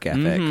 Amazing work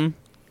ethic. Mm-hmm.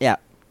 Yeah.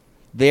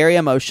 Very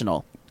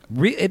emotional.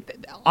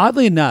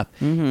 Oddly enough,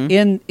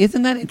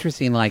 isn't that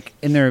interesting? Like,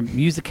 in their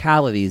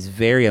musicality is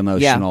very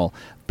emotional,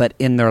 but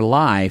in their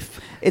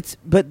life, they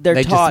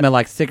just smell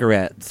like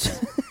cigarettes.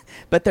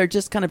 But they're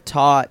just kind of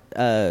taught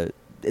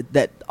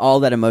that all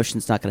that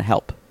emotion's not going to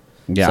help.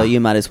 Yeah. So you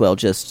might as well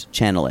just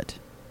channel it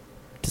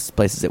to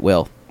places it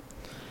will.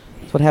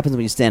 That's what happens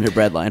when you stand at a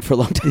bread line for a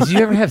long time. Did you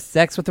ever have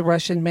sex with a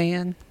Russian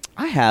man?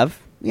 I have,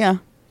 yeah.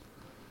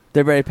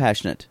 They're very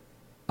passionate.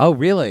 Oh,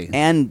 really?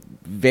 And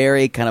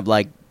very kind of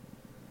like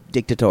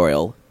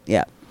dictatorial.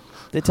 Yeah.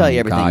 They tell you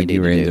everything you need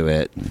you're to into do.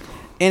 It.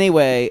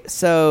 Anyway,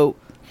 so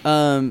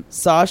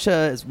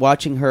Sasha is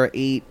watching her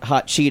eat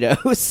hot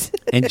Cheetos.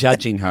 And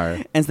judging her.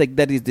 And it's like,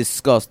 that is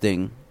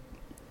disgusting.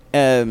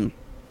 And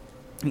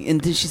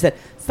then she said,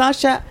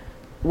 Sasha,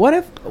 what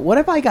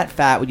if I got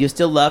fat? Would you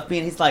still love me?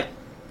 And he's like,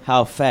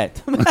 how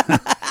fat?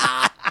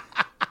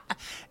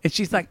 And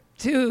she's like,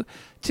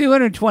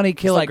 220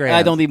 kilograms. Like,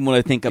 I don't even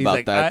want to think about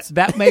like, that.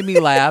 That made me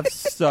laugh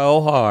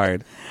so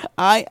hard.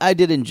 I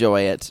did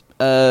enjoy it.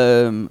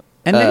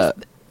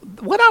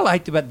 What I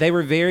liked about they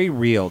were very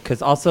real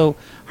because also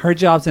her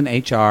job's in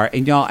HR,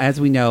 and y'all, as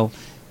we know,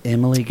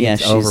 Emily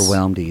gets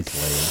overwhelmed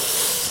easily.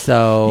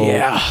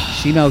 So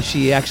she knows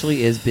she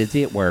actually is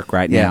busy at work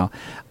right now.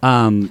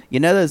 You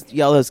know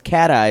those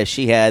cat eyes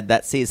she had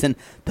that season?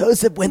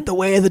 Those have went the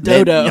way of the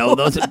dodo. No,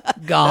 those are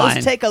gone.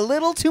 Those take a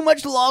little too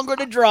much longer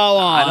to draw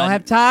on. I don't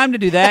have time to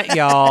do that,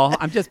 y'all.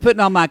 I'm just putting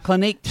on my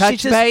Clinique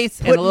Touch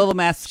Base and a little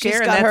mascara,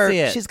 and that's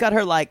it. She's got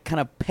her like kind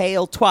of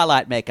pale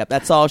Twilight makeup.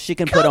 That's all she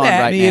can put on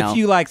at right me now. If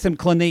you like some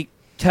Clinique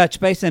Touch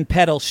Base and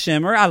Petal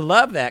Shimmer, I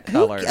love that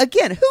color.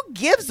 Who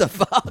gives a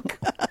fuck?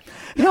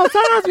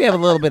 Sometimes we have a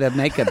little bit of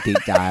makeup deep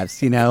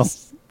dives,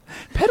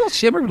 Petal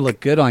Shimmer would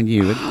look good on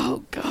you.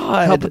 Oh,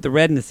 God. Help with the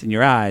redness in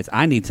your eyes.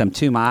 I need some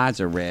too. My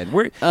eyes are red.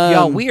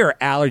 We are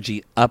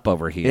allergy up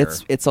over here.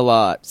 It's a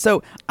lot.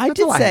 So I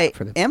did say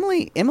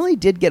Emily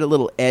did get a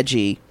little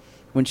edgy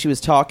when she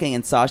was talking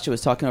and Sasha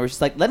was talking over.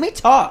 She's like, let me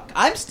talk.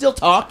 I'm still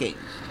talking.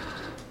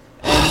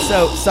 And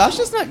so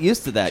Sasha's not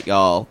used to that,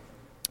 y'all.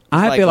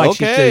 I feel like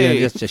she's doing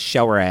just to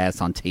show her ass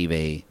on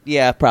TV.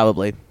 Yeah,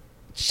 probably.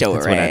 Show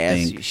That's her what I ass.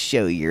 think. You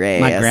show your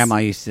ass. My grandma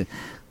used to...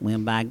 Well,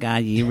 by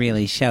God, you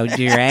really showed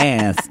your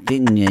ass,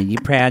 didn't you? You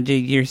proud of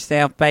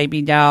yourself,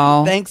 baby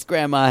doll? Thanks,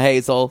 Grandma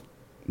Hazel.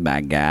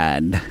 By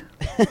God.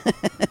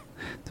 That's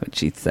what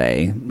she'd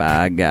say.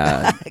 By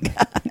God.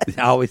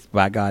 Always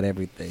by God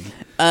everything.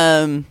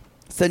 So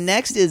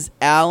next is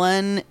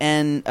Alan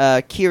and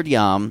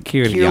Kiryam.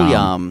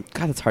 Kiryam.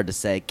 God, it's hard to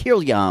say.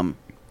 Kiryam.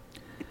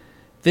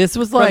 This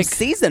was from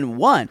season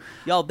 1.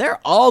 Y'all,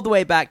 they're all the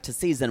way back to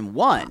season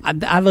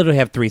 1. I literally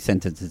have 3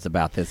 sentences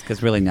about this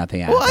because really nothing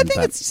happened. Well, I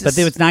think it's just... But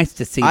it was nice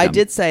to see them. I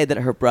did say that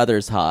her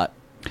brother's hot.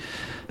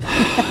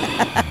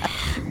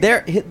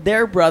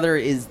 Their brother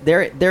is...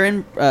 They're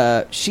in...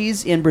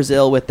 she's in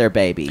Brazil with their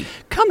baby.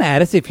 Come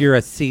at us if you're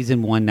a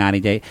season 1 90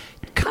 Day.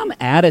 Come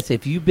at us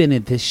if you've been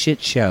in this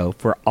shit show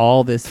for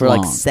all this long. For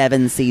like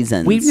 7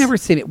 seasons. We've never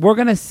seen it. We're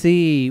going to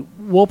see...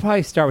 We'll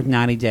probably start with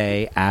 90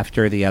 Day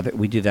after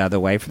we do the other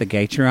way for the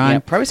Gatron. Yeah,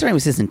 probably starting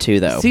with season 2,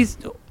 though.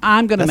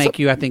 I'm going to make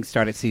you, I think,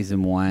 start at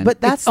season 1.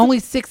 But that's only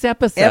 6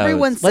 episodes.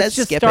 Everyone says Let's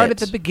just skip start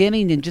it. at the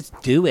beginning and just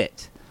do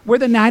it. We're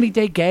the 90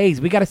 Day gays.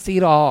 We got to see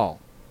it all.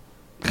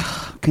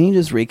 Can you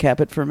just recap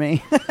it for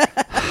me?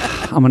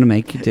 I'm going to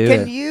make you do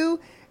it.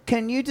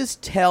 Can you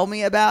just tell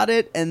me about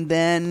it and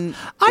then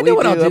I know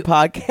what I'll do. A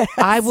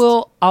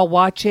podcast? I'll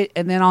watch it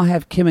and then I'll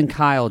have Kim and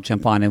Kyle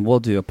jump on and we'll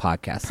do a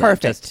podcast.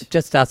 Perfect.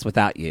 Just us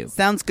without you.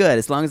 Sounds good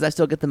as long as I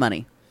still get the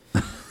money.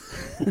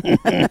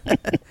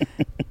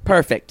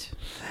 Perfect.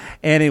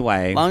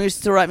 Anyway. As long as you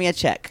still write me a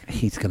check.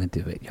 He's going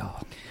to do it,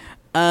 y'all.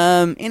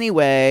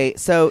 Anyway,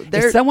 so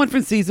if someone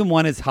from season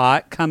 1 is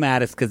hot, come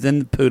at us because then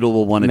the poodle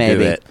will want to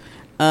do it.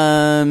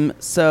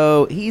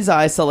 So he's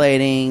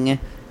isolating.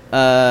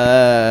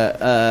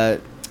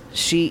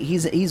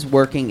 He's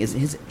working.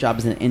 His job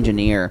is an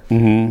engineer,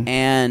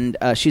 and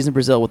she's in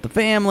Brazil with the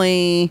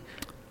family.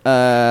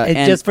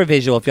 And just for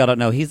visual, if y'all don't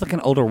know, he's like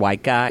an older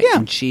white guy,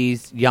 and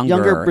she's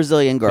younger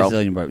Brazilian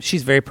girl.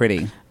 She's very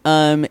pretty.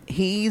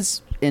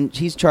 He's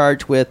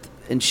charged with,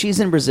 and she's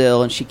in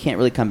Brazil, and she can't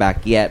really come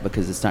back yet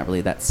because it's not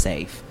really that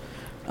safe.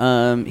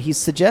 He's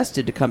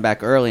suggested to come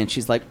back early, and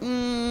she's like, she's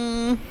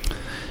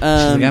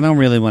like, I don't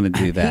really want to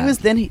do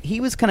that. He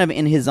was kind of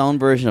in his own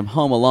version of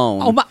Home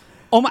Alone.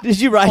 Oh my!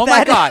 Did you write that? Oh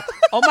my God!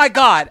 Oh my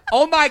God!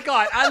 Oh my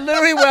God! I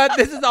literally wrote,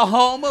 "This is a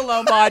Home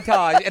Alone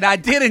montage," and I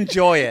did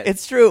enjoy it.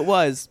 It's true. It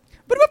was.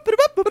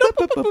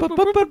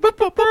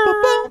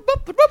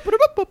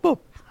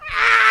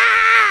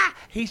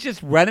 He's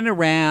just running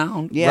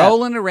around,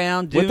 rolling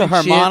around, doing with a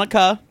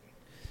harmonica.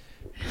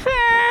 Shit.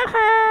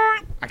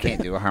 I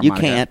can't do a harmonica.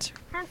 You can't.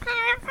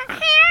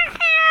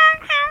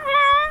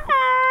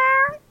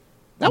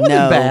 That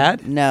wasn't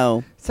bad.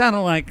 No.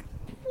 Sounded like...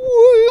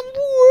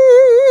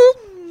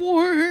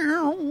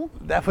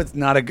 That was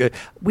not a good...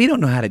 We don't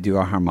know how to do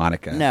a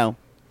harmonica. No.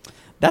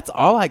 That's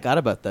all I got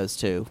about those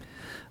two.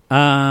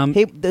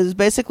 There's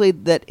basically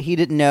that he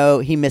didn't know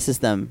he misses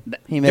them.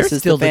 He misses They're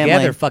still the family.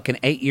 together fucking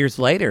 8 years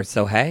later,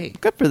 so hey.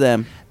 Good for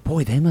them.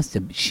 Boy,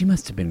 she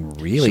must have been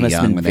really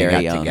young when they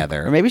got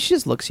together. Or maybe she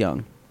just looks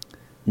young.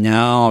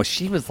 No,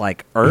 she was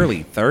like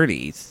early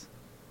 30s.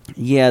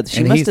 Yeah,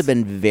 she must have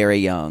been very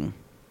young.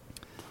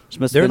 She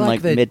must have been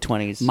like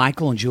mid-20s.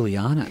 Michael and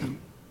Juliana.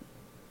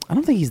 I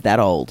don't think he's that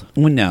old.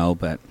 Well, no,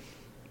 but...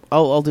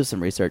 I'll do some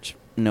research.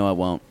 No, I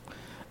won't.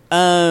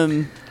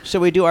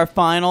 Shall we do our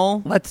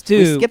final? Let's do.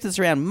 We skip this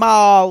around.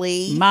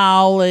 Molly.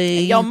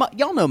 And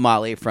y'all know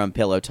Molly from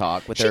Pillow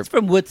Talk. She's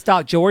from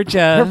Woodstock,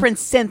 Georgia. Her friend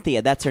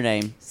Cynthia, that's her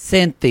name.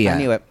 Cynthia. I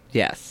knew it.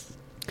 Yes.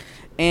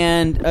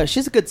 And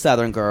she's a good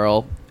Southern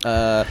girl.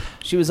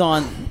 She was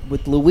on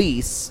with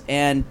Luis,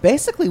 and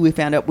basically we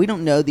found out we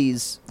don't know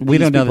these. We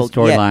don't know the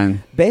storyline.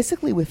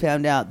 Basically, we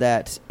found out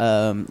that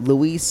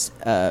Luis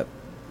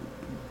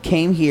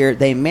came here.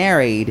 They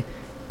married,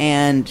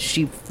 and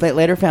she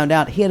later found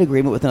out he had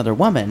agreement with another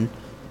woman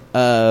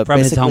from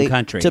his home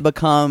country to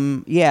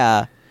become.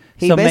 Yeah,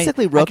 he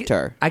basically rooked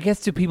her. I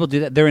guess do people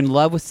do that? They're in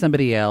love with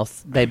somebody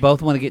else. They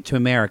both want to get to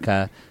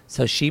America,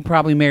 so she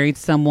probably married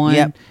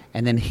someone,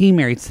 and then he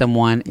married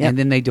someone, and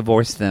then they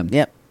divorced them.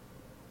 Yep,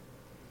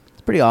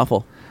 it's pretty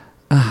awful.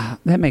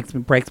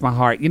 That breaks my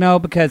heart,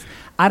 because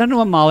I don't know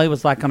what Molly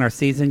was like on our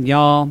season,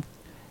 y'all.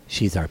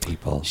 She's our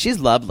people. She's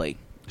lovely.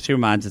 She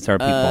reminds us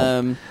of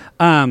our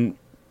people.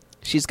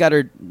 She's got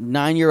her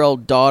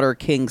 9-year-old daughter,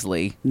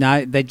 Kingsley.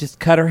 No, they just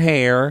cut her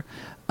hair.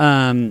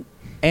 And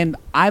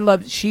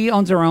she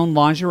owns her own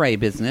lingerie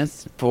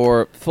business.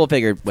 For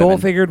full-figured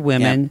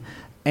women.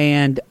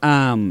 And,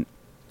 pardon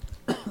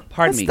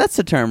me. That's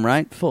the term,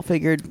 right?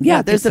 Full-figured?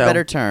 Yeah, there's a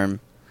better term.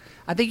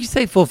 I think you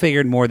say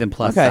full-figured more than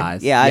plus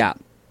size. Yeah,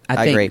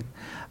 I agree.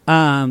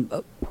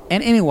 And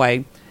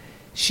anyway,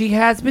 she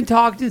has been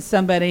talking to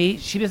somebody.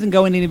 She doesn't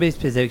go into anybody's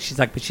specifics. She's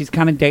like, but she's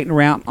kind of dating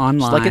around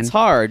online. She's like, it's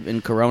hard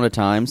in Corona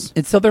times,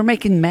 and so they're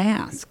making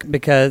masks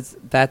because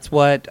that's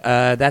what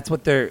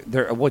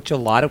which a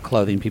lot of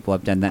clothing people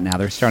have done that now.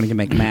 They're starting to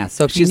make masks.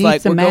 So if she's you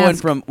need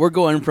like, we're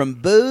going from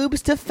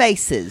boobs to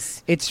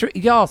faces. It's true,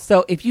 y'all.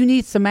 So if you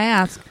need some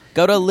masks,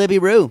 go to Livy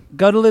Roo.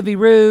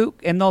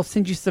 And they'll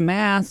send you some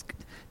masks.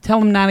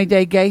 Tell them 90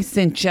 Day Gay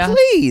sent you.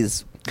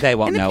 Please. They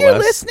won't know us. If you're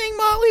listening,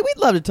 Molly, we'd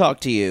love to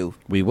talk to you.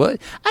 We would.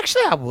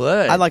 Actually, I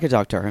would. I'd like to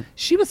talk to her.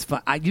 She was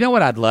fun. You know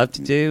what I'd love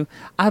to do?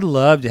 I'd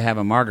love to have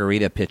a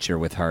margarita picture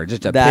with her.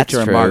 Just a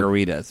picture of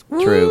margaritas.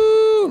 True.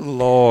 Ooh,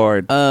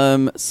 Lord.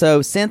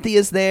 So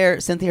Cynthia's there.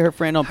 Cynthia, her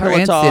friend on her Pillow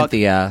and Talk.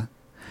 Cynthia.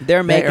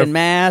 They're making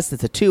masks.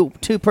 It's a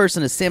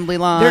two-person assembly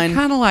line. They're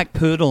kind of like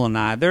Poodle and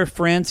I. They're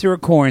friends who are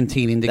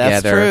quarantining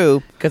together. That's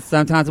true. Because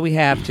sometimes we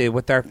have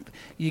to.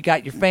 You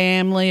got your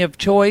family of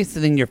choice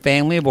and then your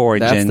family of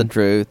origin. That's the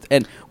truth.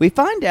 And we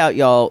find out,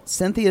 y'all,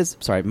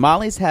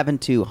 Molly's having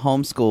to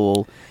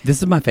homeschool.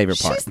 This is my favorite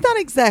part. She's not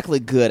exactly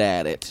good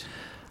at it.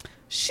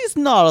 She's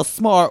not a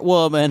smart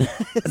woman,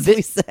 as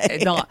we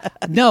say.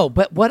 No,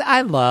 but what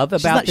I love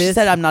about this... She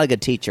said, I'm not a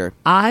good teacher.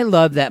 I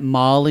love that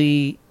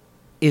Molly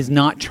is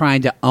not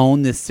trying to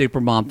own this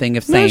supermom thing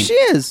of saying... No, she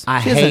is. I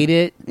hate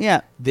it.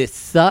 Yeah. This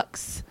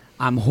sucks.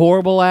 I'm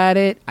horrible at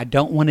it. I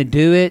don't want to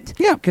do it.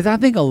 Yeah. Because I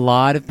think a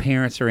lot of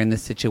parents are in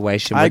this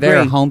situation where I they're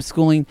agree.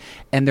 homeschooling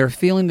and they're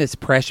feeling this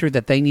pressure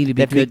that they need to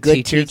be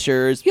good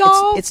teachers.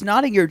 Y'all, it's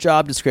not in your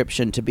job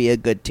description to be a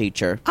good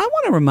teacher. I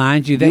want to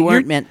remind you that you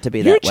weren't meant to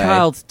be that way. Your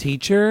child's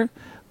teacher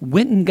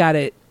went and got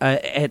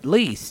at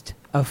least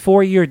a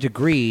 4-year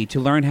degree to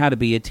learn how to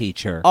be a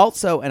teacher.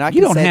 Also, and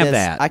you don't have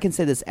that. I can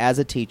say this as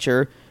a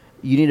teacher,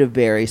 you need a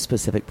very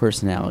specific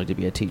personality to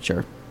be a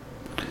teacher.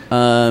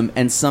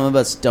 And some of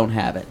us don't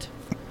have it.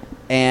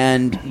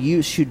 And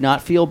you should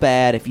not feel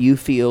bad if you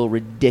feel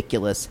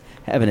ridiculous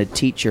having to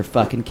teach your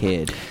fucking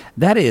kid.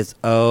 That is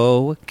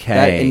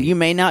okay. And you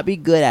may not be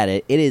good at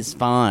it. It is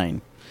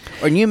fine.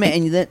 Or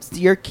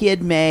your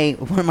kid may...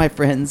 One of my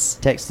friends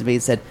texted me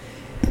and said...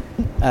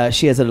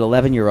 she has an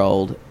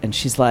 11-year-old, and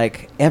she's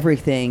like,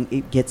 everything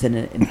it gets in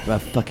a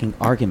fucking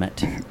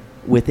argument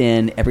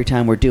within every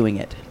time we're doing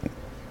it.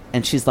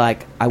 And she's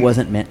like, I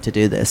wasn't meant to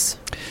do this.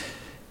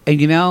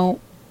 And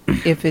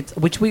if it's,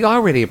 which we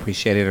already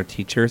appreciated our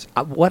teachers,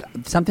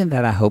 something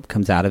that I hope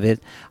comes out of it,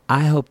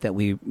 I hope that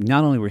we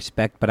not only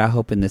respect, but I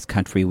hope in this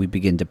country we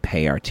begin to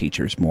pay our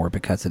teachers more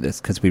because of this,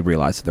 because we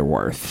realize their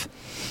worth.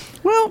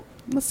 Well,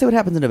 let's see what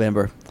happens in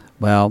November.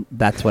 Well,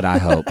 that's what I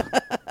hope.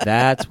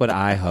 Let's see what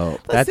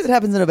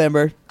happens in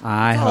November.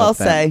 I'll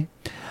say.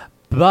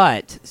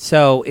 But,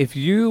 so if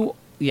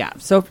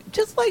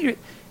just let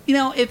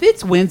if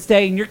it's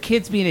Wednesday and your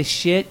kid's being a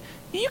shit,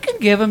 you can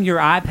give them your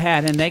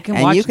iPad and they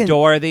can watch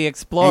Dora the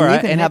Explorer. And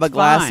you can have a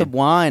glass of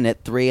wine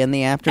at 3 in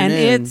the afternoon.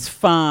 And it's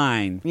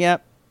fine.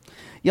 Yep.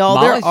 Y'all,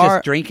 Molly's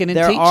just drinking and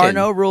teaching. There are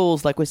no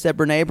rules. Like we said,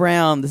 Brene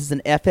Brown, this is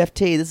an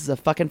FFT. This is a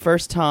fucking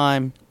first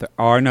time. There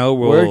are no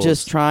rules. We're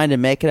just trying to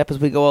make it up as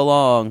we go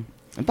along.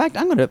 In fact,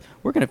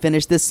 we're gonna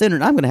finish this soon,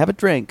 and I'm gonna have a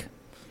drink.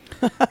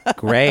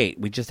 Great.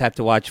 We just have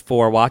to watch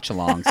 4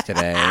 watch-alongs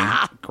today.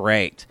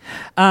 Great.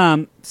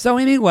 So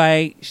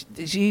anyway,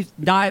 she's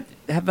not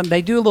having.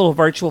 They do a little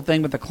virtual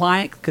thing with the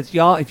client because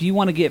y'all, if you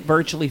want to get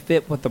virtually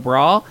fit with the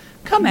bra,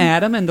 come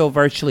at them and they'll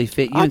virtually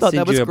fit you and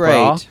send you a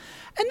bra.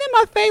 And then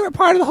my favorite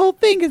part of the whole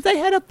thing is they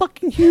had a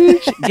fucking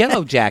huge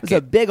yellow jacket. It was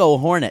a big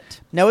old hornet.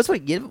 No, it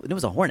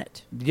was a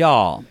hornet.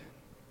 Y'all,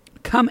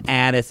 come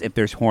at us if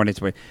there's hornets.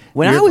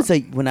 When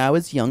I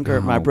was younger,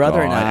 my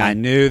brother and I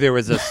knew there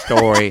was a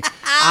story.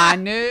 I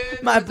knew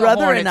my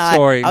brother and I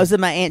was at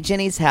my Aunt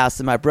Jenny's house,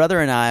 and my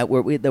brother and I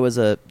there was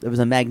a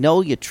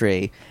magnolia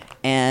tree,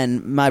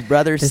 and my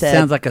brother said, "This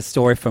sounds like a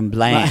story from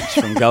Blanche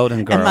from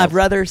Golden Girls." And my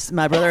brother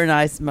and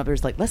I, my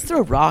brother's like, "Let's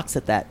throw rocks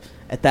at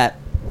that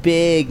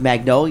big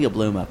magnolia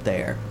bloom up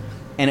there,"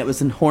 and it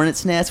was in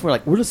hornet's nest. We're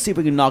like, "We'll just see if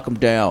we can knock them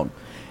down,"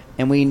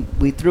 and we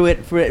threw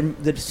it for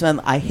it. The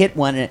sun, I hit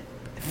one and it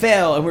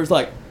fell, and we're just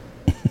like,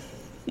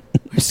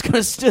 we're just kind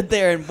of stood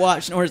there and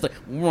watched, and Hornets like,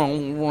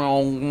 wrong,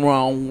 wrong,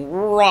 wrong,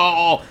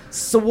 wrong,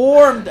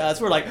 swarmed us.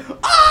 We're like,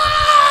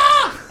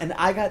 ah! And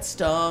I got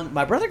stung.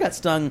 My brother got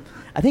stung.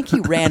 I think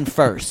he ran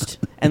first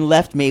and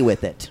left me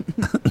with it.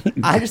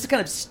 I just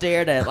kind of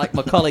stared at it like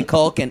Macaulay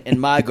Culkin in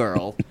My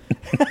Girl.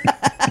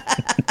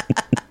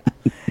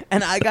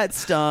 And I got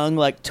stung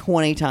like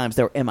 20 times.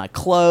 They were in my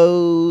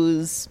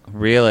clothes.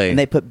 Really?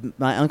 And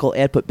my Uncle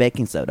Ed put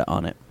baking soda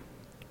on it.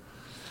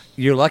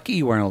 You're lucky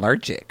you weren't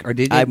allergic, or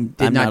did I'm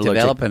not allergic.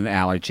 develop an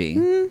allergy.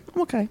 I'm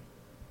okay.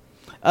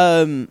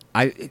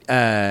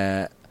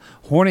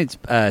 Hornets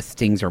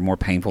stings are more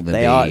painful than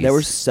They bees. are. They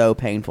were so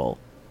painful.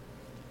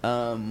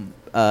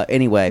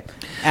 Anyway,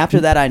 after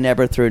that, I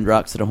never threw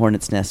rocks at a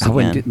hornet's nest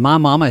again. My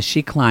mama,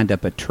 she climbed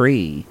up a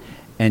tree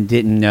and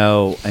didn't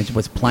know, and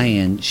was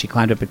playing. She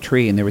climbed up a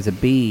tree, and there was a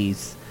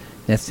bee's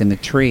nest in the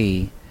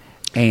tree.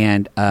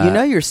 And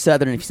you're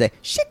Southern if you say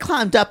she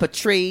climbed up a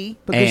tree,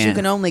 because you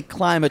can only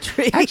climb a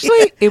tree.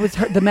 Actually, it was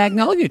the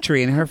magnolia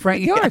tree in her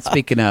front yard.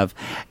 Speaking of,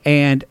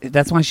 and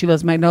that's why she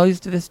loves magnolias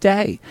to this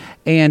day.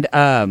 And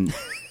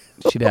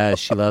she does.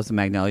 She loves the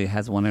magnolia.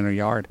 Has one in her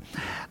yard.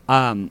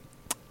 And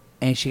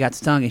she got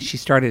stung, and she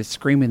started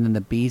screaming, and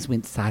the bees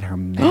went inside her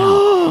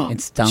mouth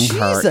and stung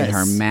her in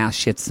her mouth.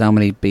 She had so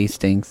many bee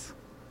stings.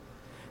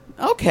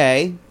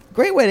 Okay.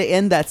 Great way to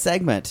end that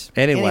segment.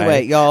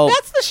 Anyway, y'all,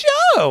 that's the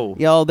show.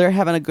 Y'all, they're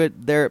having a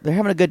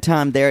good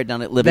time there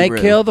down at Living Room.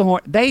 They kill the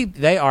horn.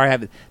 They are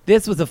having.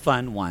 This was a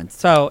fun one.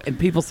 So, and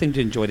people seem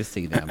to enjoy to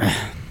see them.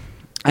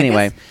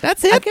 Anyway,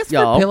 that's it. I guess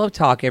y'all. for Pillow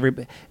Talk,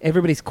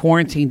 everybody's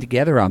quarantined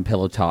together on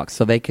Pillow Talk,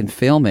 so they can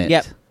film it.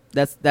 Yep,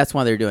 that's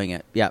why they're doing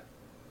it. Yep.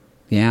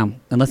 Yeah,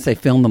 unless they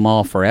filmed them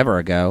all forever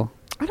ago.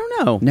 I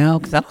don't know. No,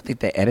 because I don't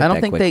think they edit. I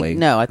don't think quickly.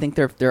 No, I think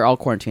they're all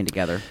quarantined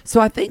together. So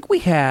I think we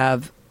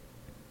have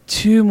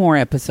 2 more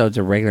episodes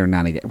of regular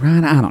 90 Day.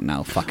 Ryan, I don't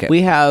know. Fuck it.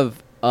 We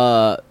have.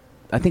 I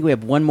think we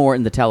have one more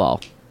in the tell-all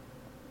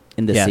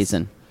in this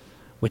season,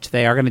 which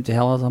they are going to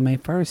tell us on May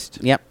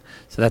 1st. Yep.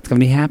 So that's going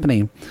to be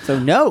happening. So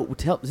not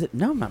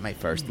May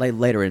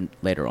 1st.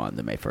 Later on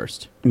the May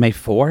 1st. May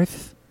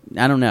 4th.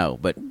 I don't know,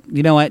 but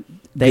you know what?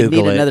 They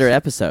Google need it. another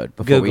episode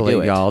before Google we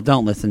do it, y'all.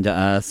 Don't listen to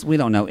us. We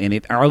don't know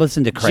anything. Or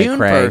listen to Cray June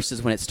Cray. 1st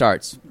is when it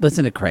starts.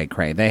 Listen to Cray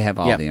Cray. They have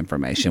all the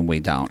information. We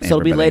don't. So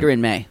it'll be later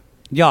in May.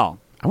 Y'all.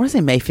 I want to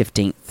say May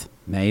 15th.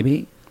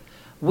 Maybe.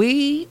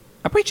 We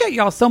appreciate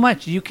y'all so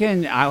much.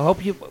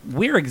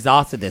 We're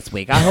exhausted this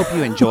week. I hope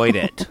you enjoyed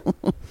it.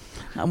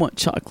 I want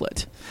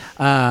chocolate.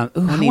 I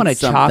want a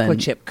chocolate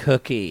chip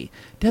cookie.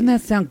 Doesn't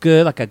that sound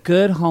good? Like a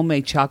good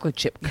homemade chocolate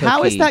chip cookie.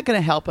 How is that going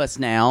to help us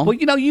now? Well,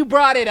 you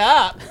brought it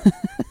up.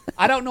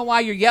 I don't know why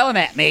you're yelling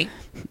at me.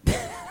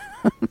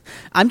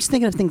 I'm just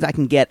thinking of things I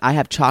can get. I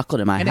have chocolate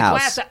in my house. And a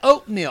glass of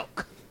oat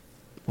milk.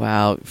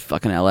 Wow,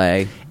 fucking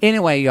LA.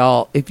 Anyway,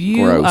 y'all, if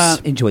you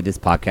enjoyed this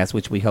podcast,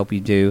 which we hope you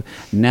do,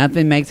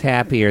 nothing makes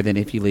happier than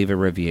if you leave a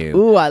review.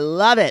 Ooh, I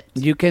love it.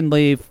 You can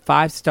leave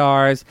 5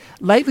 stars.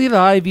 Lately, a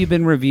lot of you have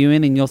been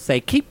reviewing, and you'll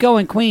say, keep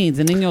going, Queens.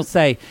 And then you'll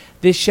say,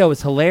 this show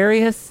is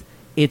hilarious,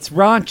 it's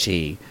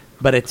raunchy,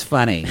 but it's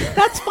funny.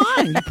 That's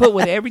fine. You put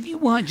whatever you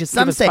want. Just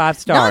give us 5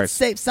 stars.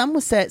 Some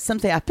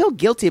say, I feel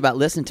guilty about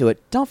listening to it.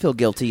 Don't feel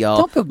guilty, y'all.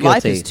 Don't feel guilty.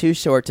 Life is too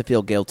short to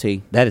feel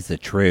guilty. That is the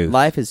truth.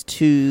 Life is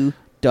too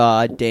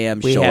damn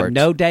we short. have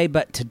no day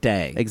but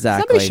today.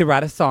 Exactly. Somebody should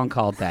write a song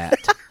called that.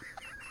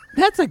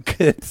 That's a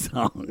good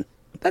song.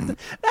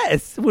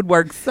 Would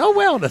work so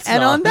well to song.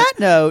 And on that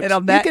note,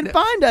 you can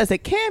find us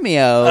at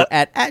Cameo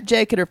at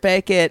Jake It or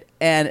Fake It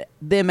and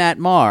them at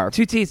Marv.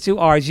 2 T's, 2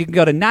 R's. You can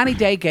go to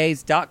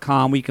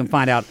 90daygaze.com where you can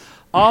find out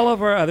all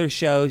of our other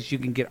shows. You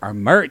can get our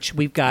merch.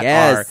 We've got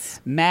our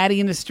Maddie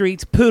in the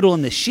Streets, Poodle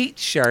in the Sheet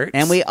shirts.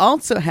 And we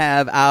also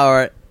have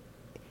our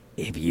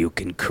If You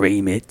Can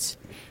Cream It,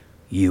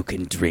 You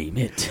Can Dream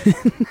It.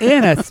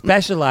 in a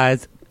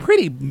specialized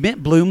pretty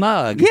mint blue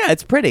mug. Yeah,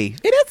 it's pretty.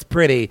 It is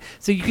pretty.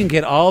 So you can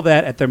get all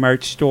that at the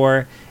merch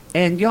store.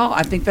 And y'all,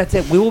 I think that's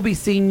it. We will be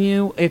seeing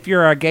you, if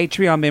you're our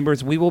Gatreon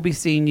members, we will be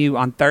seeing you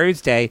on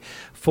Thursday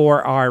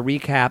for our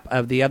recap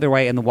of The Other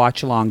Way and the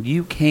watch along.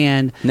 You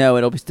can... No,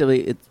 it'll still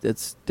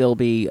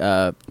be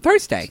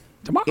Thursday,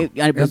 tomorrow.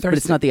 But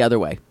it's not The Other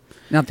Way.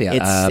 Not the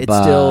it's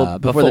still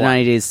before the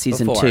 90 Days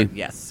season 2.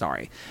 Yes,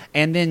 sorry.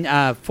 And then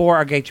for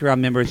our Gatreon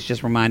members,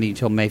 just reminding you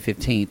until May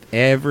 15th,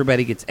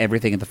 everybody gets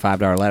everything at the $5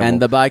 level. And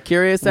the By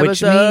Curious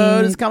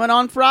episode is coming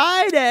on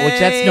Friday. Which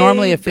that's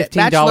normally a $15.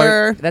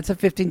 Bachelor. That's a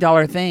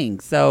 $15 thing.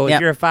 So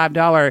if you're a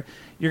 $5,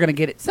 you're going to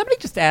get it. Somebody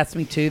just asked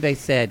me too. They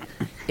said,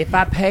 if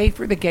I pay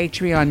for the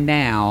Gatreon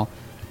now,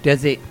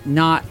 does it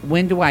not?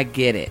 When do I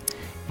get it?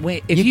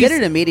 If you get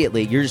it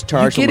immediately. You're just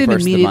charged on the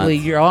first of the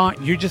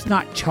month. You're just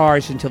not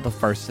charged until the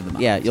first of the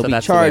month. Yeah, you'll be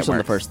charged on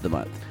the first of the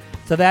month.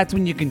 So that's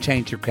when you can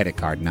change your credit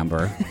card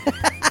number.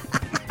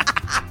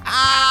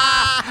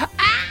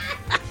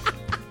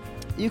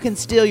 You can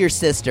steal your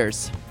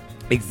sisters.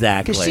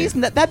 Exactly. Because she's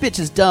that bitch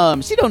is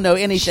dumb. She don't know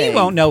anything. She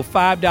won't know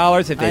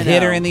 $5 if it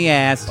hit her in the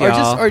ass,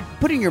 y'all. Or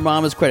putting your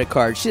mama's credit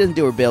card. She doesn't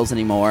do her bills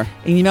anymore.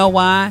 And you know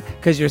why?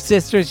 Because your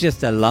sister's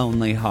just a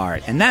lonely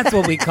heart. And that's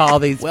what we call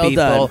these well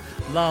people. Done.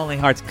 Lonely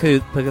hearts.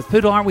 Because,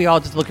 Poodle, aren't we all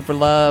just looking for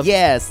love?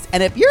 Yes.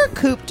 And if you're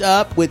cooped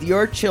up with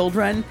your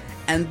children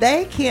and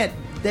they can't,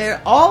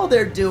 all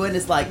they're doing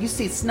is like, you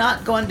see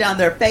snot going down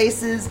their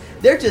faces.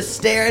 They're just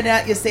staring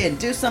at you saying,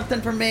 do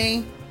something for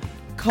me.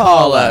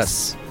 Call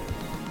us.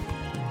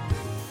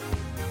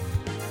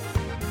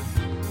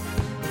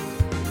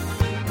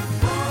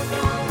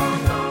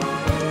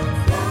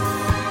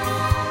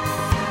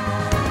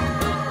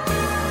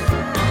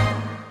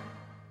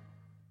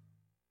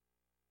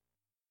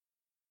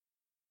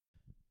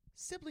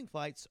 Sibling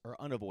fights are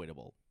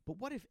unavoidable, but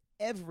what if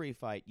every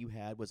fight you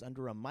had was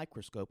under a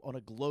microscope on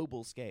a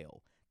global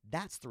scale?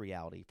 That's the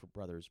reality for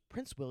brothers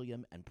Prince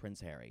William and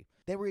Prince Harry.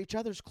 They were each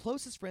other's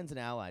closest friends and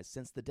allies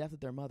since the death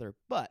of their mother,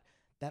 but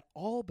that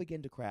all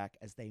began to crack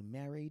as they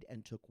married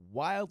and took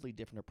wildly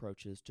different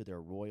approaches to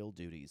their royal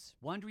duties.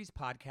 Wondery's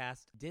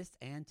podcast, Dis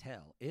and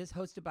Tell, is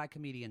hosted by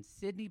comedians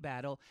Sydney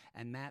Battle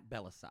and Matt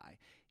Bellassai.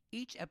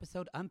 Each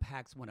episode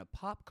unpacks one of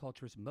pop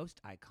culture's most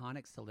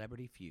iconic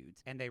celebrity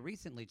feuds, and they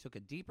recently took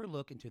a deeper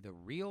look into the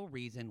real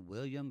reason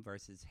William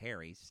versus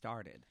Harry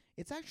started.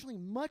 It's actually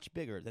much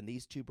bigger than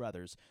these two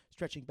brothers,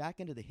 stretching back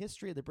into the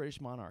history of the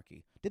British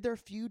monarchy. Did their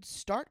feud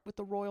start with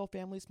the royal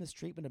family's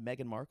mistreatment of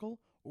Meghan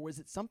Markle, or was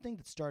it something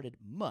that started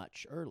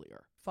much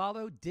earlier?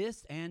 Follow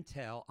Dis and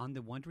Tell on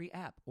the Wondery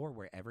app or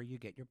wherever you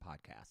get your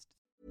podcasts.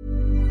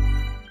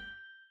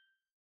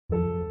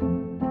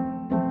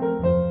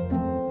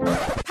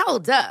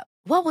 Hold up.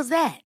 What was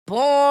that?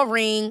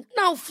 Boring.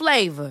 No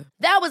flavor.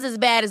 That was as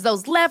bad as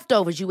those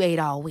leftovers you ate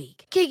all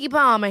week. Keke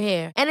Palmer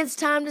here, and it's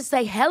time to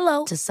say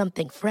hello to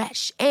something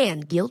fresh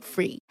and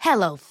guilt-free.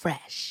 Hello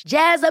Fresh.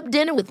 Jazz up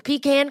dinner with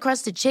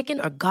pecan-crusted chicken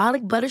or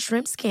garlic butter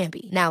shrimp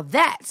scampi. Now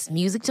that's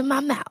music to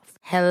my mouth.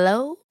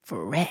 Hello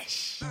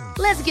Fresh.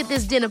 Let's get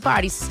this dinner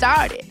party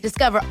started.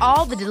 Discover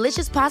all the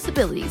delicious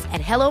possibilities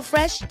at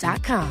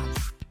HelloFresh.com.